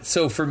into that.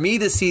 So for me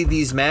to see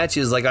these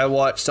matches like I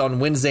watched on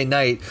Wednesday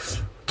night,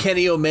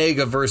 Kenny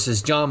Omega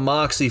versus Jon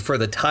Moxley for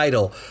the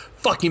title,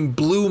 fucking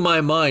blew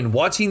my mind.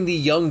 Watching the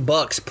Young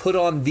Bucks put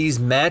on these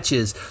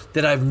matches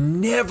that I've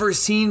never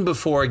seen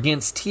before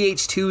against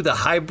TH2, the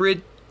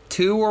Hybrid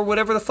 2 or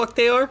whatever the fuck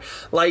they are.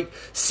 Like,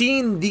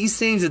 seeing these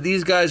things that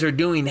these guys are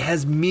doing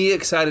has me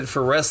excited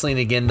for wrestling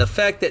again. The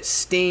fact that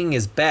Sting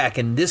is back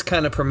in this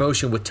kind of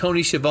promotion with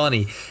Tony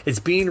Schiavone, it's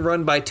being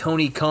run by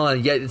Tony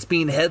Khan, yet it's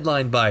being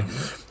headlined by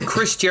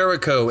Chris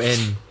Jericho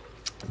and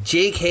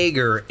Jake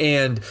Hager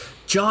and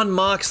Jon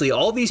Moxley,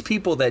 all these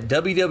people that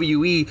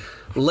WWE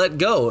let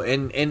go,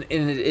 and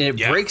it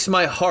breaks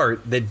my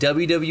heart that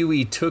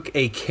WWE took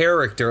a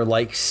character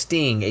like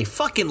Sting, a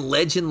fucking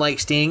legend like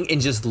Sting,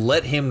 and just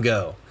let him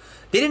go.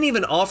 They didn't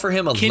even offer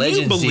him a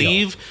Legends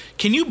deal.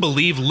 Can you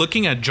believe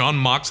looking at Jon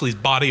Moxley's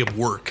body of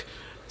work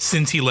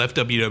since he left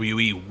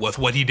WWE with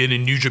what he did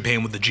in New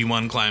Japan with the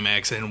G1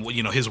 Climax and,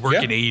 you know, his work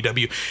in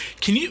AEW?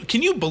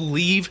 Can you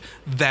believe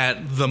that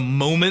the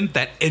moment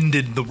that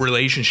ended the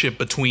relationship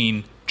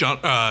between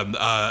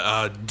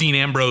Dean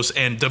Ambrose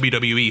and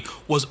WWE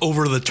was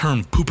over the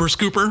term pooper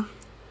scooper?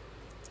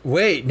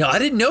 Wait, no, I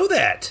didn't know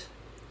that.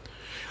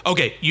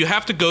 Okay, you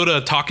have to go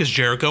to Talk is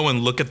Jericho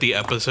and look at the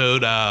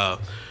episode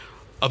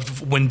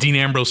of when Dean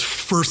Ambrose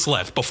first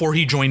left, before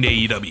he joined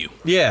AEW.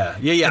 Yeah.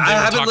 I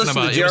haven't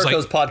listened to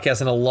Jericho's podcast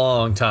in a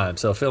long time,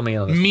 so fill me in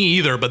on this. Me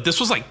either, but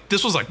this was like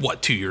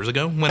what, 2 years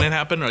ago when it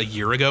happened, or a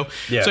year ago?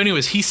 Yeah. So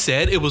anyways, he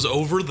said it was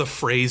over the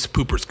phrase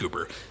pooper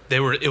scooper.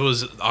 It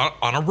was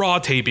on a Raw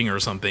taping or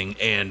something,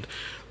 and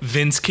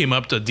Vince came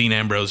up to Dean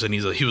Ambrose and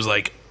he was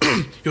like,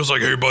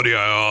 hey buddy,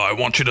 I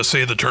want you to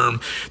say the term,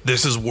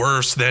 this is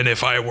worse than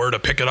if I were to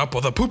pick it up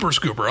with a pooper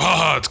scooper.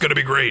 It's gonna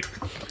be great.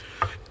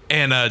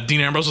 And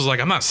Dean Ambrose was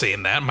like, I'm not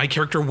saying that. My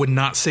character would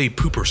not say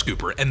pooper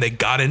scooper. And they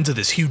got into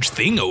this huge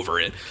thing over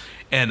it.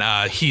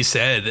 And he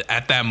said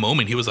at that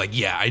moment, he was like,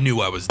 yeah, I knew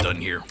I was done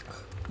here.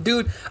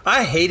 Dude,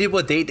 I hated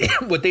what they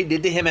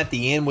did to him at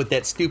the end with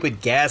that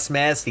stupid gas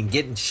mask and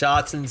getting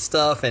shots and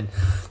stuff. And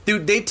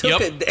dude, they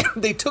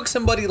took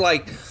somebody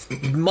like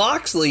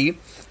Moxley,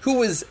 who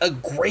was a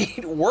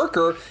great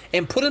worker,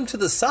 and put him to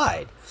the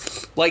side.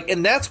 Like,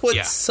 and that's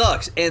what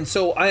sucks. And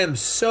so I am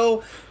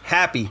so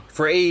happy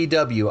for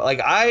AEW.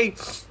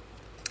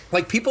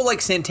 Like people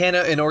like Santana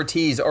and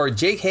Ortiz, or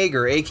Jake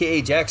Hager,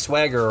 aka Jack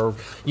Swagger, or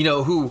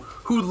who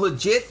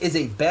legit is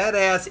a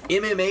badass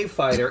MMA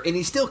fighter, and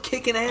he's still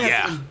kicking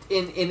ass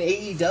in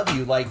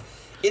AEW. Like,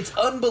 it's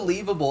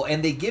unbelievable,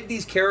 and they give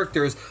these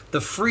characters the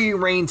free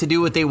reign to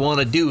do what they want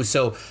to do.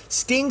 So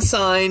Sting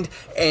signed,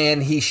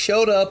 and he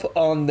showed up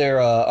on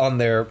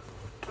their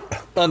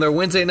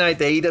Wednesday night,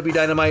 the AEW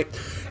Dynamite.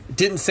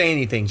 Didn't say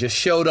anything, just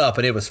showed up,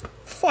 and it was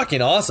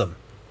fucking awesome.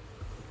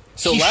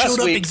 So he last showed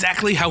up week,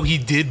 exactly how he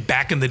did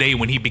back in the day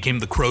when he became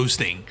the Crow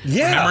Sting.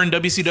 Yeah. Remember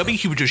in WCW?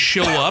 He would just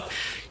show up.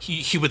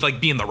 He would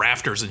like be in the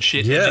rafters and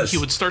shit. Yes. And then he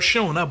would start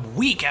showing up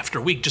week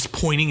after week just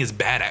pointing his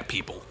bat at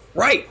people.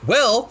 Right.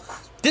 Well,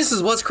 this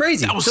is what's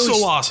crazy. That was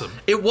so awesome.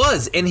 It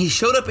was. And he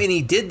showed up and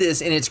he did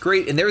this, and it's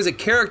great. And there was a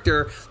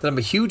character that I'm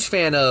a huge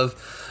fan of,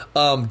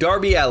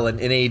 Darby Allin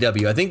in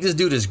AEW. I think this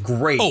dude is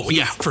great. Oh,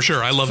 yeah, for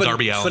sure. I love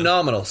Darby Allin.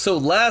 Phenomenal. So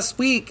last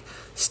week,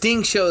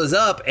 Sting shows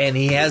up, and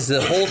he has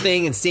the whole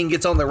thing, and Sting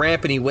gets on the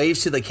ramp, and he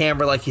waves to the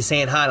camera like he's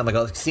saying hi. And I'm like,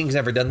 oh, Sting's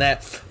never done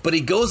that. But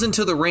he goes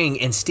into the ring,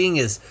 and Sting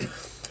is...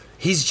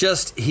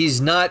 He's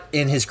not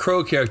in his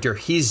Crow character.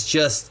 He's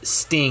just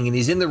Sting, and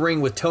he's in the ring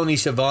with Tony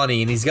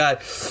Schiavone, and he's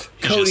got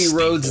Cody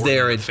Rhodes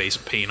there, and face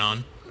paint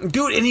on.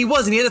 Dude, and he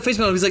had a face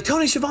paint on. He's like,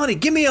 Tony Schiavone,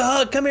 give me a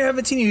hug. Come here, I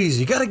haven't seen you.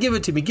 You got to give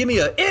it to me. Give me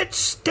it's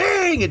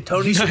Sting. And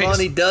Tony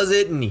Schiavone does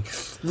it, and he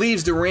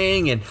leaves the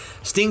ring, and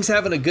Sting's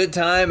having a good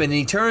time, and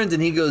he turns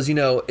and he goes,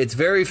 it's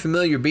very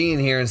familiar being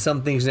here, and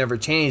some things never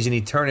change. And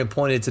he turned and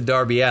pointed to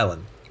Darby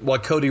Allin while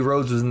Cody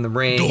Rhodes was in the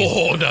ring.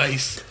 Oh,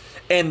 nice.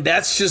 And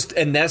that's just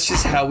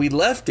how we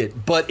left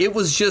it. But it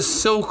was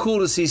just so cool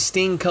to see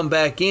Sting come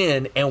back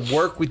in and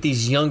work with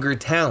these younger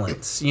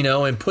talents,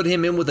 and put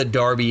him in with a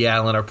Darby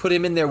Allin, or put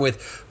him in there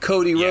with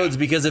Cody Rhodes,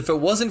 because if it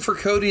wasn't for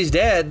Cody's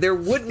dad, there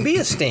wouldn't be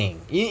a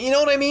Sting. You know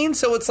what I mean?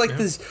 So it's like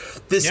this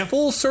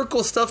full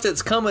circle stuff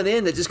that's coming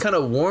in that just kind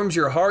of warms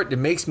your heart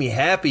and makes me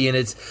happy.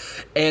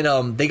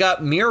 And they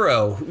got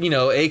Miro,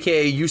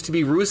 aka used to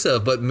be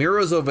Rusev, but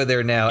Miro's over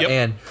there now. Yep.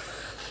 And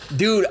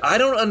dude, I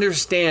don't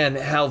understand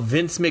how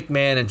Vince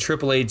McMahon and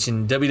Triple H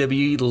and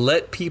WWE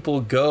let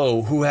people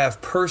go who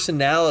have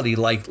personality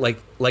like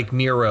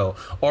Miro,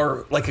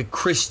 or like a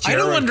Chris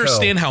Jericho. I don't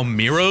understand how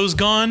Miro's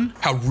gone,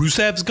 how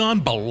Rusev's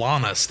gone, but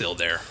Lana's still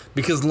there.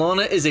 Because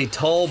Lana is a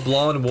tall,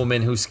 blonde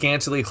woman who's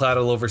scantily clad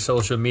all over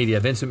social media.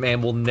 Vince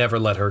McMahon will never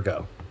let her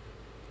go.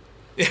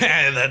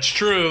 Yeah, that's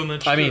true.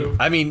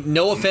 I mean,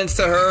 no offense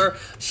to her.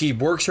 She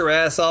works her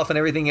ass off and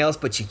everything else,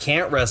 but she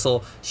can't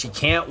wrestle. She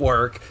can't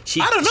work.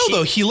 I don't know,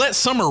 though. He let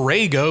Summer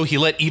Rae go. He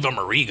let Eva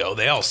Marie go.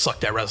 They all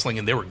sucked at wrestling,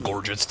 and they were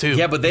gorgeous, too.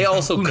 Yeah, but they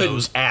also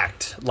couldn't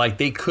act. Like,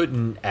 they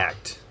couldn't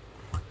act.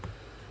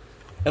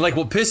 And like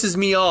what pisses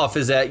me off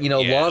is that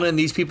Lana and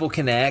these people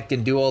can act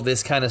and do all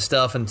this kind of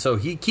stuff, and so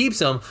he keeps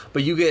them.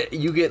 But you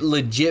get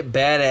legit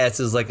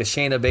badasses like a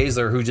Shayna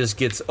Baszler who just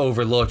gets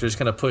overlooked or just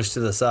kind of pushed to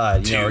the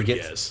side, and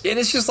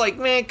it's just like,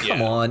 man,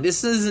 come on,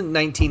 this isn't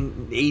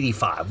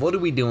 1985. What are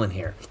we doing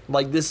here?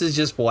 Like, this is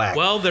just whack.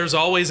 Well, there's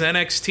always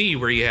NXT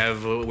where you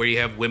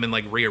have women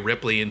like Rhea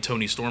Ripley and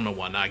Toni Storm and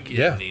whatnot.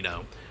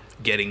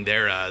 Getting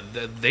their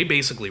they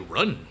basically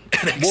run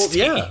NXT. Well,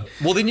 yeah.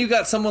 Well, then you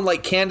got someone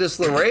like Candice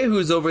LeRae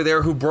who's over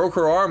there who broke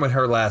her arm in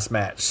her last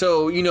match.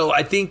 So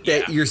I think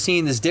that you're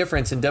seeing this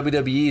difference, and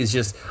WWE is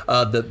just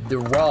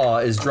the Raw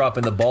is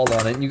dropping the ball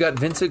on it. And you got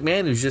Vince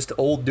McMahon who's just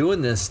old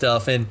doing this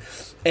stuff, and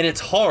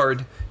it's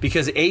hard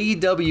because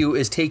AEW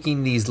is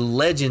taking these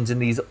legends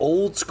and these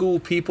old school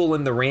people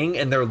in the ring,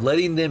 and they're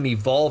letting them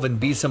evolve and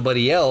be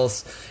somebody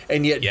else,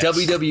 and yet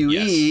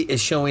WWE is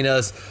showing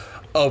us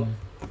a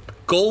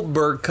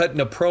Goldberg cutting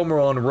a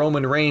promo on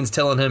Roman Reigns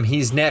telling him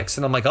he's next.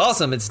 And I'm like,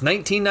 awesome, it's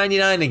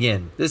 1999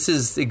 again. This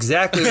is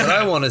exactly what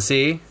I want to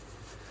see.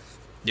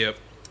 Yep.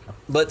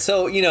 But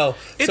so,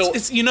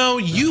 it's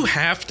you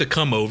have to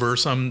come over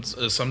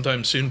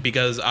sometime soon,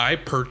 because I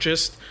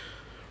purchased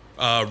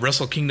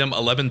Wrestle Kingdom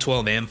 11,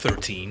 12, and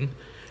 13.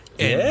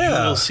 And you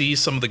will see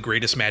some of the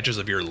greatest matches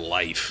of your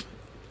life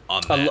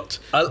on that.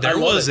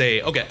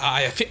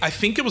 I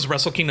think it was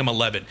Wrestle Kingdom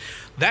 11.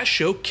 That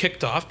show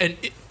kicked off, and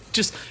it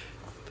just...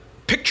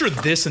 Picture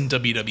this in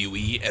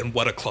WWE and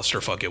what a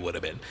clusterfuck it would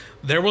have been.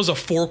 There was a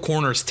Four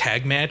Corners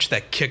tag match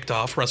that kicked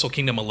off Wrestle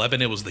Kingdom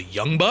 11. It was the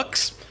Young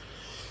Bucks.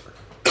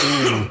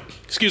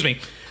 Excuse me.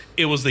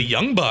 It was the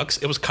Young Bucks.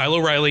 It was Kyle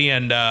O'Reilly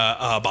and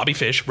Bobby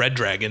Fish, Red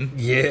Dragon.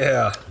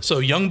 Yeah. So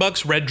Young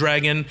Bucks, Red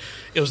Dragon.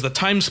 It was the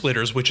Time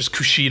Splitters, which is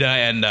Kushida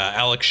and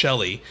Alex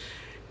Shelley.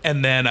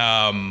 And then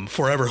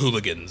Forever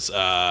Hooligans.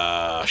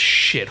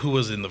 Who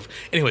was in the...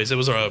 Anyways, it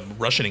was a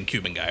Russian and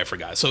Cuban guy, I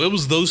forgot. So it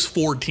was those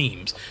four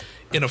teams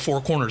in a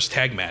Four Corners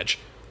tag match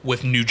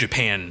with New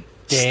Japan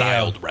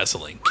styled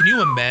wrestling. Can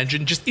you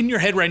imagine, just in your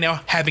head right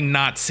now, having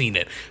not seen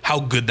it, how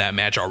good that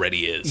match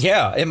already is?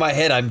 Yeah, in my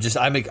head,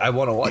 I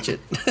want to watch it.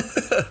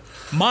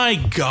 My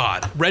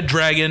God, Red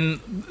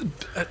Dragon,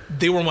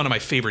 they were one of my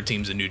favorite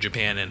teams in New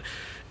Japan, and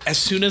as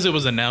soon as it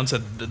was announced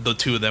that the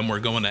two of them were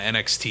going to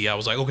NXT, I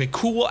was like, okay,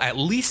 cool. At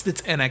least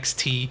it's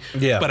NXT.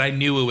 Yeah. But I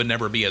knew it would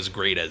never be as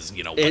great as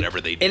whatever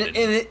they did. And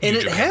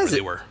it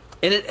hasn't.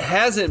 And it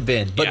hasn't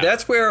been. But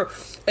that's where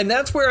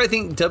I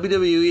think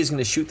WWE is going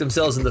to shoot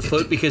themselves in the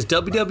foot, because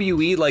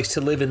WWE likes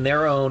to live in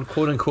their own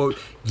quote unquote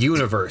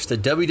universe, the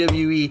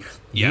WWE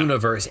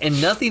universe,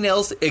 and nothing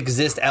else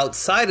exists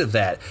outside of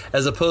that,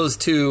 as opposed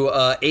to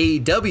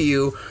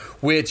AEW,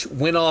 which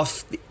went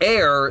off the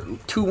air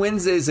 2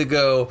 Wednesdays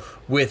ago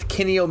with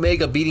Kenny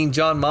Omega beating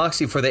Jon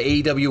Moxley for the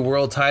AEW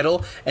World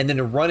Title, and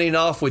then running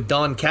off with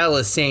Don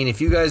Callis saying,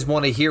 if you guys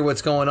want to hear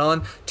what's going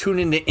on, tune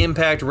into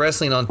Impact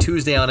Wrestling on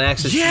Tuesday on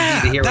Access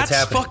TV to hear what's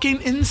happening. That's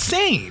fucking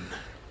insane.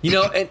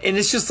 And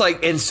it's just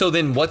like, and so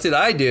then what did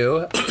I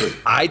do?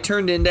 I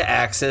turned into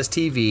Access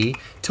TV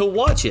to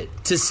watch it,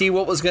 to see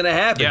what was going to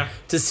happen,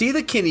 to see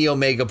the Kenny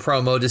Omega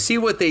promo, to see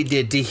what they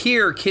did, to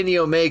hear Kenny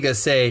Omega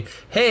say,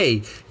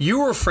 hey, you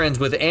were friends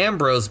with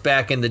Ambrose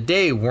back in the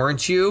day,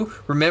 weren't you?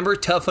 Remember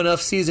Tough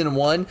Enough Season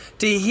 1?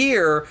 To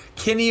hear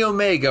Kenny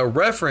Omega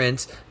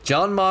reference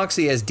Jon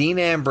Moxley as Dean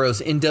Ambrose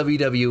in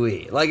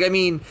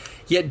WWE.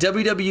 Yet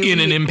WWE in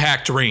an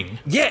Impact ring.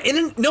 Yeah,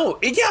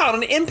 on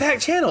an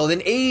Impact channel.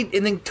 And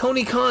then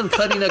Tony Khan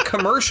cutting a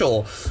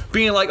commercial,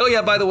 being like, "Oh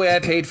yeah, by the way, I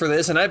paid for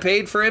this, and I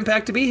paid for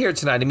Impact to be here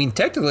tonight." I mean,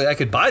 technically, I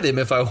could buy them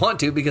if I want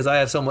to, because I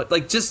have so much.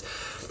 Just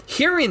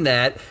hearing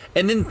that,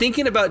 and then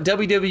thinking about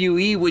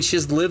WWE, which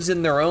just lives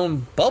in their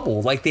own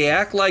bubble. They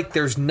act like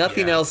there's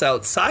nothing else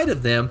outside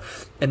of them,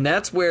 and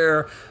that's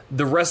where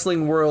the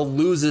wrestling world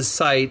loses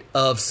sight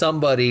of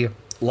somebody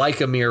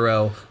like a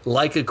Miro,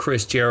 like a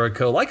Chris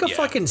Jericho, like a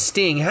fucking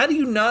Sting. How do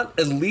you not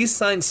at least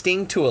sign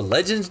Sting to a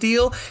Legends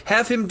deal,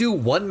 have him do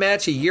one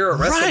match a year at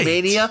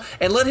WrestleMania,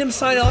 and let him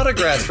sign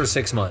autographs for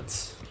 6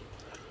 months?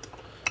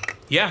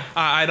 Yeah,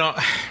 I don't...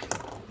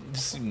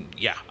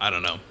 Yeah, I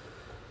don't know.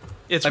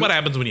 It's what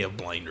happens when you have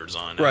blinders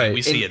on. Right.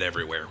 We see it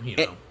everywhere,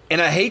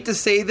 And I hate to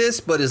say this,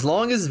 but as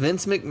long as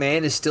Vince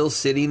McMahon is still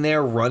sitting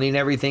there running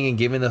everything and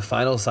giving the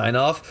final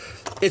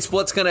sign-off, it's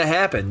what's going to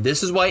happen.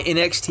 This is why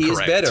NXT is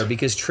better,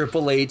 because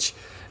Triple H,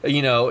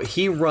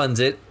 he runs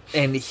it,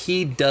 and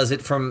he does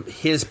it from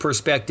his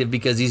perspective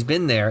because he's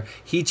been there.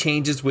 He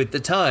changes with the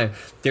time.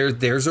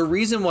 There's a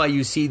reason why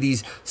you see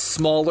these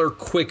smaller,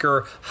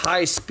 quicker,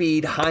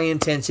 high-speed,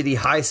 high-intensity,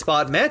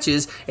 high-spot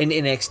matches in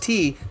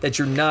NXT that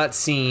you're not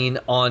seeing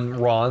on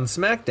Raw and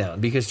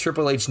SmackDown, because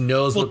Triple H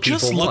knows what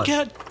people want.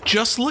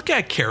 Just look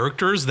at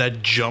characters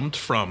that jumped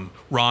from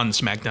Raw and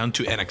SmackDown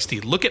to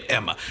NXT. Look at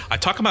Emma. I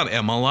talk about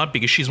Emma a lot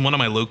because she's one of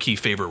my low-key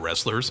favorite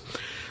wrestlers.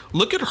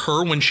 Look at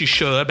her when she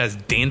showed up as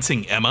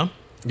Dancing Emma.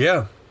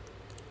 Yeah.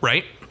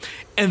 Right?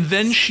 And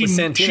then she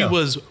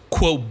was,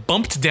 quote,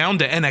 bumped down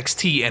to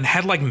NXT and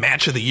had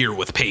match of the year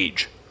with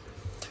Paige.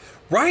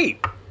 Right.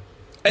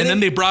 And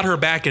then they brought her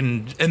back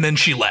and then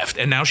she left.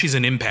 And now she's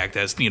in Impact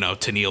as,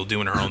 Tenille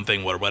doing her own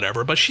thing or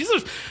whatever. But she's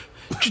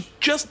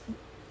just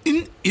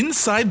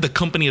inside the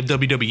company of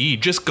WWE,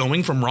 just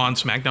going from Raw and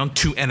SmackDown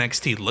to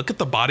NXT. Look at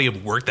the body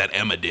of work that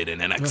Emma did in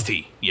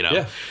NXT,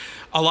 Yeah.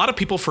 A lot of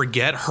people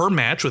forget her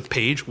match with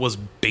Paige was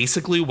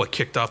basically what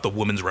kicked off the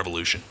women's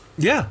revolution.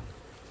 Yeah.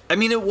 I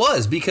mean, it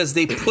was, because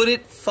they put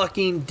it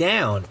fucking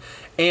down.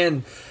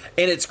 And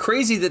it's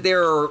crazy that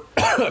there are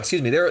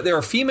there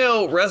are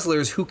female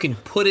wrestlers who can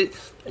put it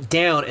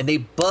down, and they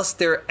bust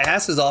their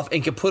asses off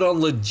and can put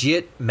on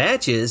legit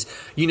matches,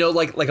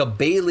 like a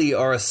Bayley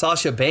or a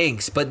Sasha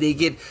Banks, but they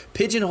get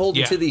pigeonholed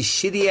into these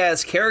shitty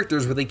ass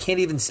characters where they can't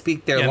even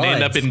speak their lines. They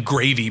end up in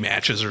gravy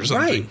matches or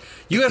something. Right.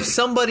 You have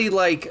somebody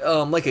like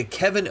a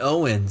Kevin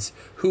Owens,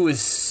 who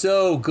is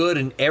so good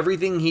in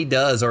everything he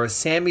does, or a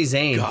Sami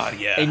Zayn. God,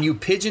 yeah. And you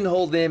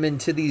pigeonhole them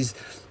into these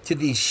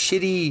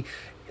shitty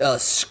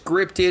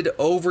scripted,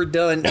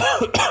 overdone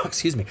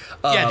excuse me,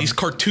 these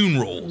cartoon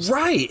roles,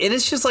 right? And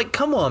it's just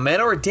come on, man.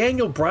 Or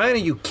Daniel Bryan, are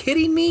you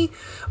kidding me?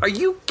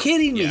 You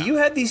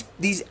have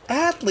these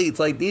athletes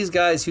like these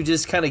guys who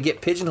just kind of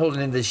get pigeonholed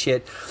into this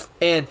shit,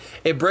 and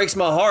it breaks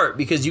my heart,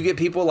 because you get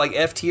people like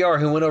FTR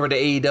who went over to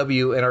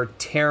AEW and are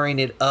tearing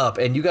it up,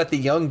 and you got the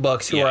Young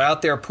Bucks who are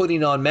out there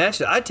putting on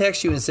matches. I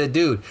text you and said,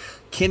 dude,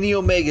 Kenny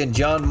Omega and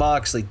Jon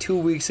Moxley 2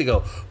 weeks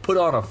ago put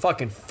on a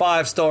fucking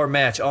 5-star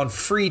match on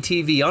free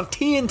TV on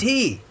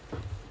TNT.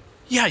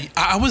 Yeah,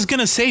 I was going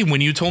to say, when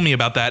you told me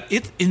about that,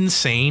 it's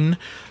insane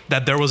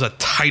that there was a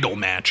title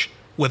match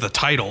with a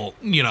title,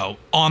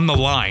 on the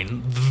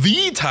line,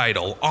 the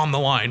title on the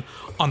line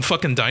on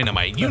fucking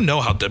Dynamite. You know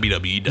how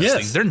WWE does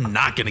things. They're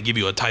not going to give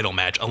you a title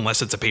match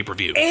unless it's a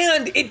pay-per-view.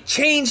 And it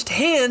changed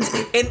hands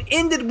and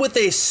ended with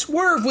a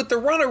swerve with the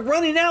runner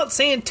running out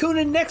saying, tune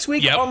in next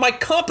week on my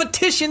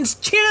competition's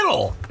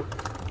channel.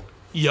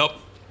 Yep.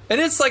 And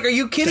it's like, are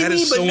you kidding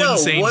me? But no,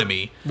 insane to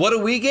me. What do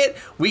we get?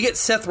 We get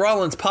Seth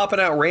Rollins popping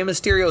out Rey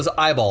Mysterio's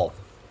eyeball.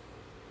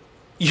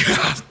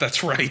 Yeah,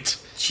 that's right.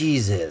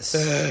 Jesus.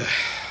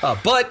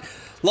 But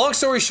long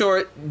story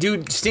short,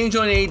 dude, staying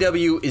joining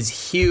AEW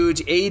is huge.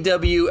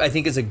 AEW, I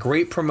think, is a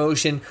great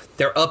promotion.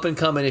 They're up and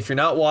coming. If you're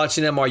not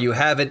watching them or you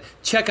haven't,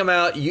 check them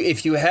out.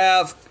 If you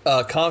have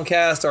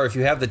Comcast or if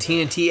you have the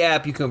TNT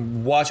app, you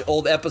can watch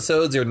old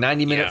episodes or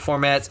 90-minute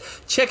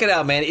formats. Check it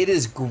out, man. It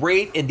is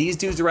great, and these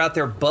dudes are out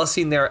there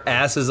busting their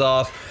asses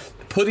off,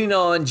 putting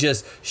on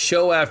just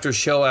show after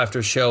show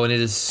after show, and it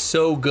is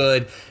so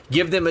good.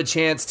 Give them a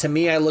chance. To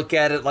me, I look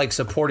at it like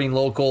supporting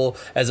local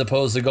as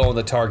opposed to going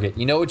to Target.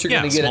 You know what you're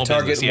going to get at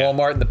Target and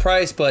Walmart and the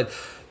price, but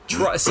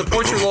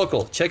support your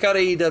local. Check out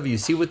AEW.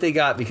 See what they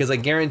got, because I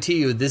guarantee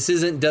you this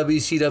isn't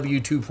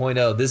WCW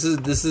 2.0.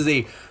 This is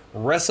a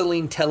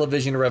wrestling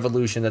television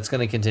revolution that's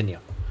going to continue.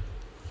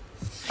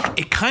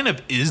 It kind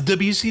of is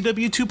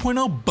WCW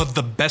 2.0, but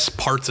the best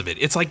parts of it.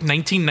 It's like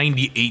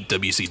 1998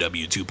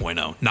 WCW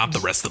 2.0, not the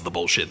rest of the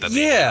bullshit that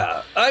they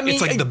do. I mean,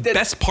 it's like the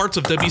best parts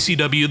of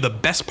WCW, the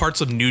best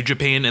parts of New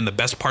Japan, and the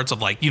best parts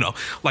of, like, you know,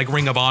 like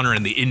Ring of Honor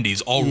and the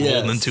Indies all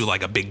rolled into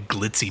like a big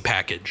glitzy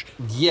package.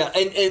 Yeah,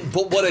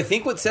 but what I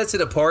think what sets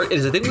it apart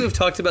is, I think we've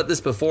talked about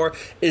this before,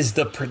 is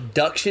the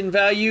production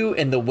value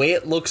and the way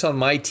it looks on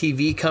my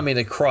TV coming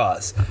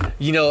across.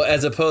 You know,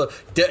 as opposed,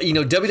 you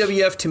know,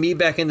 WWF to me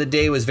back in the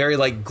day was very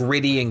like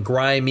gritty and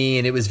grimy,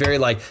 and it was very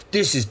like,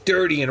 this is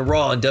dirty and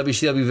raw, and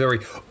WCW very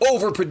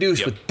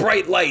overproduced with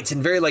bright lights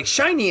and very like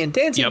shiny and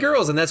dancing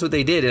girls, and that's what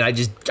they did, and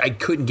I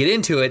couldn't get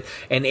into it.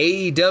 And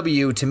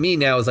AEW to me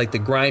now is like the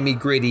grimy,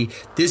 gritty,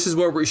 this is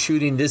where we're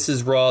shooting, this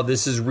is raw,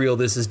 this is real,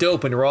 this is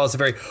dope, and Raw is a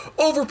very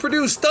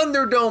overproduced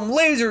Thunderdome,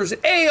 lasers,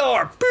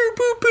 AR, boo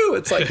boo boo.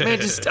 It's like, man,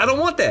 just I don't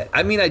want that.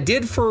 I mean, I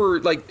did for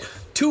like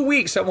 2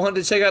 weeks. I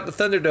wanted to check out the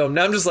Thunderdome.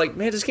 Now I'm just like,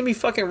 man, just give me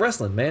fucking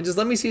wrestling, man. Just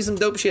let me see some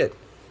dope shit.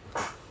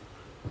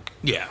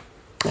 Yeah.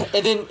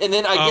 And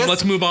then I guess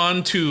let's move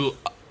on to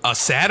a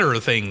sadder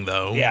thing,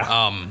 though.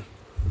 Yeah.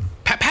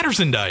 Pat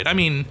Patterson died. I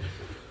mean,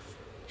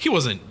 he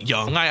wasn't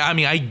young. I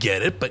mean, I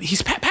get it, but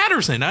he's Pat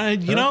Patterson.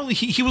 You know,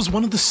 he was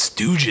one of the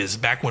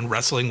Stooges back when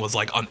wrestling was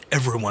like on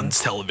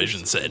everyone's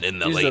television set in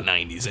the late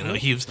 90s. You know,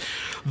 he was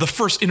the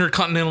first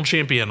Intercontinental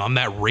Champion on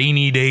that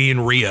rainy day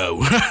in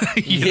Rio.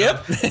 You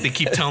know, they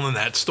keep telling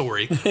that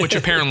story, which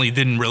apparently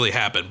didn't really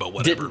happen, but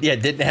whatever.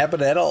 Didn't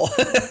happen at all.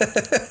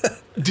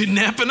 Didn't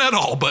happen at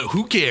all, but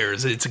who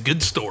cares? It's a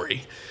good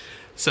story.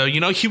 So, you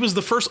know, he was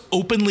the first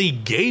openly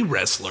gay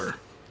wrestler.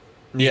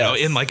 You know,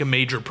 in like a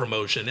major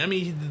promotion. I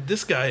mean,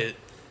 this guy,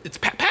 it's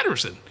Pat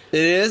Patterson.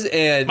 It is,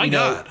 and my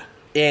God.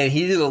 And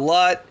he did a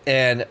lot,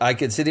 and I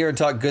could sit here and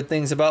talk good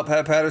things about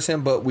Pat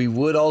Patterson, but we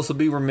would also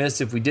be remiss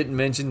if we didn't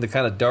mention the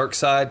kind of dark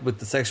side with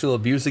the sexual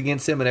abuse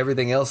against him and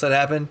everything else that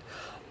happened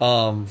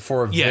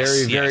for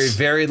a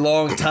very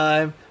long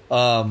time.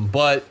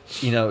 But,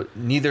 you know,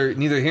 neither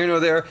here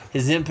nor there.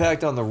 His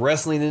impact on the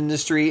wrestling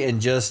industry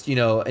and just, you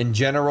know, in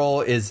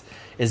general is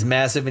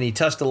massive, and he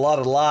touched a lot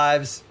of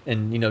lives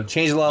and, you know,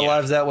 changed a lot of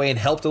lives that way and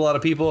helped a lot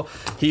of people.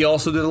 He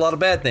also did a lot of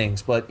bad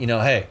things, but, you know,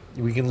 hey,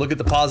 we can look at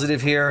the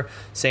positive here.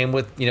 Same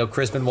with, you know,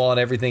 Chris Benoit and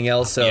everything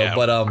else. So,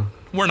 but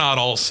we're not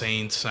all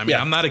saints. I mean,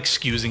 I'm not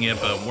excusing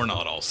it, but we're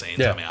not all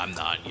saints. I mean, I'm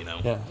not, you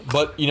know. Yeah.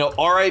 But, you know,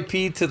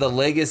 RIP to the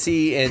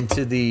legacy and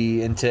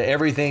to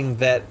everything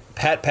that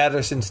Pat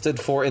Patterson stood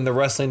for in the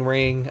wrestling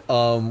ring,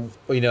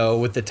 you know,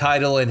 with the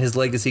title and his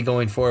legacy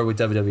going forward with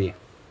WWE.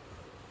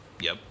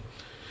 Yep.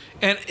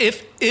 And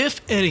if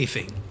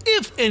anything,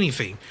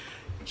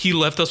 he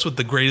left us with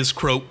the greatest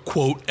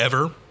quote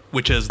ever,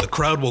 which is, "The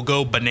crowd will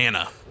go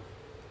banana."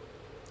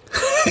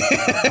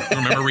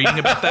 Remember reading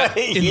about that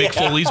in Mick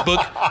Foley's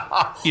book?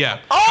 Yeah.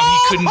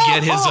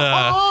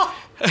 How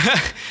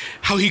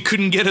he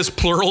couldn't get his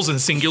plurals and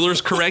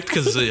singulars correct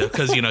because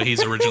you know,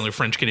 he's originally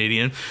French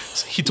Canadian.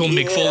 So he told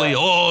Mick Foley,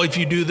 "Oh, if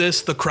you do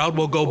this, the crowd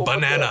will go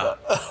banana."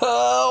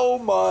 Oh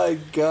my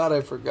God, I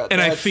forgot. And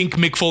I think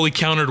Mick Foley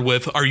countered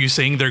with, "Are you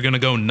saying they're gonna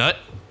go nut?"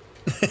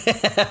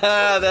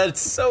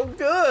 That's so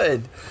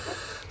good.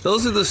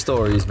 Those are the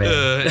stories,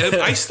 man.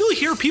 I still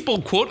hear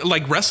people quote,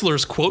 like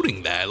wrestlers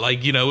quoting that.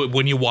 Like, you know,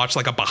 when you watch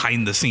like a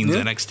behind the scenes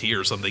NXT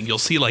or something, you'll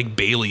see like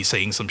Bailey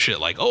saying some shit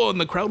like, "Oh, and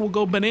the crowd will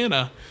go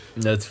banana."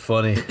 That's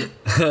funny.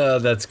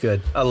 That's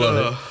good. I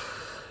love it.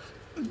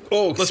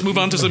 Oh, let's move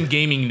on to some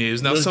gaming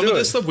news. Now, some of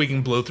this stuff we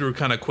can blow through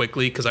kind of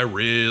quickly because I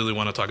really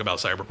want to talk about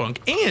Cyberpunk.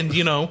 And,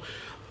 you know,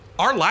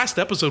 our last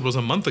episode was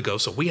a month ago,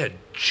 so we had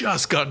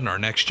just gotten our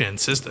next-gen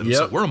system.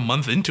 So we're a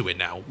month into it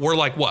now. We're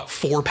like,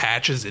 4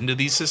 patches into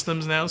these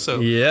systems now? So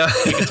we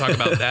can talk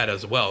about that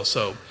as well.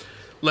 So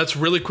let's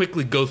really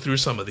quickly go through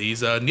some of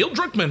these. Neil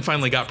Druckmann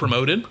finally got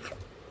promoted.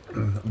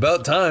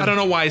 About time. I don't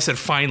know why I said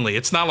finally.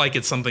 It's not like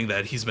it's something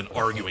that he's been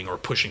arguing or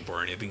pushing for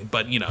or anything.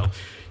 But, you know,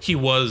 he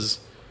was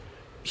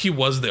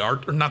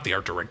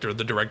the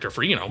the director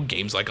for, you know,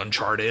 games like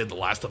Uncharted, The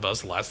Last of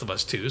Us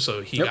 2.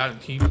 So he got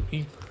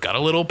a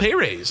little pay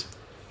raise.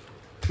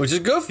 Which is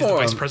good for him. He's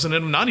the vice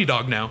president of Naughty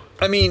Dog now.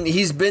 I mean,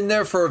 he's been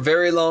there for a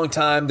very long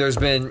time. There's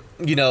been,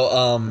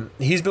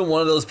 he's been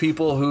one of those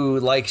people who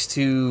likes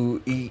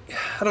to, he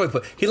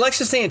likes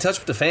to stay in touch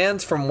with the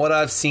fans. From what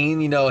I've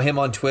seen, him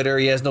on Twitter,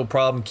 he has no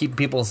problem keeping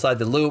people inside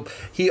the loop.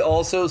 He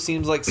also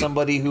seems like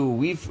somebody who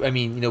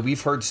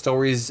we've heard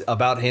stories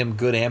about him,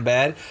 good and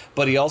bad,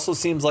 but he also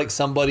seems like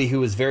somebody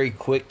who is very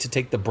quick to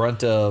take the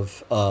brunt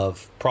of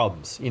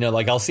problems.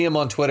 Like I'll see him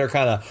on Twitter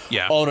kind of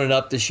owning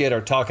up to shit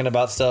or talking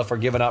about stuff or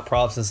giving out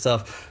props and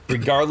stuff.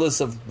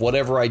 Regardless of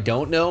whatever I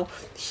don't know,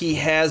 he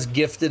has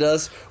gifted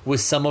us with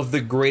some of the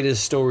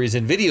greatest stories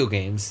in video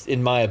games,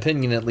 in my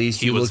opinion, at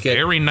least. He was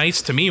very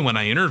nice to me when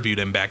I interviewed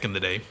him back in the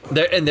day.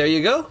 There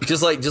you go.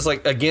 Just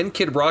like again,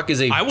 Kid Rock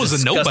is a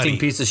disgusting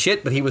piece of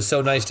shit, but he was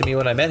so nice to me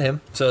when I met him.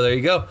 So there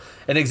you go.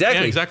 And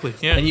exactly.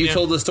 Yeah, and you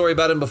told the story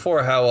about him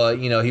before, how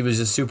he was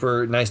just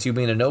super nice to you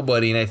being a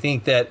nobody, and I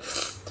think that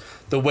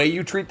the way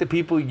you treat the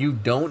people you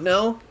don't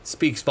know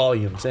speaks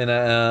volumes, and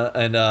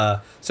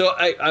so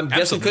I'm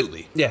guessing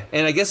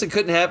I guess it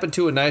couldn't happen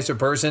to a nicer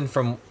person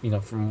from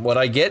what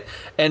I get,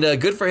 and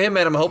good for him,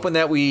 man. I'm hoping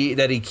that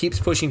he keeps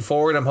pushing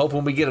forward. I'm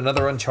hoping we get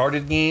another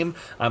Uncharted game.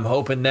 I'm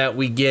hoping that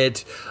we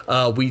get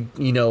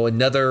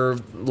another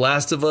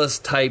Last of Us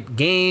type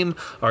game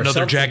or another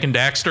something. Jak and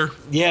Daxter.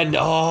 Yeah,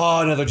 no,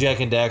 another Jak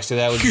and Daxter.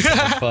 That would be so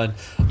much fun.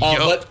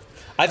 But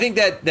I think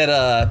that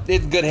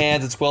it's in good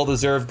hands. It's well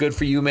deserved. Good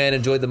for you, man.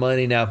 Enjoy the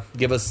money. Now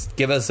give us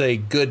a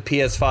good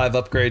PS5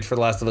 upgrade for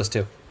The Last of Us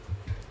 2.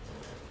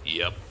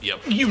 Yep.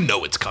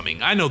 It's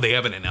coming. I know they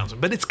haven't announced it,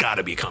 but it's got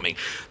to be coming.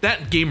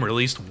 That game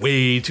released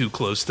way too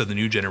close to the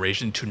new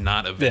generation to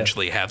not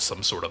eventually have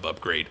some sort of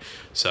upgrade.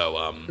 So,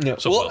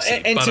 we'll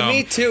see. And to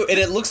me too, and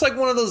it looks like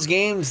one of those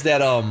games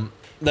that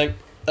I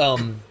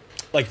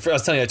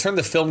was telling you, I turned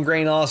the film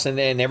grain off and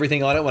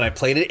everything on it when I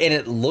played it, and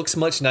it looks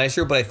much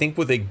nicer, but I think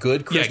with a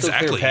good crystal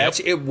clear patch,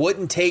 it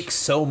wouldn't take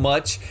so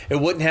much.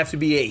 It wouldn't have to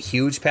be a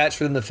huge patch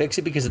for them to fix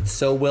it because it's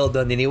so well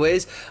done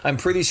anyways. I'm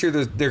pretty sure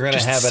they're going to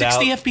have it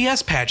out. 60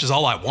 FPS patch is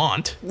all I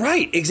want.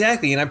 Right,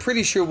 exactly, and I'm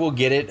pretty sure we'll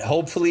get it,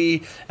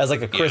 hopefully as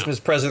like a Christmas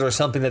present or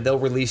something that they'll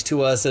release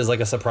to us as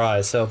like a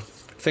surprise, so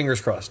fingers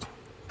crossed.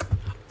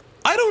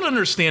 I don't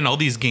understand all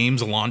these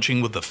games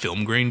launching with the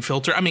film grain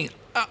filter. I mean,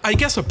 I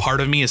guess a part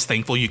of me is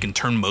thankful you can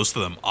turn most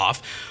of them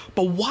off,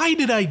 but why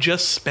did I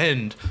just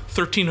spend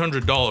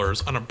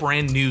 $1,300 on a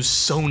brand new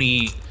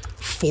Sony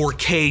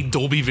 4K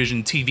Dolby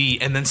Vision TV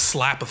and then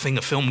slap a thing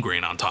of film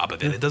grain on top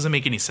of it? It doesn't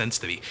make any sense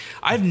to me.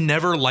 I've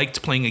never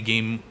liked playing a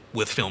game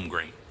with film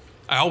grain.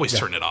 I always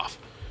turn it off.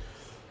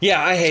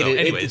 Yeah, I hate it.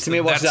 Anyways, to me,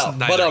 it watches out.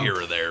 Neither here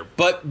or there.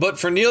 But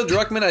for Neil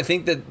Druckmann, I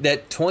think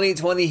that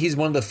 2020, he's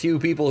one of the few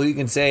people who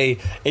can say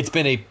it's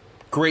been a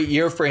great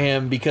year for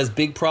him, because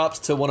big props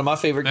to one of my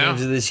favorite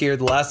games of this year,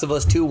 The Last of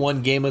Us 2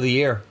 won Game of the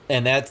Year,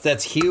 and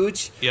that's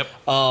huge. Yep.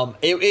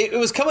 It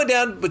was coming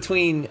down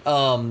between,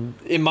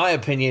 in my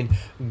opinion,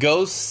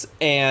 Ghosts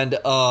and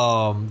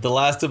The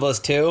Last of Us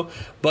 2,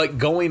 but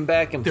going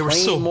back and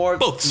playing more,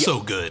 both so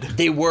good.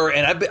 They were,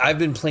 and I've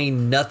been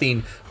playing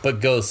nothing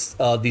but Ghosts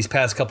these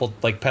past couple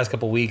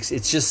weeks.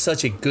 It's just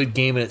such a good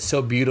game, and it's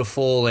so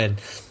beautiful, and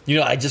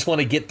I just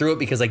want to get through it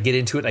because I get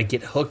into it and I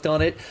get hooked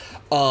on it.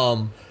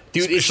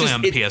 Dude, especially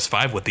on the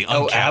PS5 with the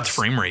uncapped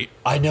frame rate.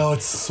 I know,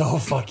 it's so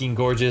fucking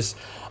gorgeous.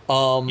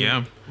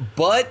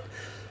 But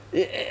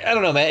I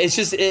don't know, man. It's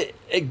just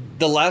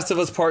The Last of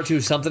Us Part 2.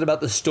 Something about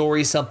the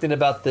story, something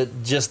about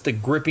the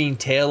gripping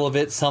tale of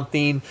it,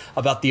 something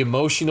about the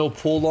emotional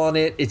pull on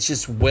it. It's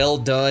just well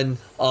done.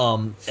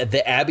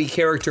 The Abby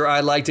character I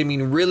liked. I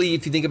mean, really,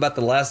 if you think about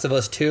The Last of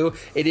Us 2,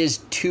 it is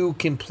two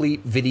complete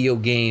video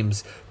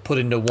games put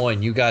into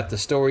one. You got the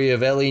story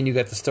of Ellie and you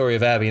got the story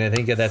of Abby, and I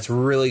think that's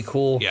really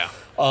cool. Yeah.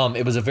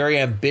 It was a very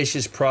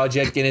ambitious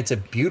project, and it's a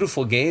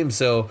beautiful game.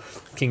 So,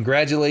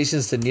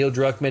 congratulations to Neil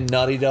Druckmann,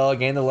 Naughty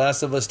Dog, and The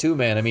Last of Us 2,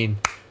 man. I mean,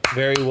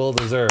 very well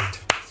deserved.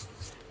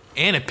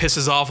 And it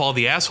pisses off all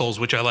the assholes,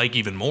 which I like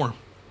even more.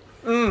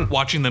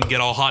 Watching them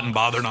get all hot and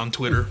bothered on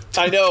Twitter.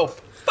 I know.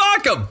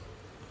 Fuck them.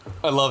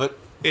 I love it.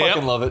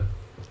 Fucking love it.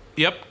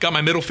 Yep, got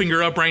my middle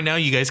finger up right now.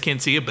 You guys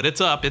can't see it, but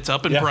it's up. It's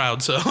up and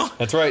proud. So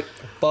that's right.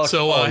 Fuck.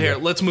 So here,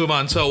 let's move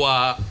on. So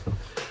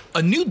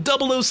a new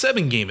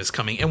 007 game is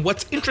coming, and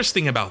what's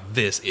interesting about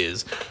this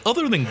is,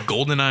 other than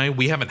GoldenEye,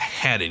 we haven't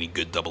had any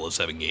good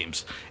 007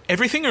 games.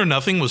 Everything or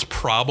Nothing was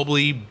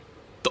probably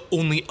the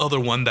only other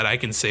one that I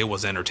can say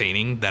was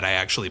entertaining that I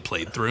actually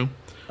played through.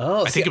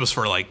 I think it was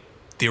for like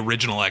the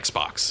original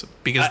Xbox,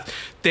 because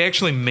they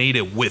actually made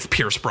it with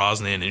Pierce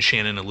Brosnan and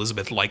Shannon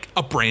Elizabeth, like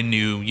a brand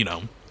new,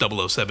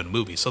 007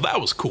 movie. So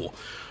that was cool.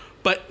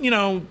 But,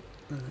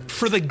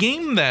 for the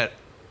game that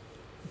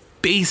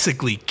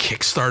basically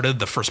kickstarted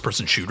the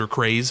first-person shooter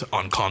craze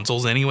on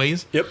consoles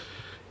anyways,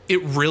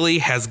 it really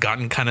has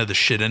gotten kind of the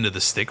shit end of the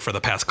stick for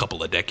the past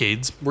couple of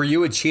decades. Were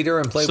you a cheater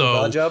and played with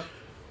Oddjob?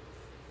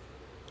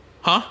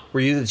 Huh? Were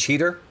you the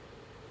cheater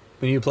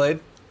when you played?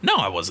 No,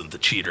 I wasn't the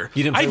cheater.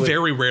 You didn't I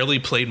very rarely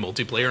played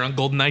multiplayer on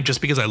GoldenEye just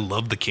because I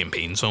love the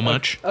campaign so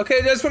much. Okay,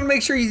 I just want to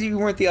make sure you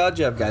weren't the odd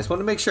job guy. I just want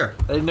to make sure.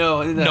 I didn't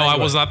know. No, I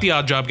was not the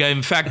odd job guy.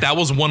 In fact, that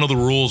was one of the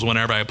rules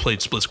whenever I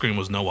played split screen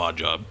was no odd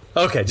job.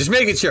 Okay, just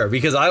making sure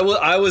because I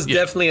was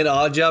definitely an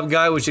odd job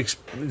guy, which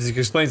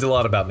explains a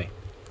lot about me.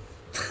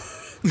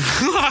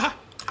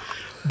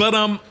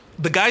 But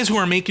the guys who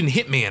are making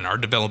Hitman are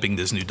developing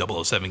this new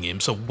 007 game.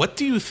 So what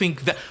do you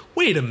think that...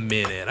 Wait a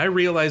minute. I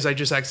realized I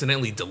just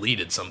accidentally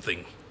deleted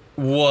something.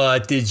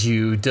 What did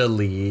you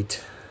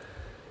delete?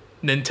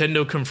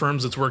 Nintendo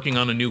confirms it's working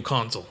on a new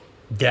console.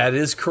 That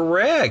is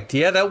correct.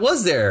 Yeah, that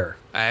was there.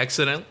 I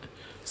accidentally...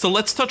 So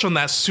let's touch on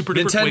that super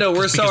duper quick. Nintendo,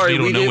 we're sorry.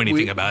 We don't know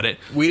anything about it.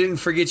 We didn't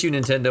forget you,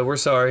 Nintendo. We're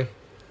sorry.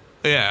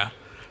 Yeah.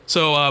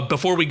 So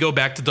before we go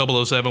back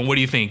to 007, what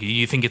do you think? Do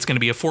you think it's going to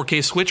be a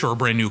 4K Switch or a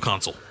brand new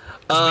console?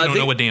 We don't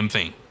know a damn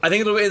thing. I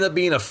think it'll end up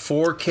being a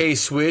 4K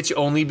Switch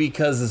only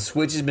because the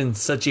Switch has been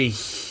such a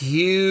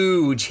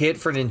huge hit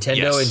for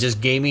Nintendo and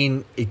just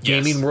gaming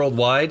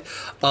worldwide.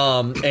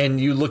 And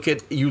you look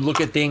at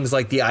things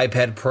like the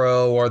iPad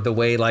Pro or the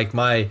way like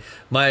my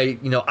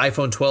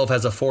iPhone 12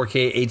 has a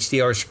 4K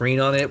HDR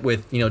screen on it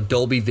with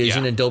Dolby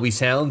Vision and Dolby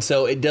Sound.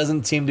 So it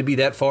doesn't seem to be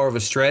that far of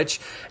a stretch.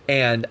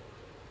 And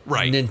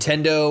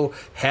Nintendo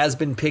has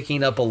been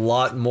picking up a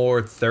lot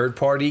more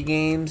third-party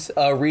games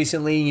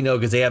recently,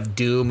 because they have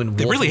Doom and Wolfenstein.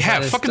 They really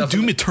have. Fucking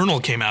Doom Eternal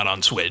came out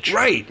on Switch.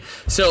 Right.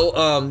 So,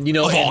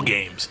 of all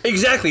games.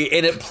 Exactly.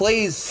 And it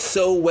plays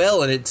so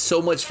well, and it's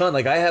so much fun.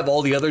 Like, I have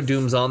all the other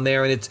Dooms on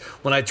there, and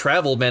when I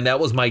traveled, man, that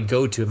was my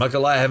go-to. I'm not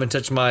gonna lie, I haven't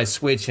touched my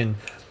Switch in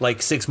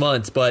like 6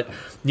 months, but,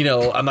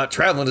 I'm not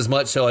traveling as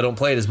much, so I don't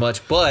play it as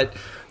much, but...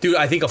 Dude,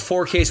 I think a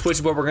 4K Switch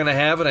is what we're going to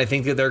have, and I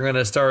think that they're going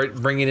to start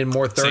bringing in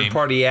more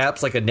third-party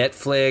apps like a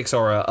Netflix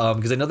or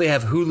because I know they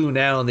have Hulu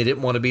now, and they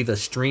didn't want to be the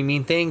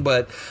streaming thing,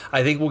 but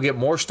I think we'll get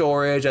more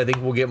storage. I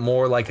think we'll get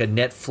more like a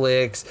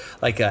Netflix,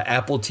 like a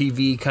Apple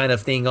TV kind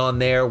of thing on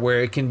there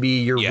where it can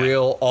be your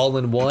real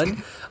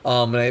all-in-one.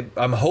 And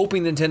I'm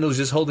hoping Nintendo's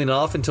just holding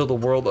off until the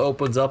world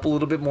opens up a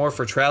little bit more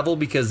for travel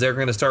because they're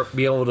going to start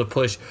being able to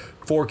push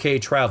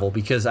 4K travel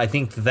because I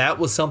think that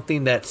was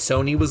something that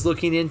Sony was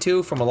looking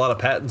into from a lot of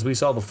patents we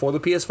saw before the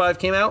PS5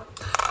 came out.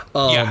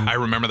 I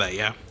remember that,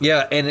 yeah.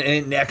 Yeah,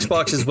 and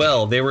Xbox as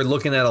well. They were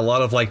looking at a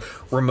lot of like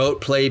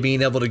remote play,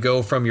 being able to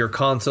go from your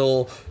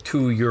console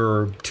to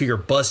your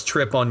bus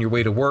trip on your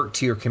way to work,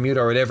 to your commute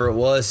or whatever it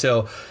was.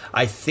 So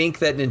I think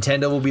that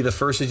Nintendo will be the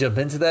first to jump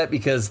into that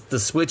because the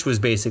Switch was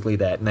basically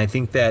that. And I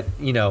think that,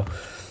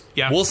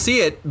 we'll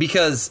see it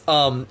because,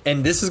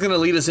 and this is going to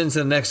lead us into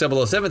the next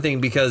 007 thing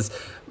because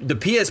the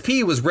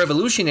PSP was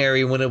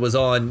revolutionary when it was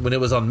on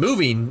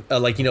moving,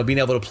 being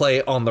able to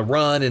play on the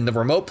run and the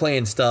remote play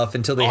and stuff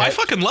until they I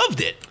fucking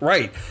loved it.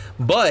 Right.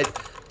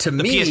 But to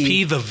me, the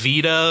PSP, the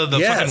Vita, the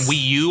fucking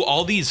Wii U,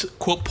 all these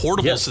quote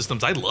portable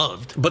systems I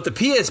loved. But the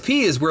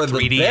PSP is where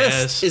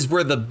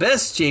the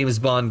best James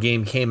Bond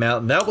game came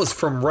out, and that was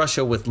From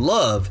Russia with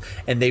Love.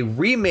 And they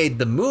remade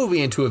the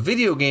movie into a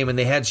video game, and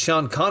they had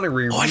Sean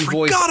Connery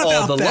revoice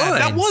all the lines.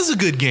 That was a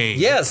good game.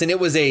 Yes, and it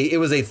was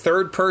a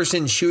third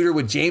person shooter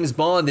with James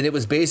Bond, and it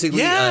was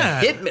basically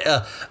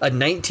a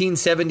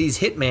 1970s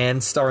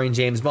hitman starring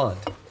James Bond.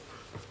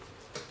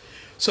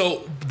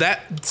 So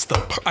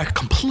I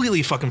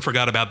completely fucking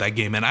forgot about that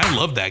game, and I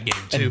love that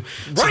game too.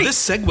 So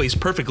this segues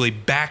perfectly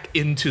back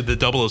into the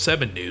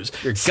 007 news.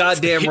 You're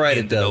goddamn right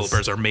it does.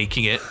 Developers are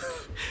making it.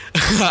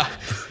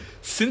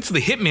 Since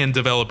the Hitman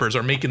developers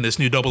are making this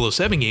new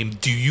 007 game,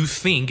 do you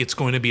think it's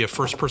going to be a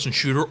first-person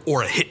shooter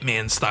or a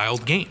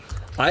Hitman-styled game?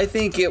 I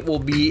think it will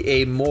be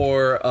a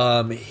more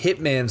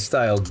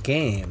Hitman-styled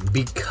game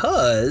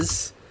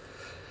because...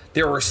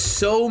 there are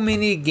so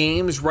many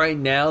games right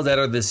now that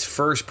are this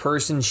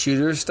first-person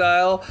shooter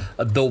style.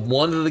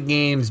 One of the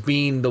games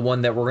being the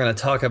one that we're going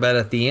to talk about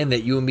at the end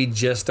that you and me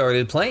just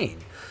started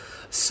playing.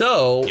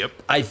 So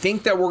I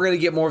think that we're going to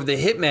get more of the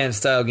Hitman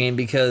style game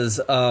because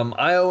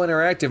IO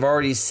Interactive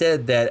already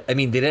said that. I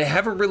mean, they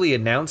haven't really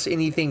announced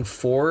anything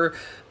for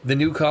the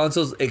new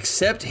consoles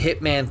except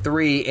Hitman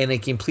 3 and a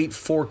complete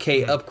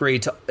 4K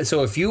upgrade.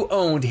 So if you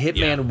owned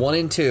Hitman 1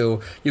 and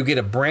 2, you'll get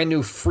a brand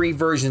new free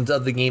versions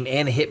of the game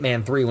and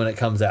Hitman 3 when it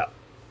comes out.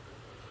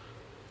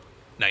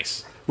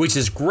 Nice. Which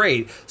is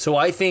great. So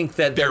I think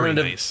that they're very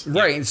going to... nice.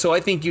 Right. So I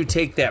think you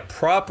take that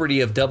property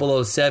of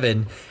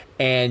 007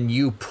 and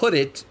you put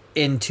it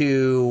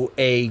into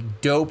a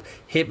dope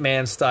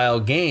Hitman-style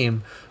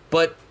game.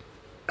 But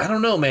I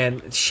don't know,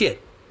 man.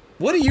 Shit.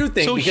 What do you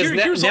think? So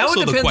because now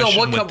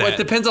it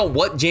depends on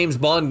what James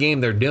Bond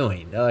game they're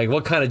doing. Like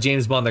what kind of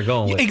James Bond they're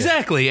going with.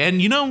 Exactly. And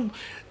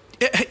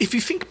if you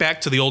think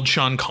back to the old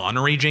Sean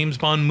Connery James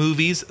Bond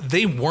movies,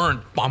 they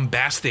weren't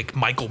bombastic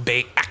Michael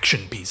Bay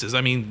action pieces. I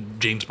mean,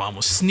 James Bond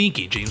was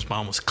sneaky. James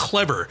Bond was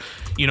clever,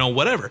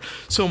 whatever.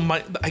 So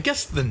I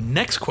guess the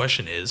next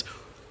question is,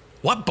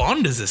 what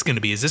Bond is this going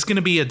to be? Is this going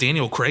to be a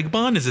Daniel Craig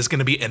Bond? Is this going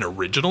to be an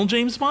original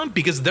James Bond?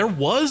 Because there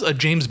was a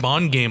James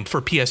Bond game for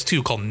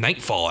PS2 called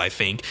Nightfall, I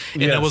think,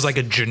 and it was like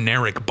a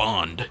generic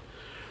Bond.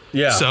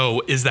 Yeah.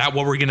 So is that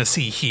what we're going to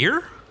see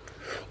here?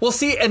 Well,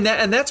 see, and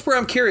that's where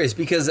I'm curious,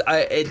 because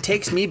it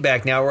takes me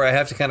back now where I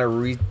have to kind of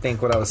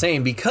rethink what I was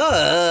saying,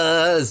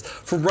 because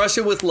From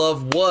Russia with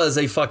Love was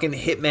a fucking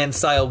Hitman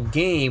style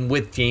game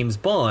with James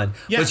Bond,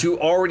 but you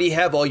already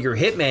have all your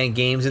Hitman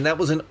games, and that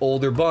was an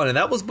older Bond, and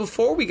that was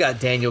before we got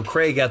Daniel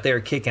Craig out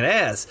there kicking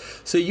ass.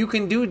 So you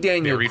can do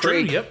Daniel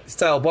Craig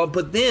style Bond,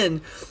 but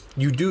then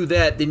you do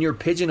that, then you're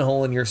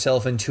pigeonholing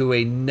yourself into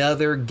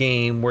another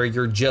game where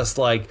you're just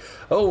like,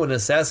 oh, an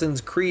Assassin's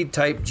Creed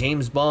type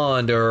James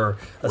Bond, or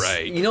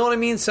you know what I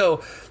mean?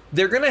 So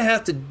they're gonna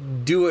have to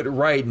do it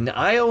right. And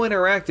IO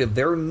Interactive,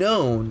 they're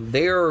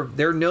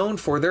known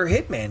for their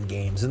Hitman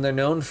games, and they're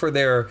known for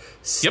their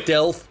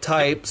stealth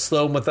type,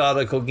 slow,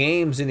 methodical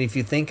games. And if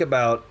you think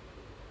about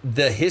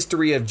the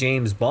history of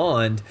James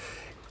Bond,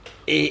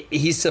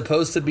 he's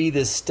supposed to be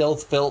this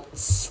stealth felt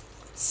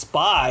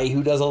spy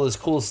who does all this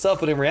cool stuff,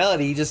 but in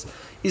reality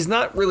he's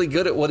not really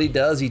good at what he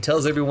does. He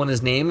tells everyone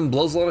his name and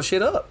blows a lot of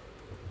shit up.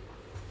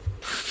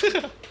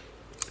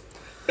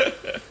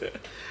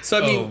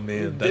 So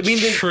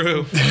that's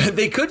true.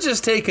 They could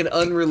just take an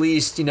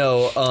unreleased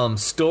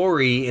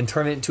story and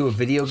turn it into a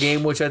video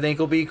game, which I think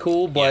will be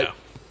cool, but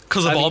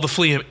because of all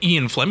the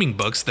Ian Fleming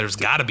books, there's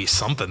got to be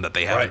something that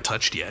they haven't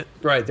touched yet.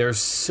 Right, there's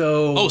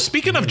so... Oh,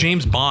 speaking of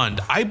James Bond,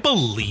 I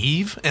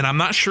believe, and I'm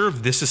not sure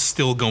if this is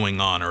still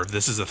going on or if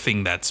this is a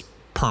thing that's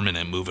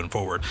permanent moving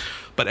forward,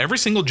 but every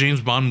single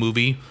James Bond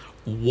movie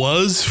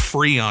was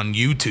free on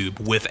YouTube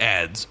with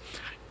ads.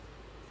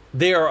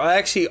 They are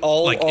actually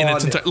all like in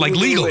its like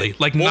legally,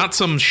 like not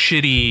some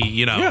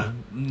shitty,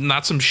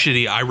 not some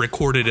shitty I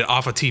recorded it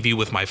off a TV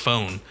with my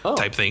phone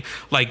type thing.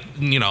 Like,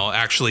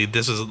 actually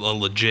this is a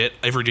legit,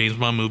 every James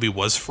Bond movie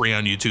was free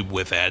on YouTube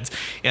with ads.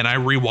 And I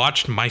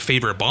rewatched my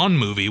favorite Bond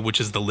movie, which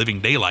is The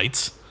Living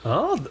Daylights.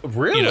 Oh,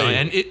 really?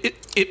 And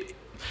it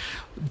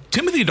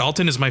Timothy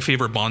Dalton is my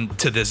favorite Bond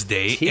to this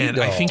day, and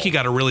I think he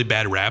got a really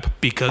bad rap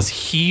because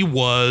he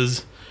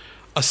was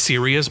a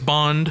serious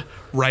Bond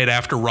right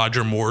after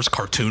Roger Moore's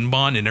cartoon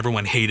Bond, and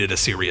everyone hated a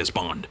serious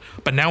Bond.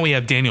 But now we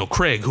have Daniel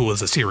Craig, who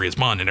was a serious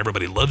Bond, and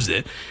everybody loves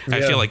it. Yeah.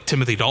 I feel like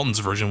Timothy Dalton's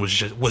version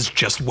was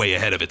just way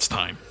ahead of its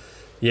time.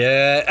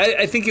 Yeah,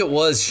 I think it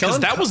was. Because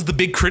that was the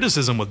big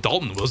criticism with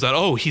Dalton, was that,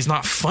 he's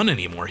not fun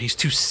anymore. He's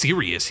too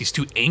serious. He's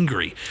too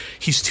angry.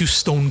 He's too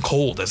stone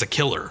cold as a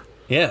killer.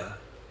 Yeah.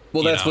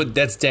 Well,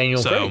 that's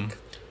Daniel Craig.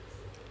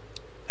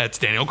 That's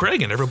Daniel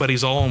Craig, and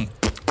everybody's all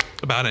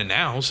about it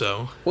now.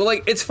 So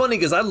it's funny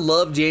because I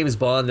love James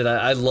Bond, and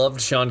I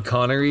loved Sean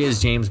Connery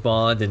as James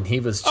Bond, and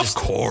he was just,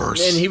 of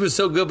course, and he was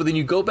so good. But then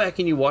you go back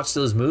and you watch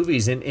those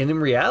movies, and in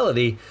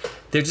reality,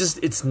 they're just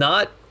he's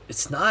not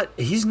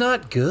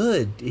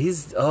good. He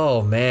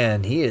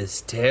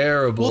is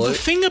terrible. Well, the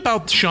thing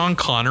about Sean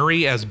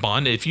Connery as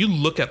Bond, if you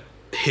look at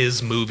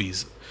his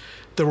movies,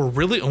 there were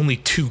really only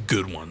two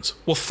good ones.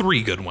 Well,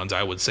 three good ones,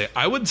 I would say.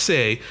 I would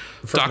say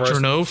Dr.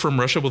 No, From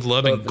Russia with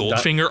Love, and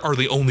Goldfinger are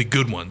the only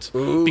good ones.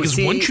 Ooh, because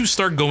once you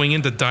start going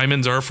into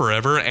Diamonds Are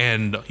Forever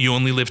and You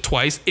Only Live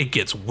Twice, it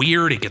gets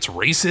weird, it gets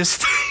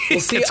racist.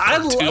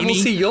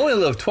 You Only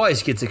Live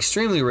Twice gets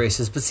extremely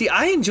racist. But see,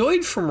 I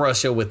enjoyed From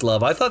Russia with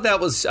Love. I thought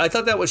that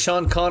was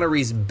Sean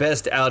Connery's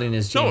best outing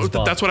as James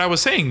Bond. That's what I was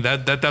saying.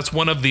 That's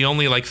one of the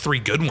only three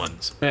good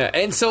ones. Yeah,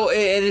 and so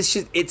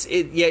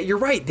you're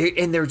right.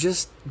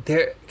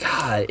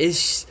 God,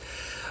 it's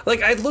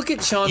like I look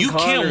at Sean. You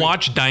Connery. Can't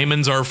watch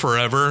Diamonds Are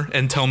Forever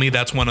and tell me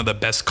that's one of the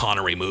best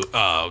Connery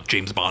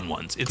James Bond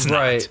ones. It's not.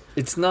 Right.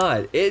 It's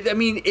not. You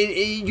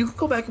can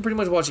go back and pretty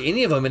much watch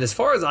any of them, and as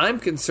far as I'm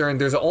concerned,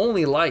 there's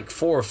only 4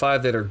 or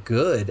 5 that are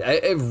good.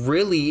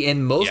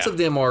 And most of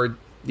them are.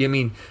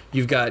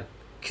 You've got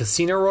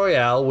Casino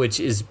Royale, which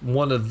is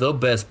one of the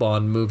best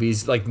Bond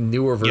movies,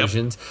 newer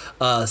versions.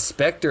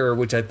 Spectre,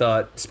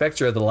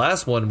 the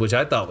last one, which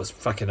I thought was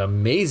fucking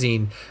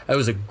amazing. It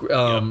was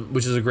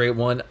which is a great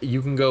one.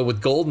 You can go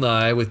with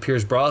GoldenEye with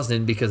Pierce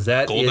Brosnan, because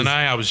GoldenEye,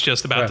 I was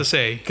just about to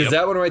say. Because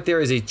that one right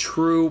there is a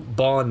true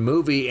Bond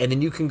movie, and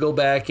then you can go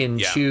back and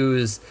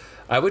choose.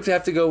 I would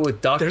have to go with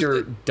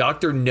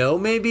Dr. No,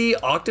 maybe.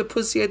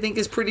 Octopussy, I think,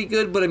 is pretty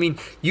good. But,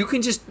 you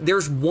can just...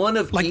 There's one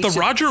of each... the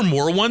Roger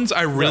Moore ones,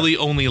 I really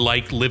only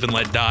like Live and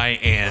Let Die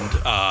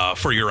and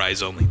For Your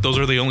Eyes Only. Those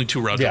are the only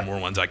two Roger Moore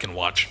ones I can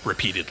watch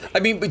repeatedly.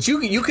 But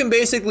you can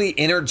basically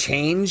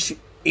interchange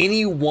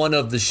any one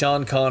of the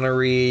Sean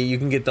Connery. You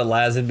can get the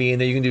Lazenby in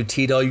there. You can do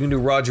T-Doll. You can do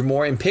Roger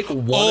Moore and pick one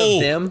of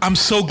them. I'm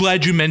so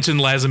glad you mentioned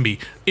Lazenby.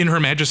 In Her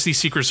Majesty's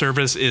Secret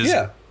Service is...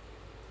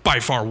 by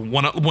far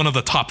one of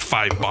the top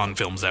 5 Bond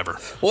films ever.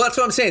 Well, that's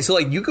what I'm saying. So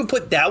you can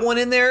put that one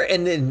in there,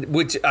 and then,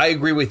 which I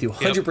agree with you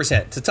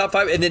 100%. It's a top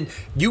 5, and then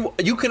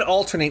you can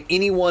alternate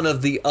any one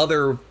of the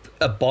other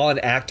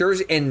Bond actors,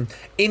 and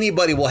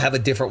anybody will have a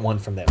different one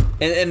from them.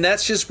 And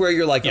that's just where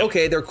you're like,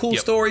 okay, they're cool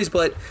stories,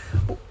 but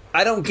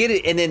I don't get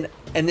it.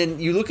 And then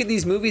you look at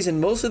these movies,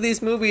 and most of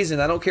these movies,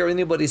 and I don't care what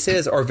anybody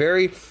says, are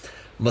very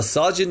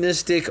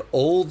misogynistic,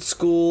 old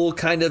school,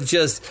 kind of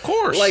just... Of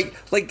course.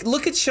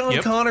 Look at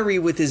Sean Connery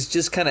with his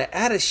just kind of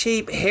out of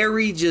shape,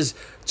 hairy, just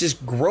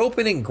just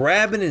groping and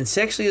grabbing and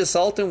sexually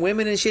assaulting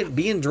women and shit,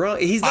 being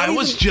drunk. I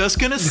was just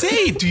gonna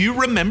say, do you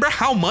remember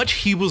how much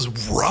he was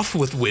rough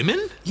with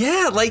women?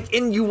 Yeah, like,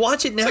 and you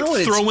watch it now, it's like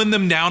and throwing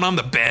them down on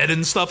the bed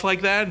and stuff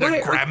like that,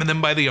 and grabbing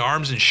them by the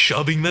arms and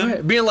shoving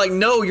them, being like,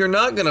 "No, you're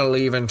not gonna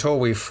leave until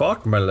we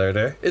fuck, my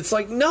lady." It's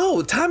like,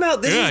 no, time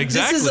out. This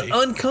is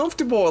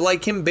uncomfortable.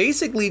 Like him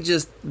basically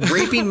just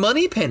raping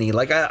Moneypenny.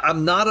 Like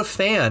I'm not a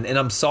fan, and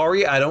I'm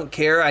sorry. I don't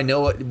care. I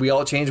know we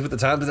all change with the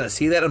times, and I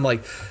see that. I'm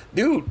like,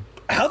 dude,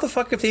 how the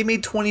fuck have they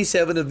made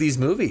 27 of these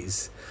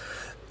movies?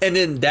 And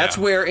then that's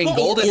where in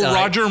GoldenEye... Or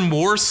Roger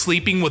Moore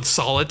sleeping with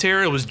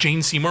Solitaire. It was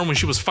Jane Seymour when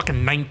she was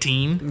fucking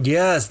 19.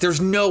 Yes,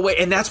 there's no way.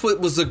 And that's what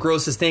was the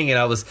grossest thing. And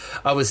I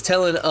was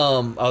telling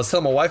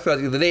my wife about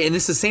it the other day, and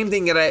it's the same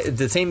thing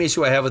the same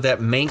issue I have with that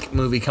Mank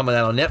movie coming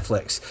out on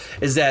Netflix,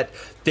 is that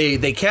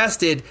they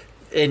casted,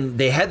 and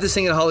they had this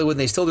thing in Hollywood, and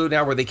they still do it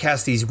now, where they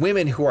cast these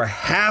women who are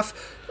half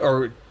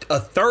or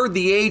a third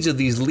the age of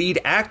these lead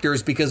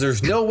actors, because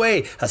there's no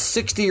way a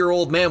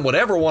 60-year-old man would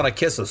ever want to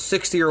kiss a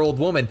 60-year-old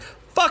woman.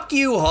 Fuck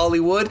you,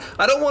 Hollywood.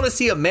 I don't want to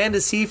see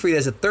Amanda Seyfried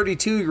as a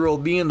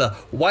 32-year-old being the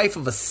wife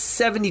of a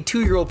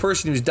 72-year-old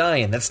person who's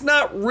dying. That's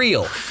not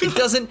real. It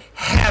doesn't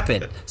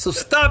happen. So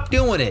stop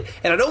doing it.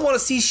 And I don't want to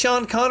see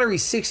Sean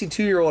Connery's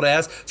 62-year-old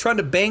ass trying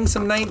to bang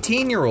some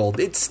 19-year-old.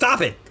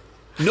 Stop it.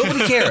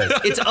 Nobody cares.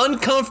 It's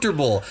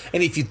uncomfortable.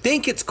 And if you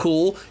think it's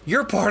cool,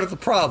 you're part of the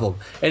problem.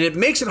 And it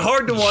makes it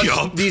hard to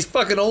watch these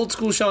fucking old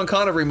school Sean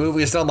Connery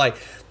movies. So I'm like,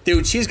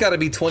 dude, she's got to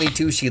be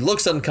 22. She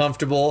looks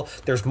uncomfortable.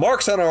 There's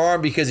marks on her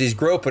arm because he's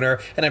groping her.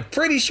 And I'm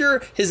pretty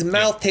sure his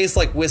mouth tastes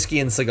like whiskey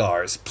and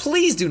cigars.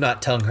 Please do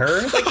not tongue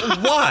her. Like,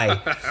 why?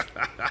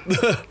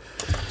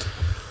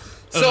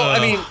 So, I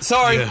mean,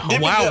 sorry. Yeah.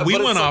 Wow, we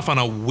went off on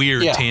a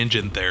weird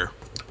tangent there.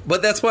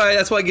 But that's why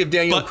I give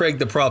Daniel Craig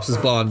the props as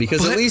Bond,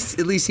 because at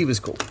least he was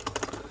cool.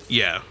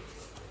 Yeah.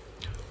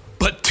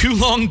 But too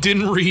long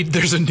didn't read.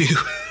 There's a new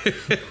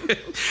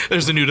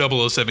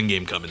 007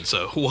 game coming,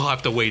 so we'll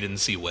have to wait and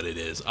see what it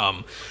is.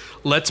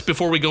 Let's,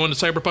 before we go into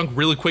Cyberpunk,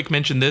 really quick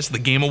mention this. The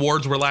Game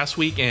Awards were last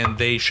week, and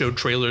they showed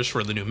trailers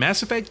for the new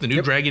Mass Effect, the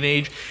new Dragon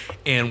Age,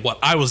 and what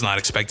I was not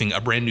expecting, a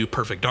brand new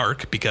Perfect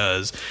Dark,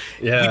 because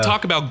we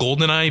talk about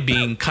GoldenEye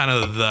being kind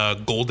of the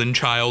golden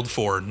child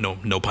for,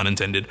 no pun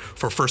intended,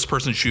 for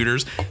first-person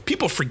shooters.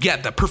 People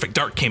forget that Perfect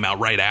Dark came out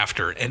right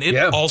after, and it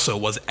also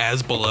was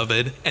as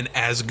beloved and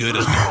as good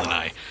as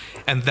GoldenEye.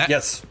 And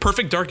that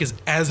Perfect Dark is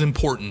as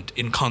important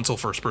in console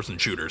first-person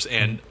shooters.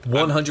 And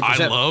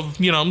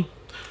 100%.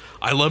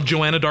 I love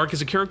Joanna Dark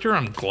as a character.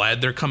 I'm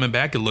glad they're coming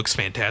back. It looks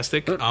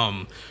fantastic.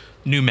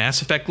 New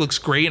Mass Effect looks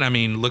great. I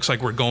mean, looks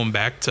like we're going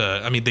back to...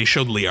 I mean, they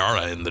showed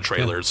Liara in the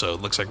trailer, so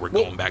it looks like we're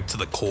going back to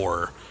the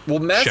core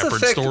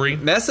Shepard story.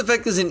 Mass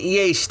Effect is an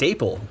EA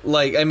staple.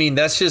 Like, I mean,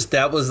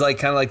 that was like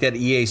kind of like that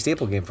EA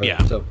staple game for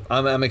them. So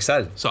I'm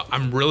excited. So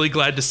I'm really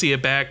glad to see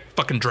it back.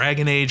 Fucking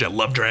Dragon Age. I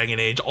love Dragon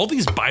Age. All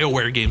these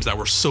BioWare games that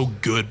were so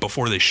good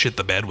before they shit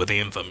the bed with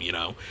Anthem,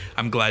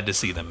 I'm glad to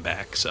see them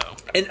back. So,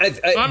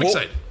 I'm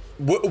excited.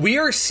 We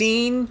are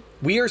seeing,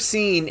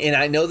 and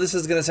I know this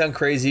is going to sound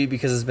crazy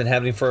because it's been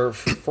happening for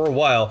a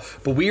while,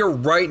 but we are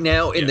right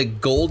now in the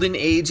golden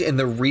age and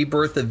the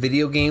rebirth of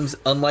video games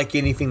unlike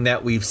anything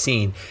that we've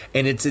seen.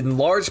 And it's in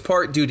large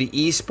part due to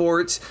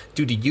esports,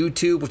 due to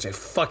YouTube, which I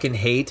fucking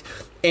hate,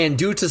 and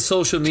due to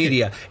social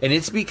media. And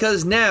it's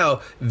because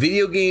now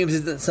video games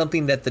isn't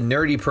something that the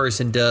nerdy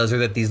person does or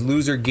that these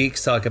loser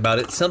geeks talk about.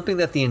 It's something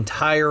that the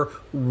entire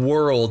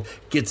world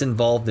gets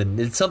involved in.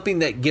 It's something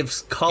that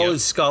gives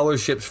college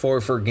scholarships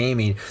for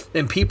gaming,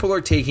 and people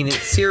are taking it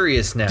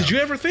serious now. Did you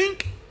ever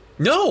think?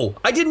 No,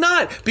 I did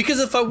not, because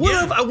if I would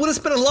have, I would have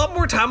spent a lot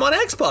more time on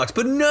Xbox.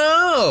 But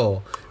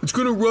no, it's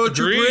going to rot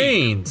your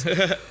brains.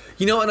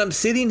 And I'm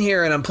sitting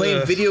here and I'm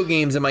playing video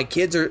games, and my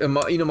kids are,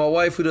 my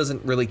wife, who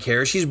doesn't really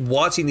care, she's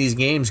watching these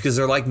games because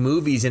they're like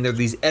movies and they're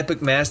these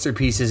epic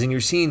masterpieces, and you're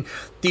seeing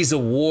these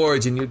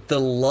awards and the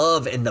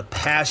love and the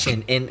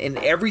passion and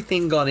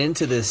everything gone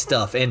into this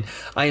stuff. And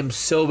I am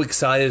so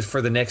excited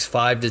for the next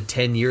 5 to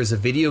 10 years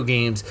of video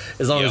games,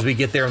 as long as we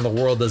get there and the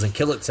world doesn't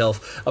kill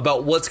itself,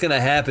 about what's going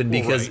to happen,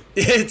 because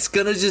it's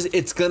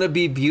going to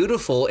be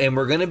beautiful, and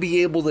we're going to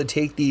be able to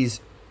take these.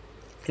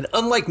 And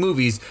unlike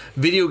movies,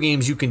 video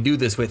games, you can do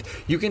this with.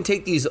 You can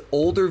take these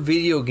older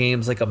video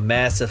games like a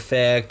Mass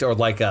Effect or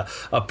like a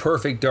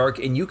Perfect Dark,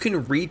 and you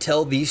can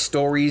retell these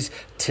stories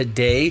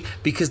today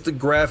because the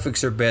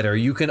graphics are better.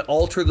 You can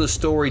alter the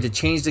story to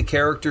change the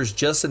characters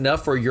just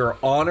enough where you're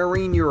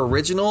honoring your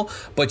original,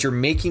 but you're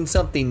making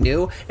something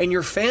new, and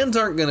your fans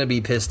aren't going to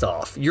be pissed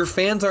off. Your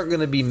fans aren't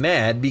going to be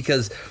mad,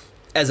 because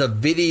as a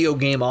video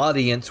game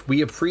audience,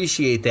 we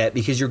appreciate that,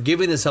 because you're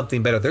giving us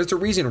something better. There's a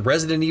reason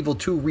Resident Evil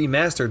 2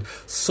 Remastered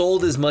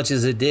sold as much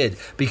as it did,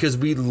 because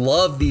we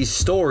love these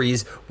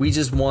stories. We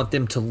just want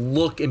them to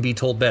look and be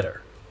told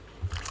better.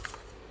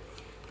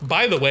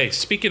 By the way,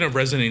 speaking of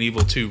Resident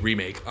Evil 2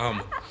 Remake,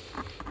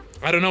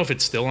 I don't know if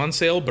it's still on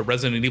sale, but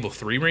Resident Evil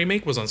 3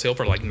 Remake was on sale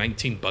for like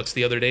 $19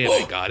 the other day, and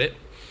I got it.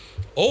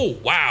 Oh,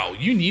 wow.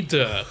 You need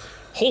to...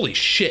 Holy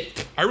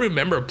shit. I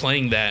remember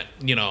playing that,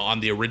 on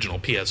the original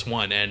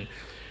PS1, and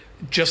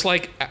just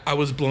like I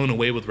was blown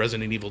away with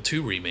Resident Evil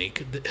 2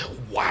 remake.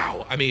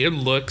 Wow. I mean, it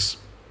looks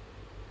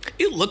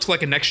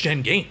like a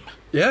next-gen game.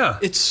 Yeah.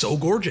 It's so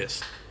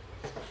gorgeous.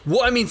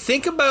 Well, I mean,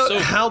 think about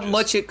how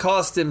much it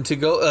cost him to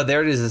go.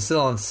 There it is. It's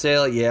still on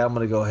sale. Yeah, I'm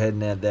going to go ahead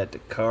and add that to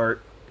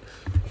cart.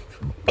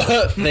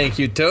 Thank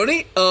you,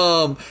 Tony.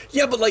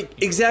 Yeah, but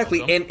like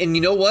exactly, and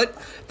you know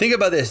what? Think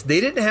about this.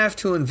 They didn't have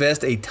to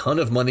invest a ton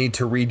of money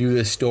to redo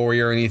this story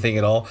or anything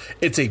at all.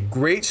 It's a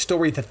great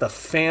story that the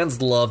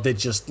fans love that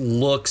just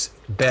looks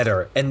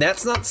better, and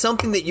that's not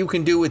something that you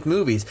can do with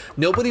movies.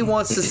 Nobody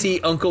wants to see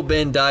Uncle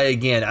Ben die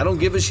again. I don't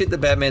give a shit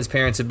that Batman's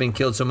parents have been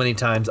killed so many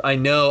times. I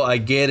know, I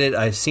get it,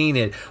 I've seen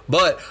it,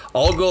 but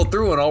I'll go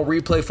through and I'll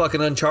replay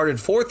fucking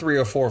Uncharted 4 3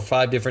 or 4 or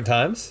 5 different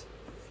times.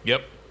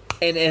 Yep.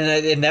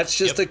 And that's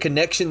just a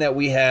connection that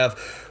we have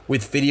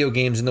with video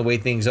games and the way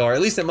things are, at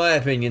least in my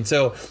opinion.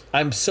 So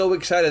I'm so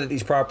excited that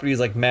these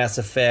properties like Mass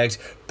Effect,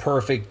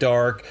 Perfect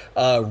Dark,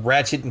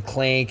 Ratchet and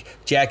Clank,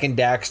 Jak and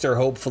Daxter,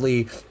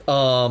 hopefully,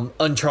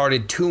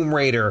 Uncharted, Tomb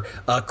Raider,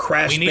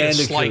 Crash Bandicoot. We need a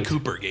Sly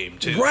Cooper game,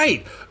 too.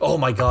 Right. Oh,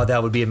 my God,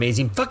 that would be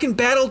amazing. Fucking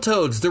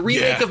Battletoads. The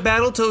remake of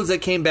Battletoads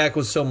that came back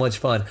was so much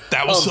fun.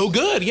 That was so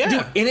good, yeah.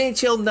 Dude,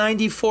 NHL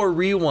 94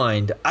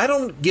 Rewind. I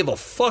don't give a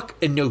fuck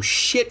and no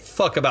shit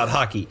fuck about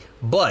hockey,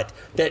 but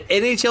that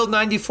NHL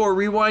 94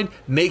 Rewind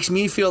makes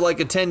me feel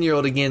like a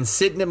 10-year-old again,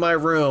 sitting in my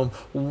room,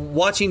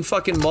 watching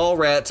fucking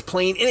Mallrats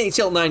playing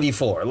NHL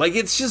 94. Like,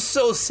 it's just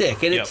so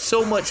sick, and it's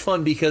so much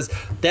fun because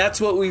that's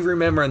what we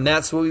remember and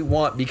that's what we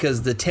want,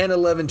 because the 10,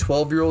 11,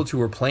 12-year-olds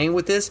who are playing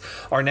with this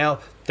are now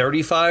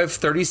 35,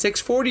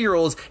 36,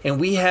 40-year-olds, and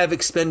we have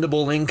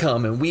expendable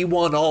income, and we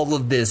want all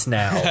of this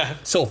now.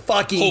 So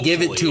fucking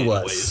give it to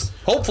us.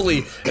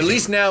 Hopefully, at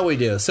least now we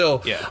do.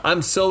 So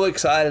I'm so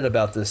excited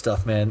about this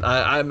stuff, man.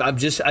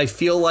 I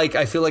feel like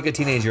a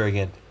teenager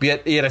again.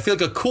 Yet I feel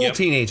like a cool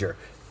teenager,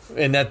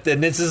 and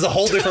this is a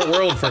whole different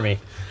world for me.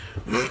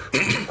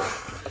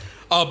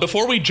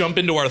 Before we jump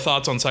into our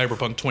thoughts on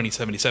Cyberpunk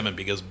 2077,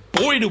 because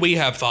boy do we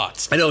have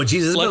thoughts. I know,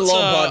 Jesus, it's been a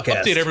long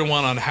podcast. Update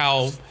everyone on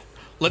how.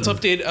 Let's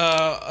update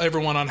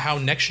everyone on how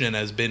next gen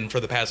has been for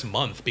the past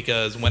month,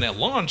 because when it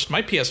launched,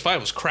 my PS5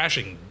 was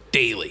crashing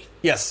daily.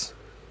 Yes.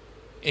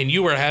 And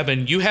you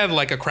had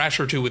like a crash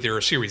or two with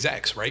your Series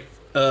X, right?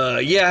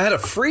 Yeah, I had a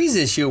freeze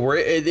issue where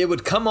it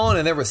would come on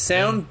and there was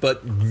sound,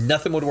 but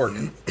nothing would work.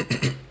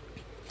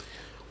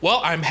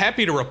 Well, I'm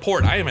happy to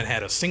report I haven't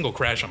had a single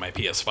crash on my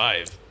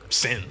PS5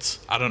 since.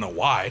 I don't know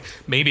why.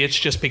 Maybe it's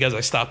just because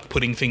I stopped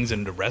putting things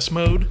into rest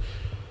mode.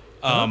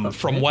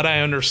 From what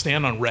I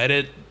understand on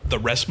Reddit, the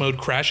rest mode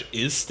crash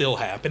is still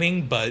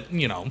happening, but,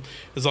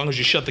 as long as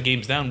you shut the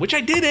games down, which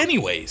I did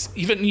anyways.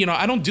 Even,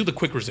 I don't do the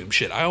quick resume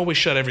shit. I always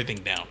shut everything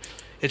down.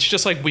 It's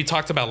just like we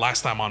talked about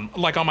last time on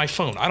my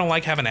phone. I don't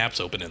like having apps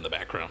open in the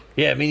background.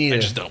 Yeah, me neither. I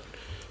just don't.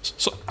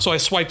 So I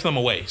swiped them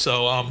away.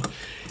 So I'm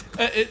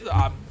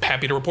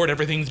happy to report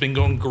everything's been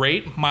going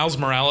great. Miles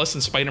Morales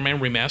and Spider-Man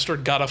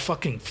Remastered got a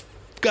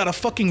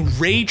fucking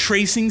ray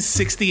tracing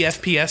 60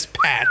 FPS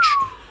patch.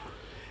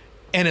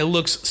 And it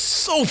looks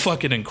so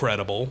fucking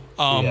incredible.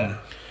 On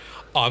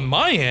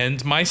my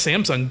end, my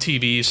Samsung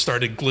TV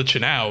started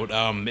glitching out.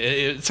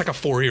 It's like a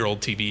 4-year-old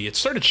TV. It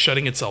started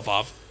shutting itself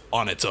off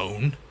on its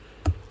own.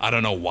 I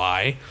don't know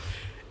why.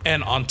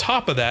 And on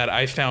top of that,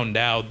 I found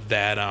out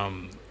that,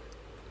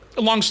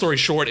 long story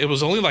short, it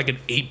was only like an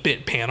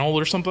 8-bit panel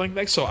or something like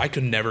that, so I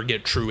could never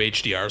get true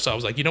HDR. So I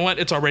was like, you know what?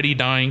 It's already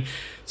dying.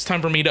 It's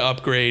time for me to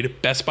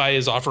upgrade. Best Buy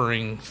is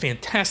offering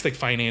fantastic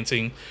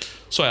financing.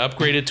 So I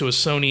upgraded to a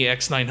Sony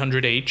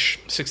X900H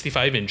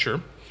 65-incher,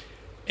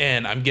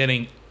 and I'm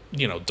getting,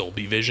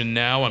 Dolby Vision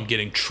now. I'm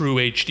getting true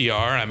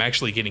HDR. I'm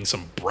actually getting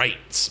some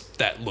brights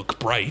that look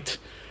bright,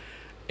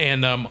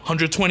 and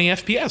 120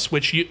 FPS,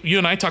 which you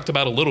and I talked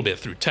about a little bit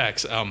through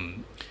text.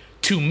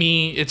 To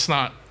me, it's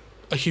not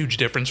a huge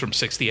difference from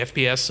 60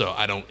 FPS, so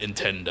I don't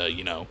intend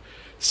to,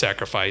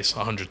 sacrifice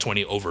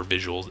 120 over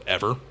visuals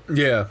ever.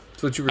 Yeah,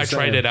 that's what you were saying.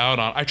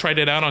 I tried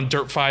it out on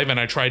Dirt 5, and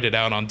I tried it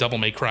out on Devil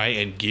May Cry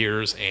and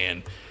Gears,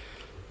 and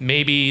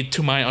maybe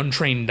to my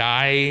untrained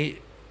eye,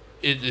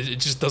 it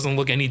just doesn't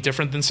look any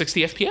different than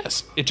 60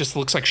 FPS. It just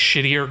looks like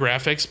shittier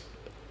graphics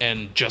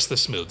and just as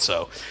smooth.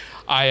 So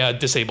I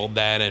disabled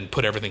that and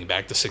put everything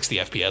back to 60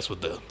 FPS with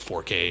the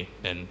 4K,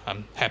 and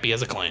I'm happy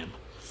as a clam.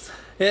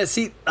 Yeah,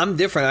 see, I'm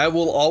different. I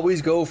will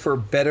always go for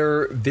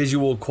better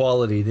visual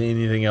quality than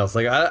anything else.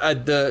 Like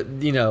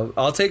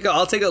I'll take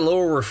a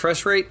lower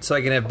refresh rate so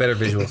I can have better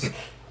visuals.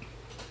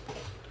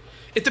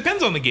 It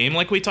depends on the game,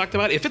 like we talked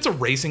about. If it's a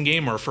racing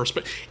game or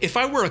if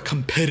I were a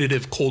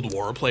competitive Cold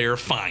War player,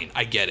 fine,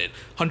 I get it.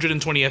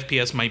 120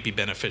 FPS might be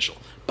beneficial,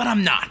 but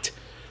I'm not.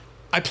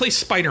 I play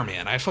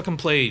Spider-Man. I fucking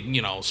play,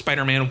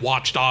 Spider-Man,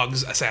 Watch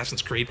Dogs,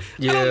 Assassin's Creed.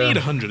 Yeah. I don't need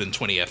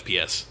 120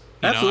 FPS.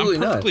 Absolutely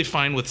I'm perfectly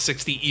fine with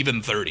 60,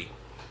 even 30.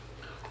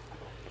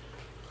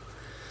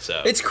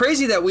 So it's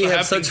crazy that we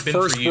have such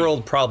first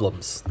world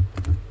problems.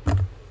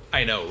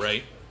 I know,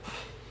 right?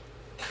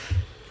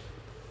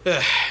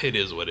 It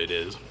is what it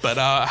is. But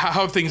how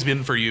have things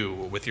been for you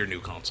with your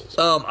new consoles?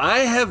 I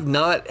have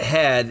not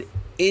had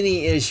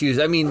any issues.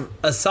 I mean,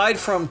 aside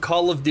from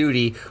Call of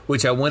Duty,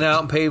 which I went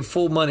out and paid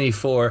full money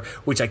for,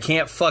 which I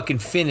can't fucking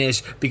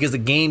finish because the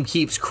game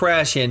keeps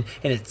crashing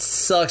and it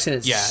sucks and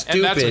it's stupid.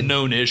 And that's a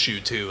known issue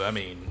too. I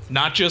mean,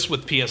 not just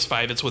with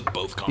PS5, it's with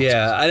both consoles.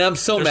 Yeah, and I'm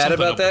so mad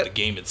about that. With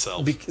the game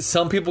itself.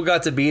 Some people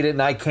got to beat it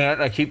and I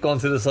can't. I keep going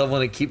through this level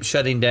and it keeps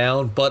shutting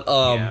down. But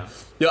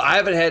I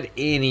haven't had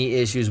any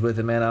issues with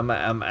it, man.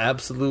 I'm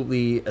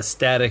absolutely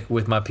ecstatic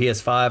with my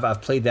PS5.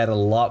 I've played that a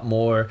lot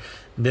more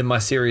than my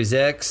Series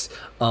X,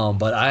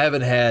 but I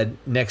haven't had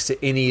next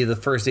to any of the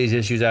first stage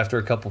issues after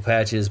a couple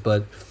patches.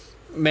 But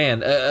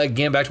man,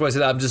 again, back to what I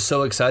said, I'm just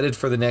so excited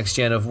for the next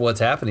gen of what's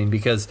happening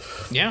because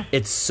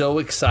it's so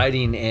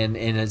exciting and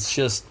it's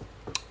just,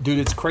 dude,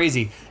 it's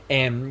crazy.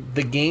 And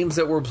the games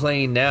that we're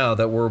playing now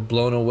that we're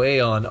blown away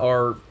on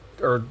are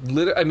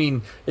I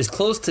mean, as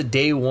close to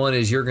day one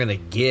as you're gonna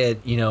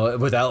get,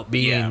 without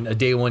being a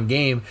day one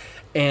game.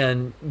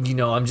 And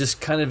I'm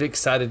just kind of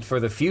excited for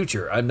the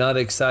future. I'm not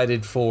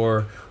excited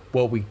for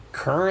what we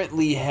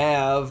currently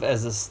have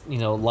as a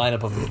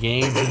lineup of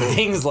games and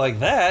things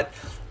like that.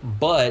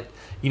 But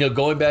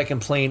going back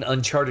and playing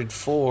Uncharted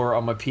 4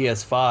 on my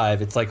PS5,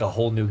 it's like a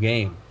whole new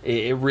game.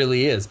 It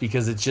really is,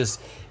 because it's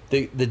just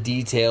the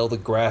detail, the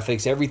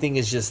graphics, everything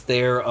is just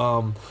there.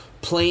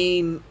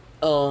 Playing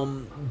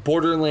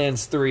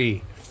Borderlands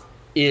 3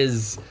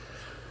 is...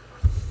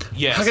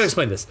 Yes. How can I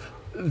explain this?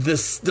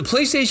 The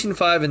PlayStation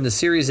 5 and the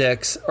Series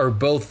X are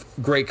both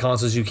great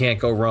consoles. You can't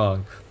go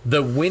wrong.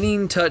 The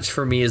winning touch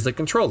for me is the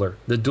controller.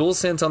 The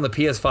DualSense on the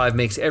PS5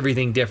 makes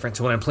everything different.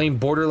 So when I'm playing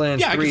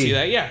Borderlands 3... I can see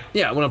that,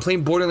 Yeah, when I'm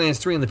playing Borderlands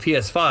 3 on the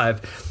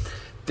PS5,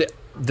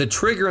 the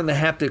trigger and the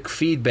haptic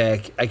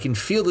feedback, I can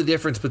feel the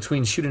difference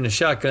between shooting a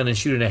shotgun and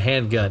shooting a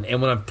handgun.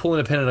 And when I'm pulling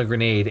a pin on a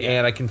grenade,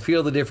 and I can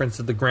feel the difference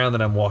of the ground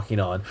that I'm walking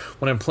on.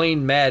 When I'm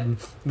playing Madden,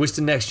 which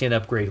the next-gen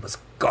upgrade was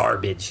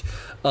garbage,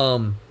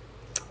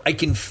 I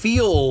can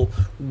feel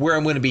where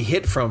I'm going to be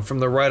hit from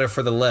the right or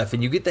for the left.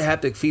 And you get the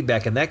haptic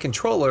feedback. And that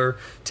controller,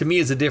 to me,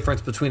 is the difference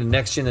between a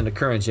next-gen and a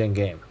current-gen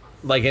game.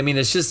 Like, I mean,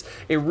 it's just,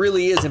 it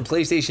really is, and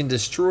PlayStation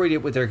destroyed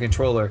it with their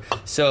controller.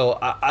 So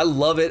I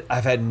love it.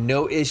 I've had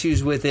no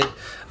issues with it.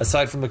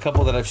 Aside from the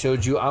couple that I've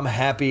showed you, I'm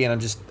happy, and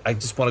I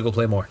just want to go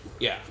play more.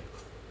 Yeah.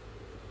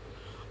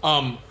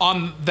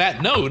 On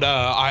that note,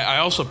 I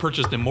also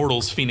purchased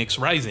Immortals Phoenix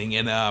Rising,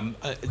 and I'm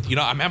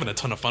having a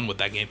ton of fun with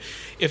that game.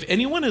 If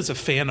anyone is a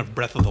fan of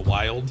Breath of the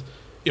Wild,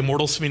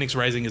 Immortals Phoenix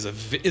Rising is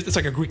it's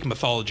like a Greek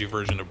mythology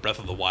version of Breath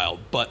of the Wild,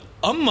 but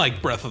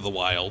unlike Breath of the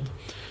Wild,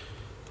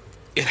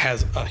 it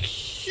has a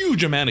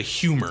huge amount of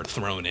humor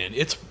thrown in.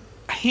 It's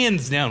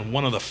hands down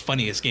one of the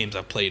funniest games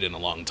I've played in a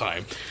long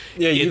time.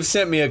 Yeah, you've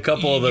sent me a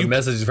couple of the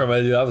messages from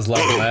it. I was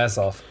laughing my ass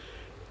off.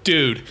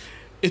 Dude,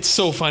 it's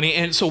so funny.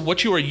 And so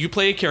what you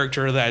play a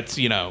character that's,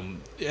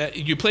 going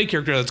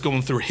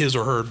through his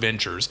or her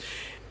adventures.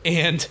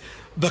 And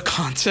the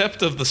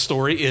concept of the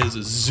story is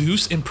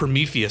Zeus and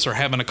Prometheus are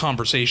having a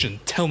conversation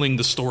telling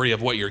the story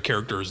of what your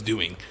character is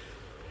doing.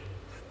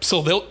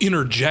 So they'll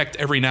interject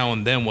every now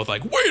and then with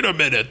like, wait a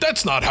minute,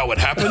 that's not how it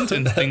happened,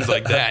 and things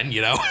like that,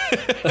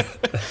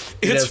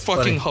 It's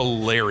fucking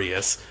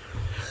hilarious.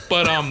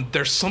 But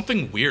there's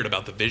something weird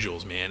about the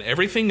visuals, man.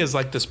 Everything is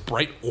like this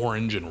bright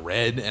orange and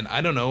red, and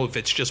I don't know if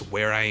it's just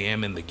where I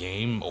am in the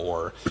game,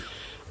 or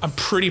I'm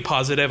pretty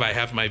positive I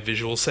have my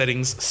visual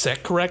settings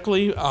set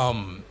correctly.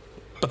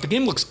 But the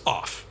game looks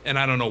off, and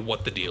I don't know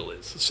what the deal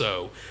is.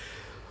 So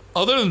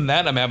other than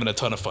that, I'm having a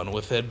ton of fun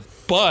with it.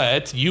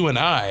 But you and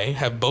I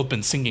have both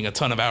been sinking a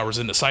ton of hours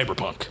into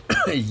Cyberpunk.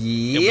 Yep. And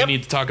we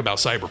need to talk about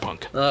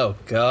Cyberpunk. Oh,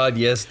 God,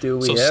 yes, do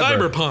we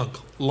ever.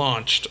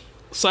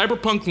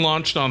 Cyberpunk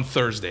launched on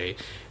Thursday,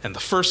 and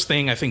the first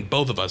thing I think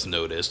both of us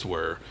noticed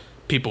were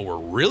people were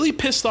really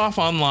pissed off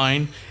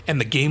online, and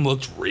the game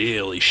looked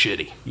really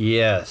shitty.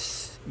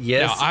 Yes.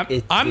 Now,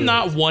 I'm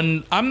not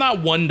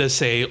one to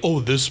say, oh,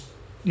 this,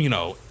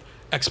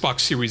 Xbox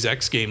Series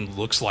X game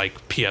looks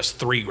like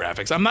PS3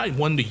 graphics. I'm not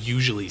one to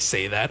usually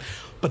say that,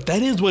 but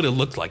that is what it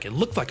looked like. It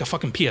looked like a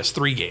fucking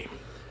PS3 game.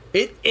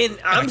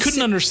 I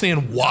couldn't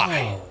understand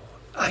why. Oh,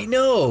 I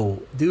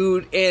know,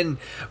 dude. And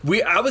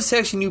I was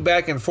texting you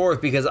back and forth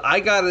because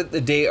I got it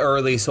the day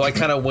early, so I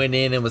kind of went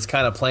in and was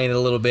kind of playing it a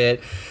little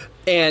bit.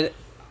 And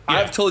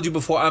I've told you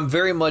before, I'm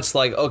very much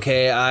like,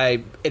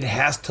 okay, it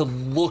has to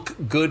look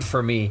good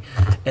for me.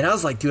 And I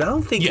was like, dude, I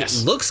don't think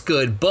it looks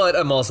good, but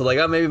I'm also like,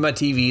 oh, maybe my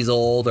TV's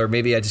old, or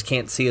maybe I just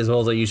can't see as well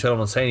as I used to. I don't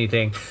want to say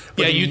anything.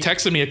 But you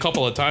texted me a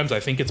couple of times, I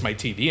think it's my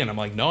TV, and I'm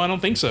like, no, I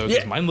don't think so,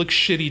 because mine looks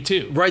shitty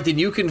too. Right, then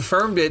you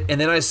confirmed it, and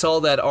then I saw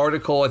that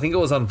article, I think it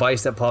was on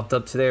Vice that popped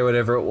up today or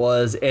whatever it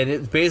was, and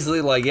it's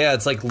basically like,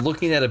 it's like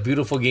looking at a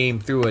beautiful game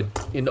through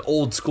an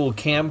old school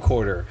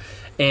camcorder.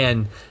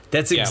 And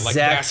that's like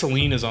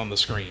Vaseline is on the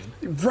screen.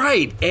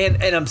 Right.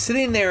 And I'm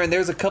sitting there, and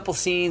there's a couple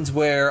scenes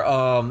where,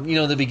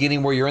 the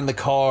beginning where you're in the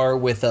car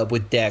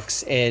with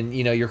Dex, and,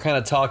 you're kind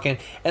of talking,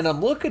 and I'm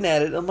looking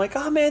at it, and I'm like,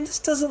 oh, man, this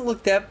doesn't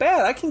look that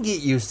bad. I can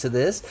get used to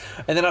this.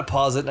 And then I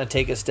pause it, and I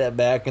take a step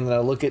back, and then I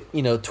look at,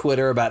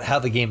 Twitter about how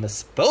the game is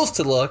supposed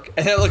to look,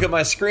 and I look at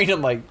my screen,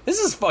 I'm like, this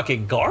is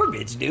fucking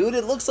garbage, dude.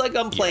 It looks like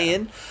I'm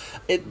playing...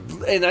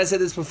 And I said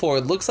this before,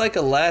 it looks like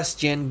a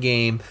last-gen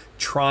game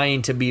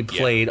trying to be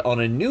played on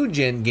a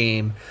new-gen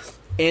game,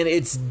 and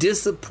it's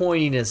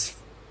disappointing as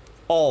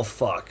all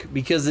fuck,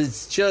 because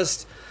it's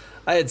just,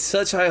 I had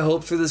such high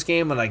hopes for this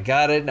game, and I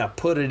got it, and I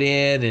put it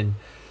in, and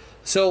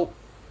so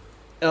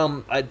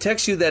I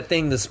text you that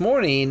thing this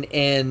morning,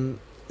 and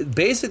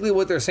basically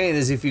what they're saying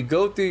is if you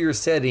go through your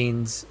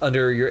settings,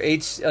 under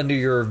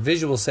your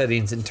visual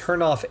settings, and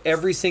turn off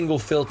every single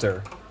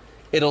filter,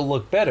 it'll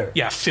look better.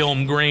 Yeah,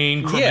 film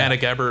grain,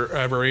 chromatic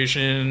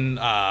aberration,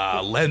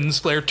 lens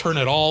flare, turn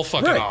it all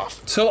fucking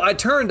off. So I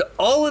turned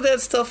all of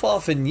that stuff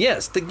off, and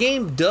yes, the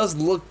game does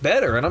look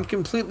better, and I'm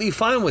completely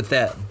fine with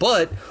that.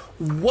 But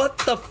what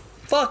the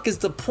fuck is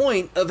the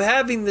point of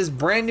having this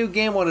brand new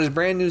game on this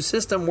brand new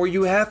system where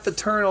you have to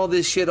turn all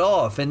this shit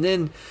off? And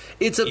then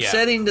it's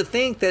upsetting to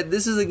think that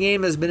this is a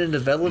game that's been in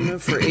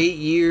development for 8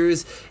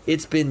 years.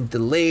 It's been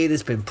delayed,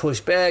 it's been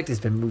pushed back, it's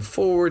been moved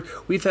forward.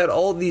 We've had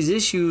all these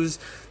issues.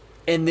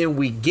 And then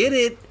we get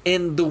it,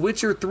 and The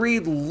Witcher 3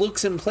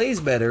 looks and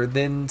plays better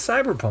than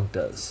Cyberpunk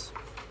does.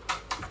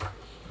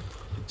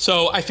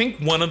 So I think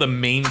one of the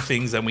main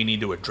things that we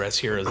need to address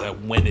here is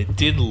that when it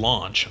did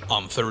launch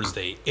on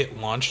Thursday, it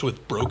launched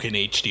with broken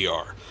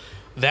HDR.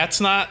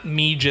 That's not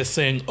me just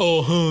saying,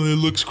 it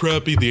looks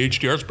crappy, the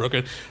HDR's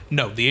broken.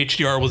 No, the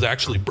HDR was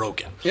actually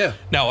broken. Yeah.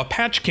 Now, a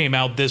patch came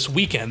out this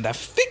weekend that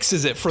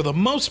fixes it for the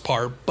most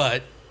part,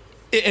 but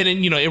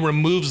it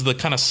removes the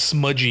kind of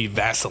smudgy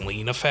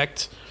Vaseline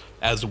effect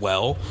as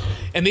well,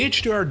 and the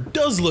HDR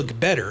does look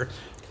better,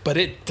 but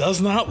it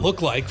does not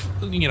look like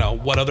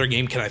what other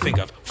game can I think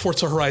of?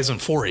 Forza Horizon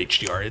 4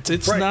 HDR.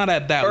 It's not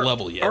at that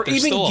level yet. Or There's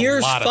even still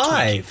Gears a lot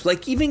 5.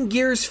 Like even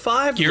Gears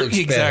 5 looks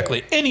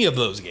exactly better. Any of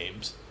those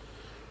games.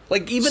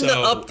 Like even the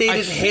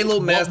updated Halo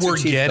Master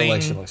Chief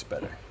Collection looks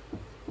better.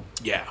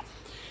 Yeah,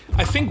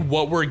 I think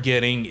what we're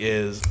getting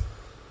is,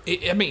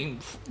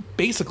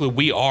 basically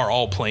we are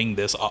all playing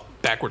this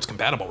backwards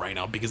compatible right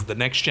now because the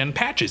next gen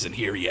patch isn't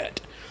here yet.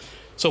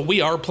 So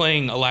we are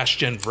playing a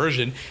last-gen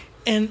version,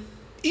 and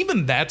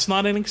even that's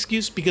not an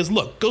excuse because,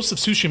 look, Ghost of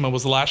Tsushima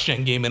was a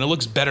last-gen game, and it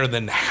looks better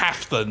than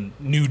half the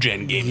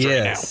new-gen games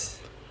right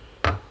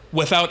now.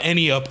 Without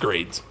any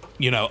upgrades,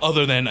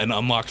 other than an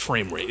unlocked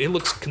frame rate. It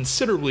looks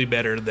considerably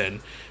better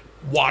than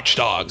Watch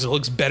Dogs. It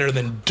looks better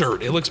than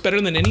Dirt. It looks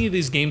better than any of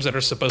these games that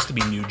are supposed to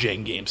be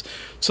new-gen games.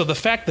 So the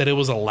fact that it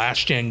was a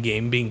last-gen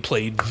game being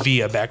played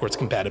via backwards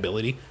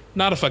compatibility,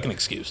 not a fucking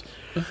excuse.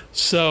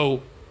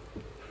 So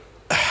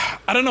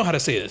I don't know how to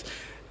say this.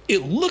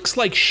 It looks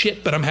like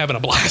shit, but I'm having a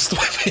blast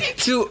with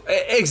it.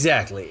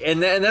 Exactly.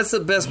 And that's the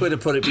best way to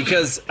put it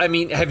because,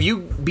 have you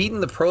beaten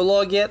the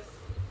prologue yet?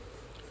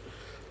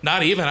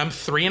 Not even. I'm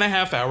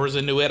 3.5 hours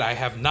into it. I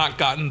have not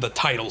gotten the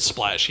title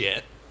splash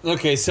yet.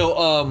 Okay, so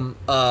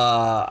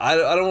I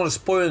don't want to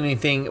spoil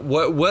anything.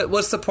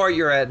 What's the part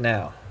you're at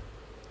now?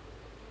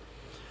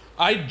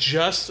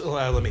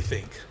 Let me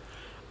think.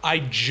 I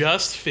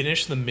just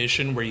finished the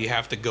mission where you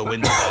have to go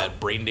into that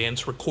brain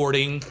dance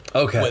recording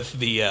with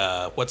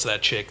the, what's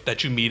that chick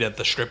that you meet at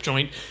the strip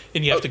joint?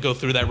 And you have to go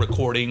through that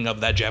recording of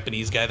that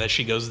Japanese guy that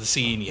she goes to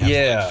see, and you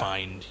have to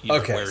find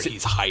where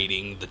he's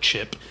hiding the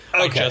chip.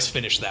 I just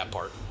finished that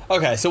part.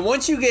 Okay, so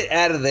once you get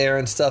out of there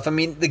and stuff,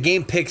 the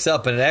game picks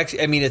up, and it actually,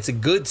 it's a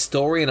good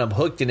story, and I'm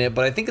hooked in it,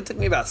 but I think it took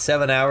me about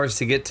 7 hours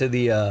to get to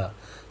the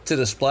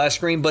splash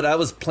screen, but I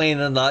was playing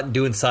a lot and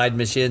doing side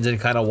missions and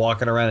kind of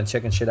walking around and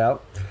checking shit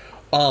out.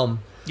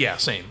 Yeah,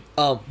 same.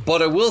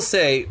 But I will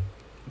say,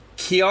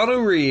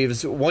 Keanu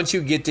Reeves, once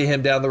you get to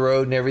him down the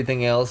road and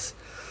everything else,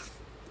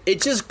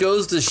 it just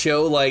goes to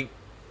show,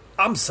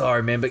 I'm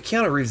sorry, man, but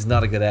Keanu Reeves is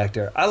not a good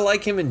actor. I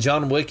like him in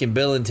John Wick and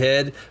Bill and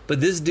Ted,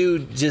 but this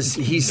dude just,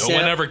 no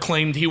one ever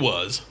claimed he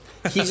was.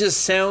 He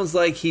just sounds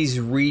like he's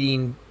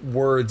reading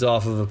words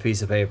off of a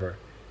piece of paper.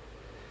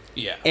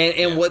 Yeah.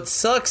 And what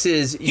sucks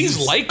is he's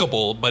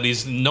likable, but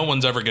no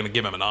one's ever going to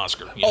give him an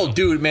Oscar.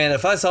 Dude, man,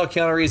 if I saw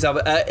Keanu Reeves,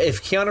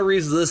 if Keanu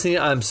Reeves is listening,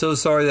 I'm so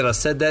sorry that I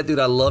said that, dude.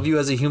 I love you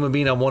as a human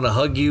being. I want to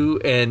hug you,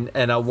 and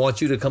I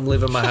want you to come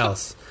live in my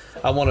house.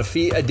 I want to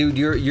feed, dude.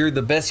 You're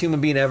the best human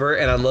being ever,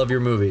 and I love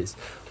your movies.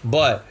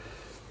 But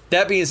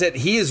that being said,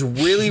 he is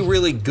really,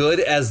 really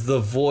good as the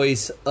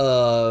voice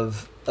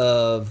of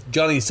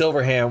Johnny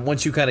Silverhand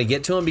once you kind of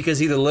get to him because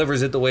he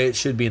delivers it the way it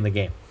should be in the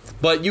game.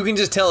 But you can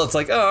just tell it's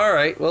like, oh, all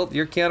right, well,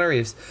 you're Keanu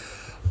Reeves.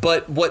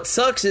 But what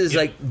sucks is,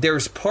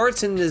 there's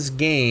parts in this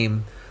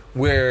game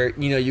where,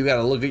 you got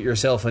to look at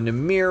yourself in the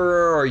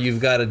mirror or you've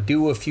got to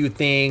do a few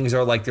things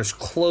or, there's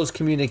close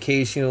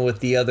communication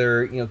with the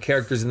other,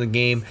 characters in the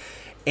game.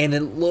 And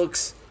it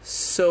looks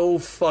so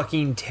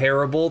fucking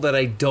terrible that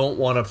I don't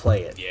want to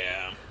play it.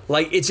 Yeah.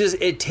 Like,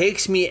 it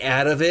takes me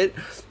out of it,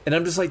 and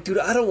I'm just like, dude,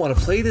 I don't want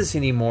to play this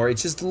anymore. It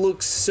just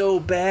looks so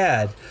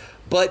bad.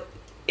 But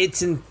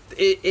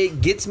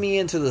it gets me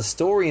into the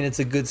story, and it's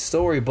a good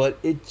story, but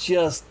it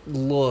just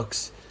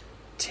looks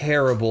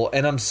terrible.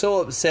 And I'm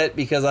so upset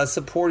because I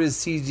supported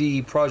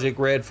CD Projekt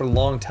Red for a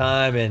long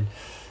time, and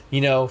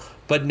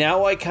but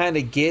now I kind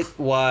of get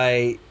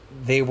why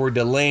they were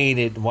delaying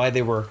it, why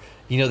they were,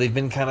 they've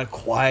been kind of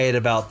quiet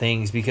about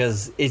things,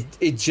 because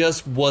it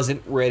just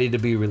wasn't ready to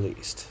be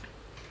released.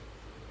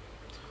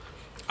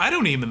 I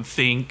don't even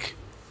think,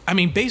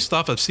 based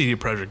off of CD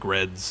Projekt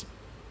Red's,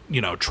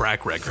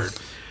 track record,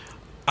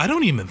 I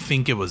don't even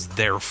think it was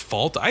their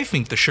fault. I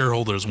think the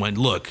shareholders went,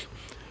 look,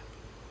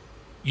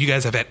 you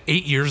guys have had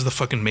 8 years to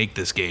fucking make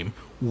this game.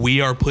 We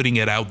are putting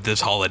it out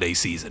this holiday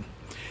season.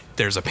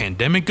 There's a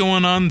pandemic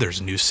going on.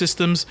 There's new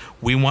systems.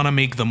 We want to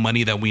make the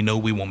money that we know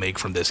we will make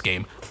from this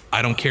game.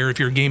 I don't care if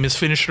your game is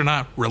finished or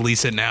not.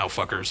 Release it now,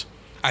 fuckers.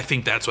 I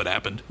think that's what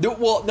happened.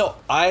 Well, no,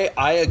 I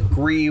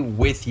agree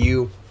with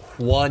you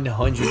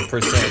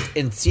 100%.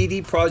 And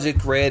CD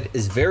Projekt Red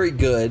is very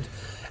good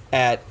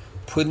at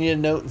putting a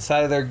note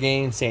inside of their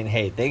game saying,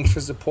 hey, thanks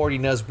for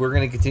supporting us. We're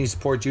going to continue to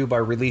support you by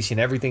releasing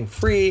everything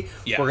free.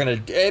 Yeah. We're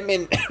going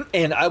to,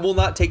 and I will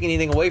not take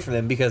anything away from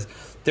them because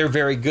they're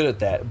very good at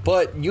that.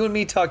 But you and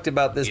me talked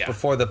about this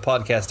before the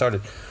podcast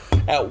started.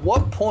 At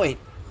what point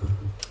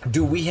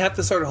do we have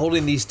to start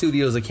holding these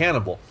studios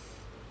accountable?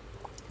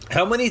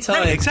 How many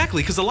times? Right,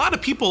 exactly, because a lot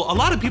of people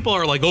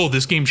are like, "Oh,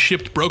 this game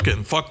shipped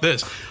broken. Fuck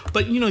this."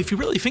 But if you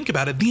really think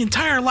about it, the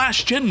entire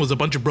last gen was a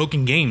bunch of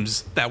broken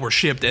games that were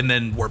shipped and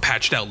then were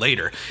patched out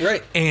later.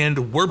 Right.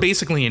 And we're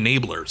basically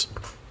enablers.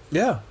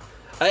 Yeah,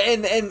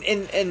 and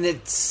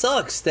it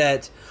sucks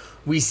that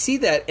we see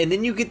that, and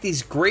then you get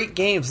these great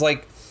games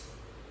like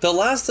The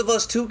Last of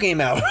Us 2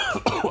 came out.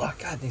 Oh,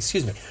 God,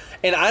 excuse me.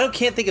 And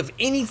can't think of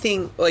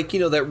anything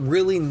that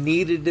really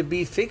needed to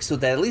be fixed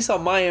with that. At least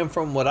on my end,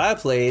 from what I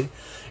played.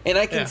 And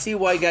I can see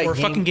why a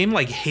fucking game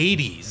like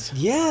Hades.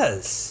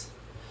 Yes.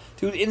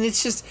 Dude, and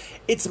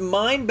it's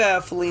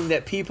mind-baffling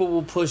that people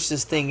will push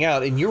this thing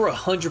out. And you're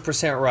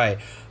 100% right.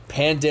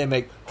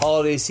 Pandemic,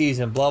 holiday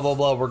season, blah, blah,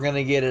 blah. We're going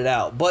to get it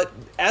out. But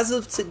as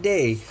of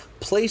today,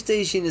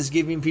 PlayStation is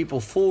giving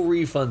people full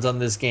refunds on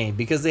this game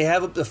because they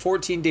have up to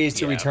 14 days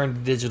to return to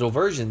digital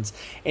versions.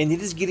 And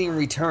it is getting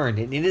returned.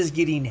 And it is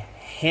getting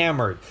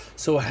hammered.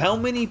 So how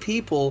many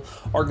people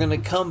are going to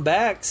come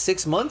back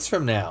 6 months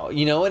from now?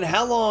 And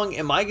how long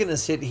am I going to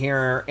sit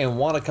here and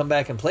want to come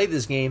back and play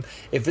this game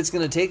if it's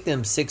going to take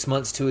them 6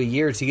 months to a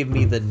year to give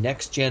me the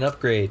next gen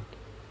upgrade?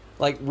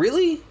 Like,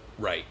 really?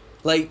 Right.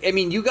 Like,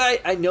 you guys,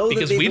 I know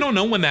because we don't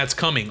know when that's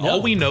coming. No.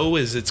 All we know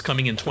is it's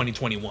coming in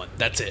 2021.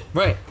 That's it.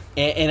 Right.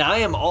 And I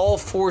am all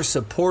for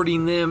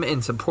supporting them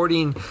and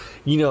supporting,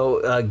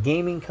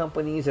 gaming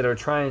companies that are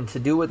trying to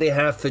do what they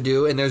have to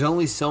do. And there's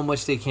only so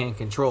much they can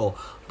control.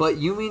 But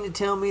you mean to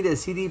tell me that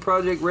CD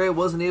Projekt Red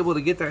wasn't able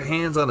to get their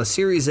hands on a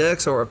Series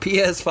X or a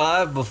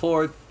PS5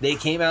 before they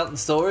came out in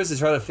stores to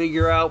try to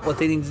figure out what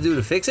they need to do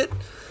to fix it?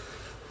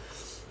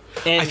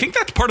 And I think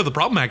that's part of the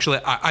problem, actually.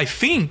 I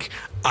think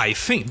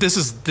this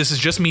is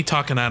just me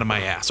talking out of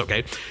my ass,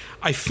 okay?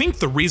 I think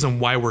the reason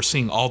why we're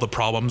seeing all the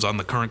problems on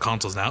the current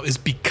consoles now is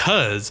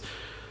because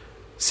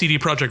CD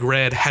Projekt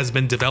Red has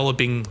been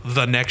developing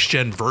the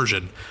next-gen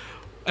version.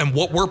 And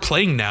what we're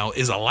playing now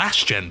is a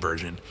last-gen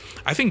version.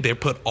 I think they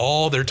put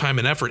all their time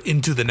and effort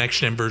into the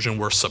next-gen version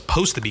we're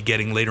supposed to be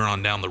getting later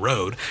on down the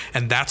road,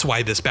 and that's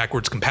why this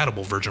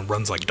backwards-compatible version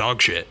runs like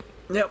dog shit.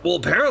 Yeah, well,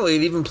 apparently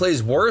it even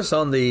plays worse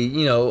on the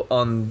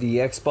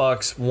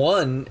Xbox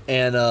One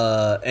and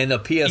a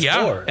PS4.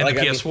 Yeah, and the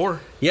PS4.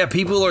 Yeah,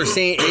 people are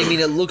saying.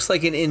 It looks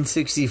like an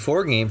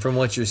N64 game from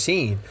what you're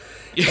seeing.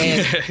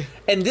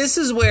 And this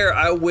is where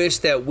I wish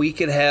that we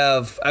could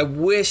have. I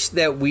wish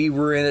that we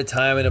were in a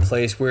time and a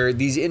place where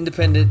these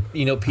independent,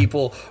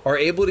 people are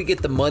able to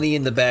get the money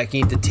in the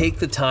backing to take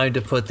the time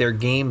to put their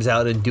games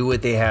out and do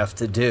what they have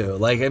to do.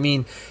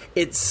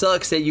 It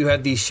sucks that you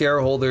have these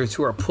shareholders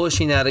who are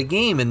pushing out a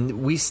game,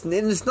 and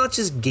it's not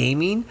just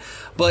gaming,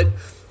 but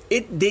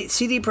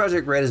CD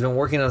Projekt Red has been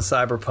working on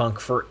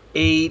Cyberpunk for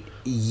 8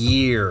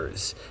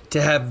 years.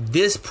 To have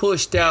this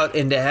pushed out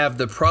and to have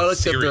the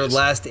product of their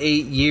last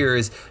 8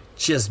 years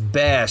just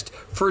bashed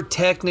for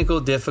technical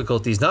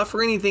difficulties, not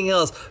for anything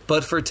else,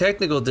 but for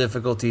technical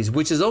difficulties,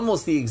 which is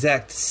almost the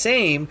exact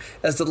same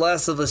as The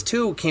Last of Us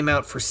 2 came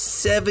out for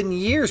 7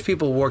 years.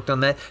 People worked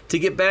on that to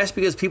get bashed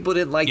because people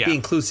didn't like the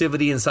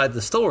inclusivity inside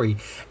the story.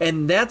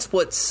 And that's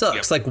what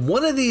sucks. Like,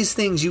 one of these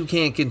things you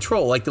can't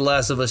control, like The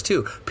Last of Us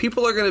 2.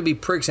 People are going to be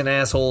pricks and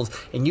assholes,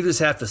 and you just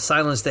have to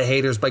silence the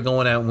haters by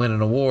going out and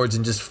winning awards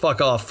and just fuck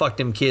off, fuck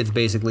them kids,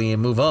 basically,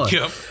 and move on.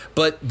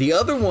 But the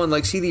other one,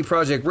 like CD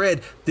Projekt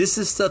Red, this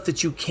is stuff that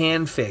you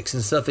can fix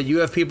and stuff that you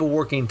have people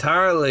working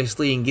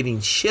tirelessly and getting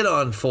shit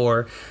on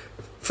for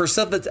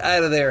stuff that's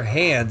out of their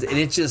hands, and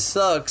it just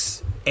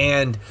sucks.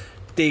 And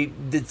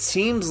it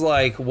seems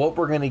like what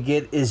we're going to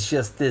get is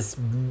just this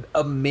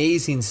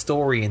amazing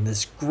story and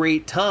this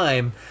great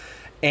time,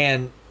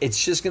 and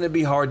it's just going to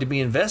be hard to be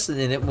invested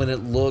in it when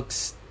it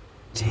looks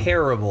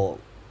terrible.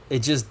 It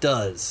just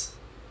does.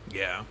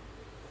 Yeah.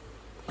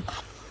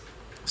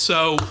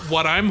 So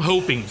what I'm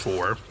hoping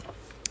for,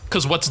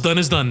 because what's done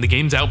is done. The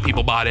game's out.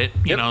 People bought it.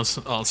 You know,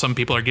 some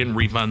people are getting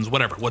refunds.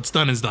 Whatever. What's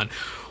done is done.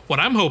 What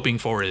I'm hoping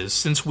for is,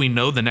 since we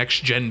know the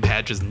next gen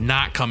patch is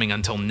not coming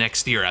until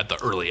next year at the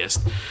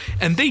earliest,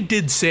 and they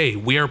did say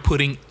we are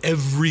putting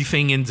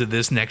everything into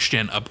this next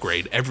gen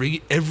upgrade,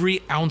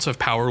 every ounce of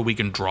power we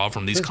can draw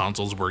from these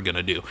consoles, we're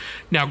gonna do.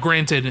 Now,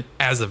 granted,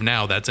 as of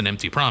now, that's an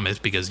empty promise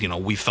because, you know,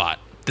 we thought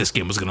this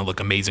game was gonna look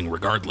amazing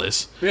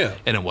regardless,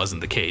 and it wasn't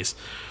the case.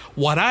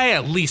 What I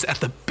at least, at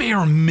the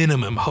bare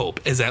minimum, hope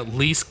is at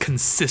least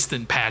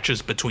consistent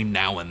patches between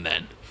now and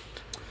then.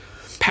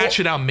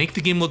 Patch it out, make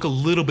the game look a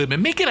little bit,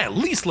 make it at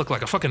least look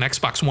like a fucking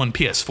Xbox One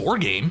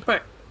PS4 game.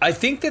 Right. I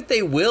think that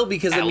they will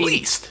because, at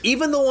least.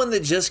 Even the one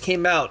that just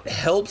came out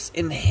helps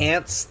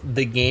enhance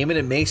the game and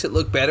it makes it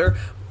look better,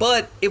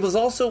 but it was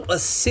also a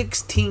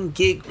 16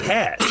 gig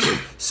patch.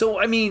 So,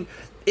 I mean,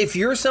 if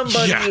you're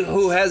somebody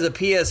who has a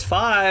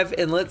PS5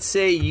 and let's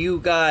say you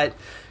got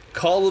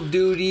Call of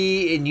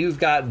Duty and you've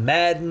got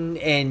Madden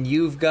and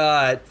you've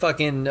got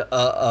fucking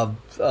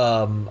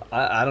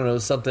I don't know,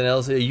 something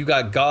else, you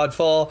got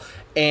Godfall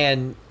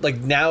and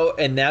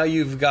now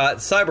you've got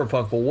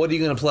Cyberpunk. Well, what are you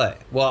going to play?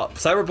 Well,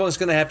 Cyberpunk's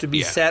going to have to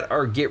be set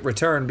or get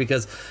returned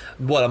because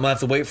I'm going to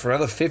have to wait for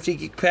another 50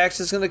 gig patch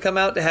that's going to come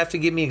out to have to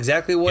give me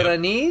exactly what I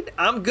need.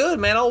 I'm good,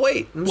 man. I'll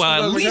wait.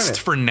 Well, at least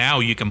for now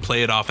you can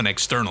play it off an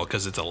external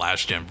because it's a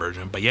last gen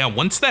version. But yeah,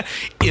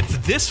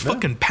 if this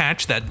fucking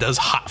patch that does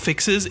hot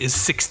fixes is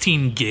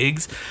 16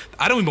 gigs,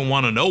 I don't even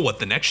want to know what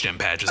the next gen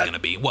patch is going to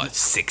be. What,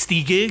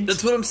 60 gigs?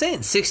 That's what I'm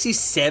saying. 60,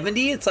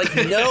 70? It's like,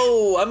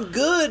 no, I'm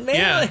good, man.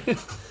 Yeah.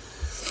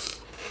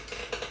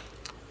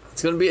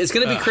 It's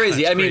gonna be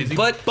crazy. I mean, crazy.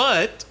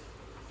 But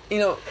you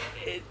know,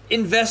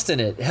 invest in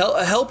it.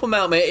 Help them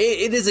out, man.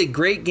 It is a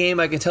great game.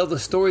 I can tell the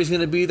story's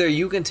going to be there.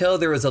 You can tell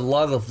there is a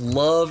lot of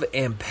love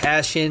and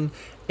passion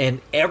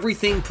and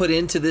everything put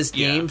into this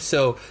game.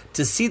 So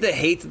to see the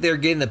hate that they're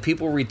getting, the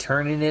people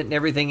returning it and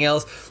everything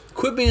else,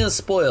 quit being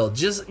spoiled.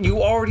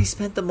 You already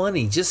spent the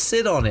money. Just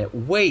sit on it.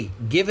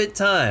 Wait. Give it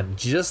time.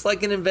 Just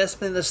like an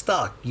investment in the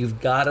stock. You've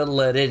got to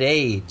let it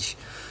age.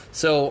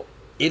 So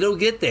it'll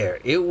get there.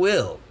 It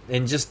will.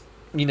 And just,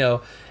 you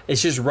know,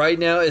 it's just right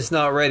now it's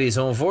not ready.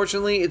 So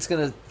unfortunately, it's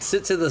going to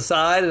sit to the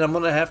side and I'm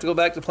going to have to go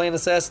back to playing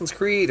Assassin's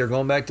Creed or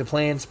going back to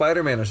playing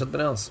Spider-Man or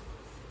something else.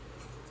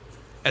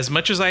 As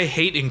much as I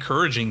hate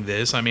encouraging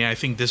this, I mean, I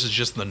think this is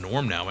just the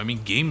norm now. I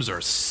mean, games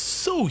are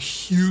so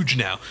huge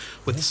now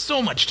with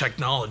so much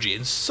technology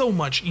and so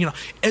much, you know,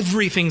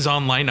 everything's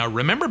online now.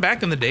 Remember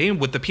back in the day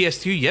with the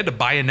PS2, you had to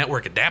buy a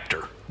network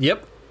adapter.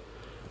 Yep.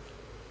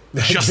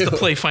 Just to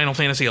play Final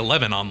Fantasy XI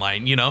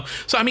online, you know?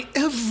 So, I mean,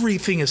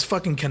 everything is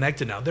fucking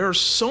connected now. There are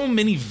so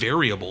many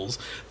variables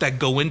that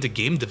go into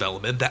game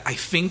development that I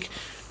think,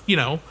 you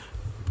know,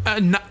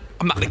 I'm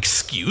not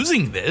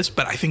excusing this,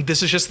 but I think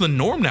this is just the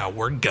norm now.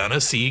 We're gonna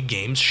see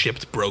games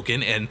shipped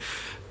broken, and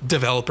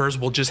developers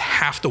will just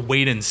have to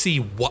wait and see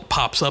what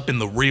pops up in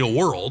the real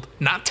world,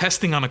 not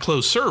testing on a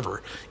closed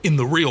server, in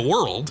the real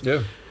world,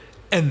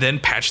 and then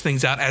patch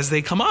things out as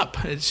they come up.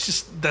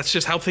 That's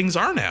just how things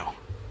are now.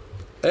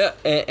 Yeah,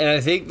 and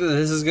I think that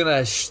this is going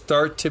to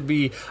start to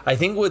be... I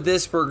think with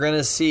this, we're going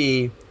to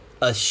see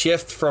a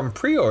shift from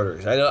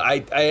pre-orders.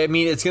 I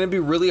mean, it's going to be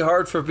really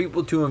hard for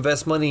people to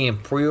invest money in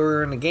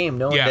pre-ordering a game,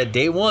 knowing that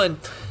day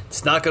one,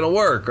 it's not going to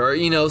work. Or,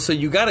 you know, so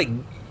you got to...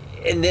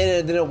 And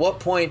then at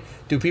what point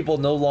do people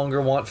no longer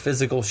want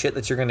physical shit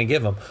that you're going to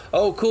give them?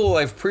 Oh, cool,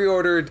 I've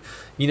pre-ordered,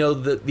 you know,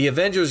 the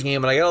Avengers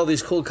game, and I got all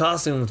these cool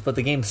costumes, but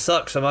the game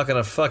sucks, so I'm not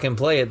going to fucking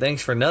play it.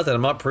 Thanks for nothing.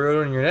 I'm not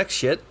pre-ordering your next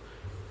shit.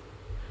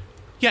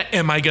 Yeah,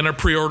 am I going to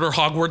pre-order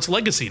Hogwarts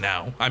Legacy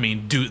now? I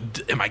mean,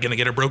 am I going to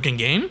get a broken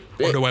game?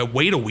 Or do I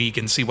wait a week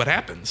and see what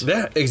happens?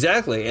 Yeah,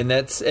 exactly. And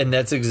that's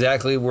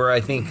exactly where I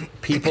think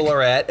people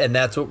are at, and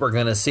that's what we're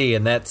going to see,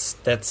 and that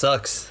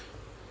sucks.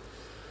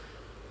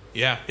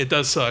 Yeah, it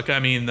does suck. I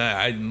mean,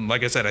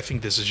 like I said, I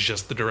think this is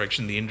just the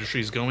direction the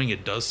industry is going.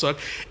 It does suck.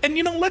 And,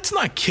 you know, let's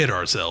not kid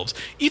ourselves.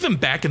 Even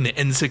back in the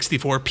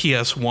N64,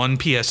 PS1,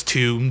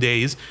 PS2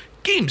 days,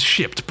 games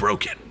shipped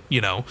broken, you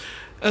know?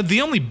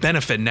 The only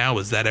benefit now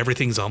is that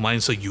everything's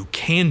online, so you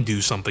can do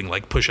something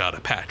like push out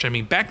a patch. I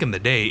mean, back in the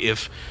day,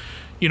 if,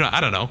 you know,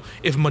 I don't know,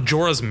 if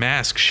Majora's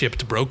Mask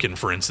shipped broken,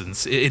 for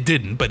instance, it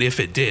didn't, but if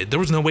it did, there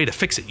was no way to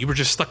fix it. You were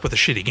just stuck with a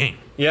shitty game.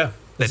 Yeah.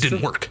 That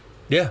didn't work.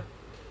 Yeah.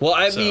 Well,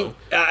 I mean,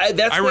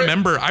 that's I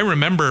remember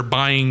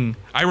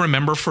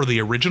for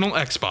the original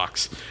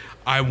Xbox,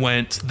 I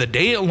went, the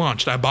day it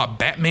launched, I bought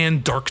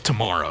Batman Dark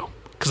Tomorrow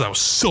because I was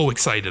so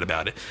excited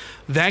about it.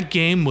 That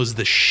game was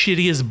the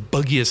shittiest,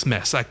 buggiest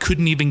mess. I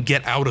couldn't even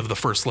get out of the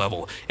first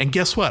level. And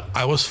guess what?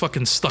 I was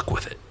fucking stuck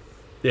with it.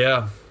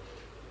 Yeah.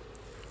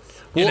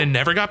 Well, and it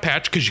never got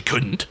patched because you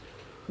couldn't.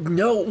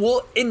 No,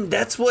 well, and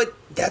that's where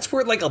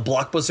like a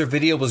Blockbuster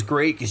Video was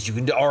great because you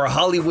can, or a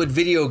Hollywood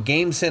Video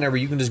Game Center where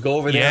you can just go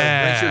over there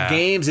and rent your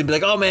games and be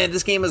like, oh man,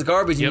 this game is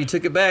garbage, and you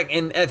took it back.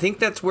 And I think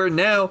that's where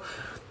now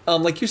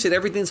like you said,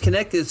 everything's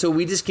connected. So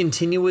we just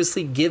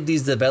continuously give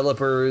these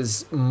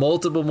developers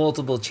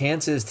multiple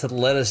chances to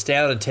let us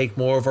down and take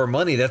more of our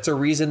money. That's a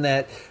reason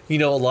that, a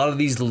lot of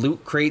these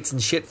loot crates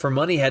and shit for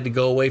money had to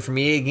go away from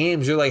EA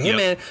Games. You're like, hey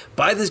man,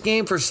 buy this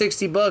game for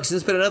 $60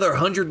 and spend another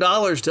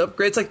 $100 to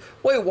upgrade. It's like,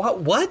 wait,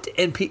 what?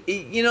 And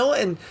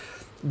and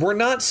we're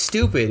not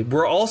stupid.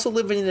 We're also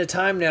living in a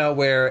time now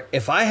where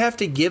if I have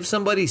to give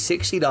somebody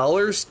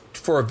 $60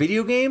 for a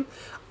video game,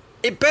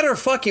 it better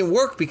fucking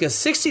work, because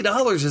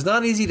 $60 is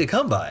not easy to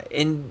come by,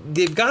 and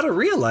they've got to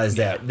realize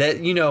that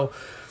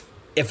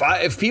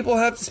if people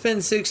have to spend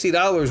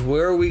 $60,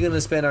 where are we going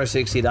to spend our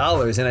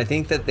 $60? And I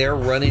think that they're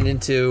running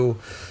into,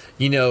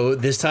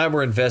 this time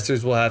where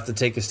investors will have to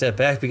take a step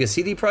back, because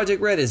CD Projekt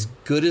Red, as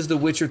good as The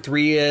Witcher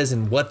 3 is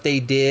and what they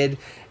did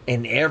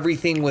and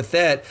everything with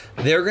that,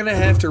 they're going to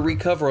have to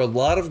recover a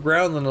lot of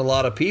ground on a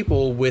lot of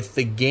people with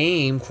the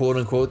game, quote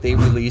unquote, they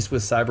released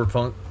with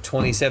Cyberpunk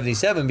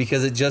 2077,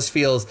 because it just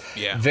feels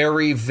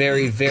very,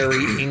 very,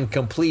 very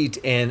incomplete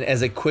and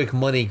as a quick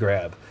money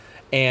grab.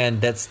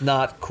 And that's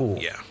not cool.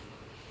 Yeah.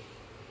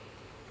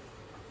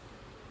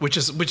 Which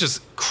is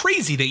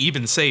crazy to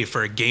even say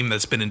for a game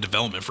that's been in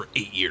development for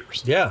 8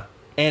 years. Yeah.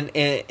 And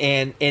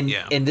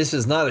this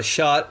is not a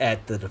shot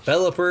at the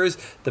developers,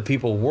 the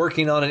people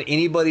working on it,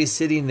 anybody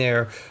sitting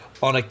there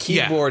on a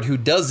keyboard who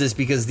does this,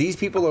 because these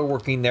people are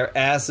working their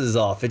asses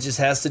off. It just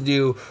has to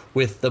do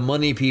with the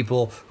money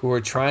people who are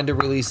trying to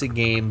release a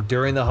game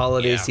during the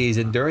holiday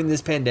season, during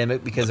this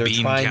pandemic, because they're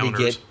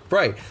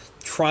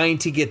trying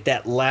to get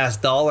that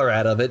last dollar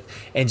out of it,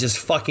 and just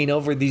fucking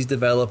over these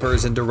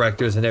developers and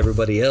directors and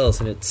everybody else.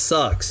 And it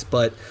sucks.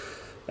 But,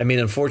 I mean,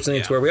 unfortunately,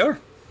 it's where we are.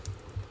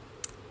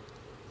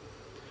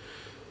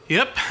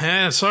 Yep.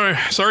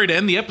 Sorry to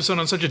end the episode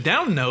on such a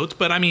down note,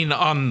 but I mean,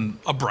 on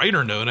a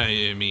brighter note,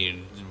 I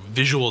mean,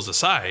 visuals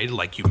aside,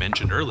 like you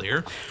mentioned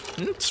earlier,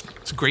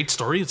 it's a great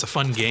story. It's a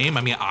fun game.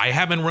 I mean, I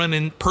haven't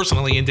run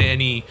personally into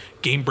any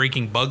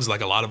game-breaking bugs like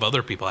a lot of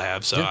other people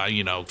have, so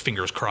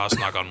fingers crossed,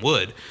 knock on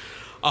wood.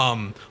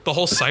 The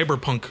whole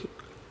Cyberpunk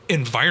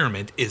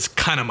environment is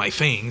kind of my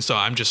thing, so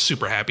I'm just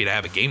super happy to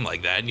have a game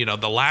like that.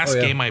 The last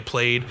game I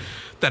played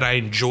that I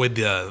enjoyed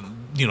the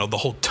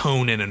whole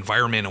tone and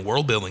environment and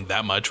world building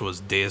that much was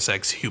Deus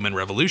Ex Human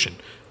Revolution,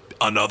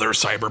 another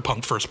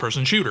Cyberpunk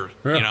first-person shooter.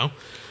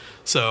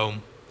 So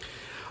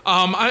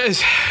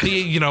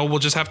we'll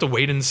just have to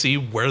wait and see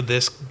where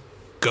this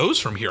goes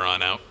from here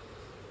on out.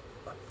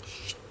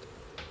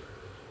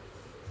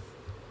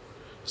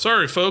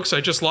 Sorry, folks,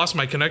 I just lost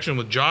my connection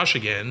with Josh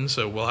again,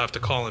 so we'll have to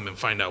call him and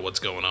find out what's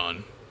going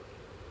on.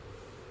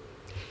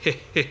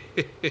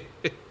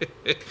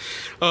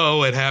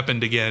 Oh, it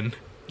happened again.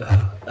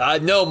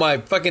 No, my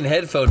fucking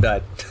headphone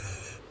died.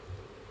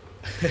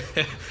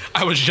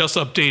 I was just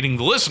updating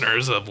the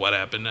listeners of what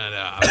happened.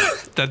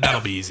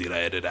 That'll be easy to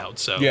edit out.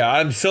 So yeah,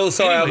 I'm so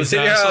sorry. I was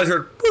sitting here, I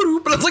heard,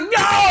 but I was like,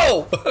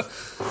 no!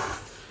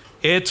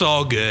 It's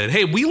all good.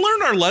 Hey, we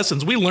learned our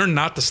lessons. We learned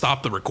not to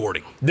stop the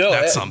recording. No,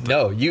 that's something.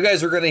 No, you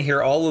guys are going to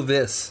hear all of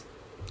this.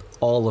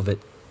 All of it.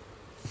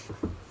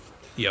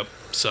 Yep.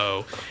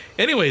 So,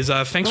 anyways,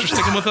 thanks for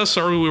sticking with us.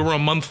 Sorry we were a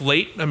month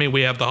late. I mean,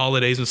 we have the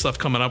holidays and stuff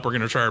coming up. We're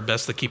going to try our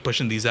best to keep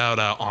pushing these out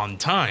on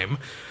time.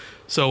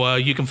 So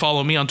you can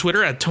follow me on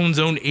Twitter at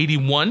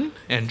ToneZone81.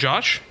 And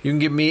Josh? You can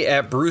get me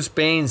at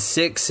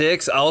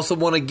BruceBain66. I also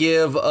want to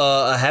give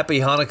a happy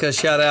Hanukkah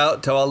shout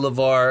out to all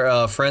of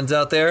our friends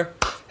out there.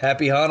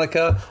 Happy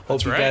Hanukkah.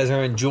 Hope you guys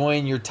are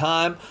enjoying your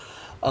time.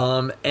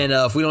 And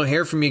if we don't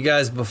hear from you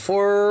guys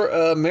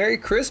before, Merry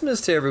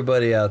Christmas to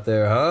everybody out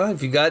there, huh?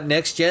 If you got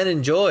next gen,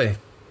 enjoy.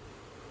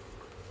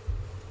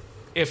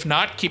 If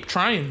not, keep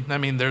trying. I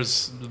mean,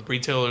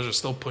 retailers are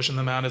still pushing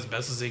them out as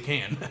best as they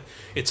can.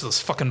 It's those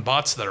fucking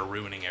bots that are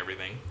ruining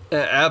everything.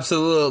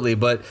 Absolutely.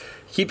 But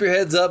keep your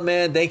heads up,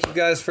 man. Thank you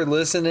guys for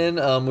listening.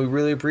 We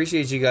really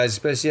appreciate you guys,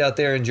 especially out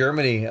there in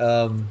Germany.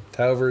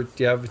 However,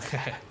 you have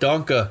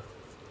Donka.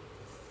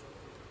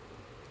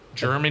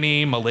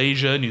 Germany,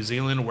 Malaysia, New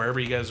Zealand, wherever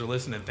you guys are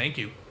listening, thank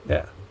you.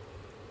 Yeah.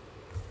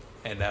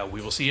 And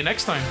we will see you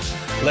next time.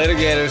 Later,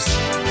 Gators.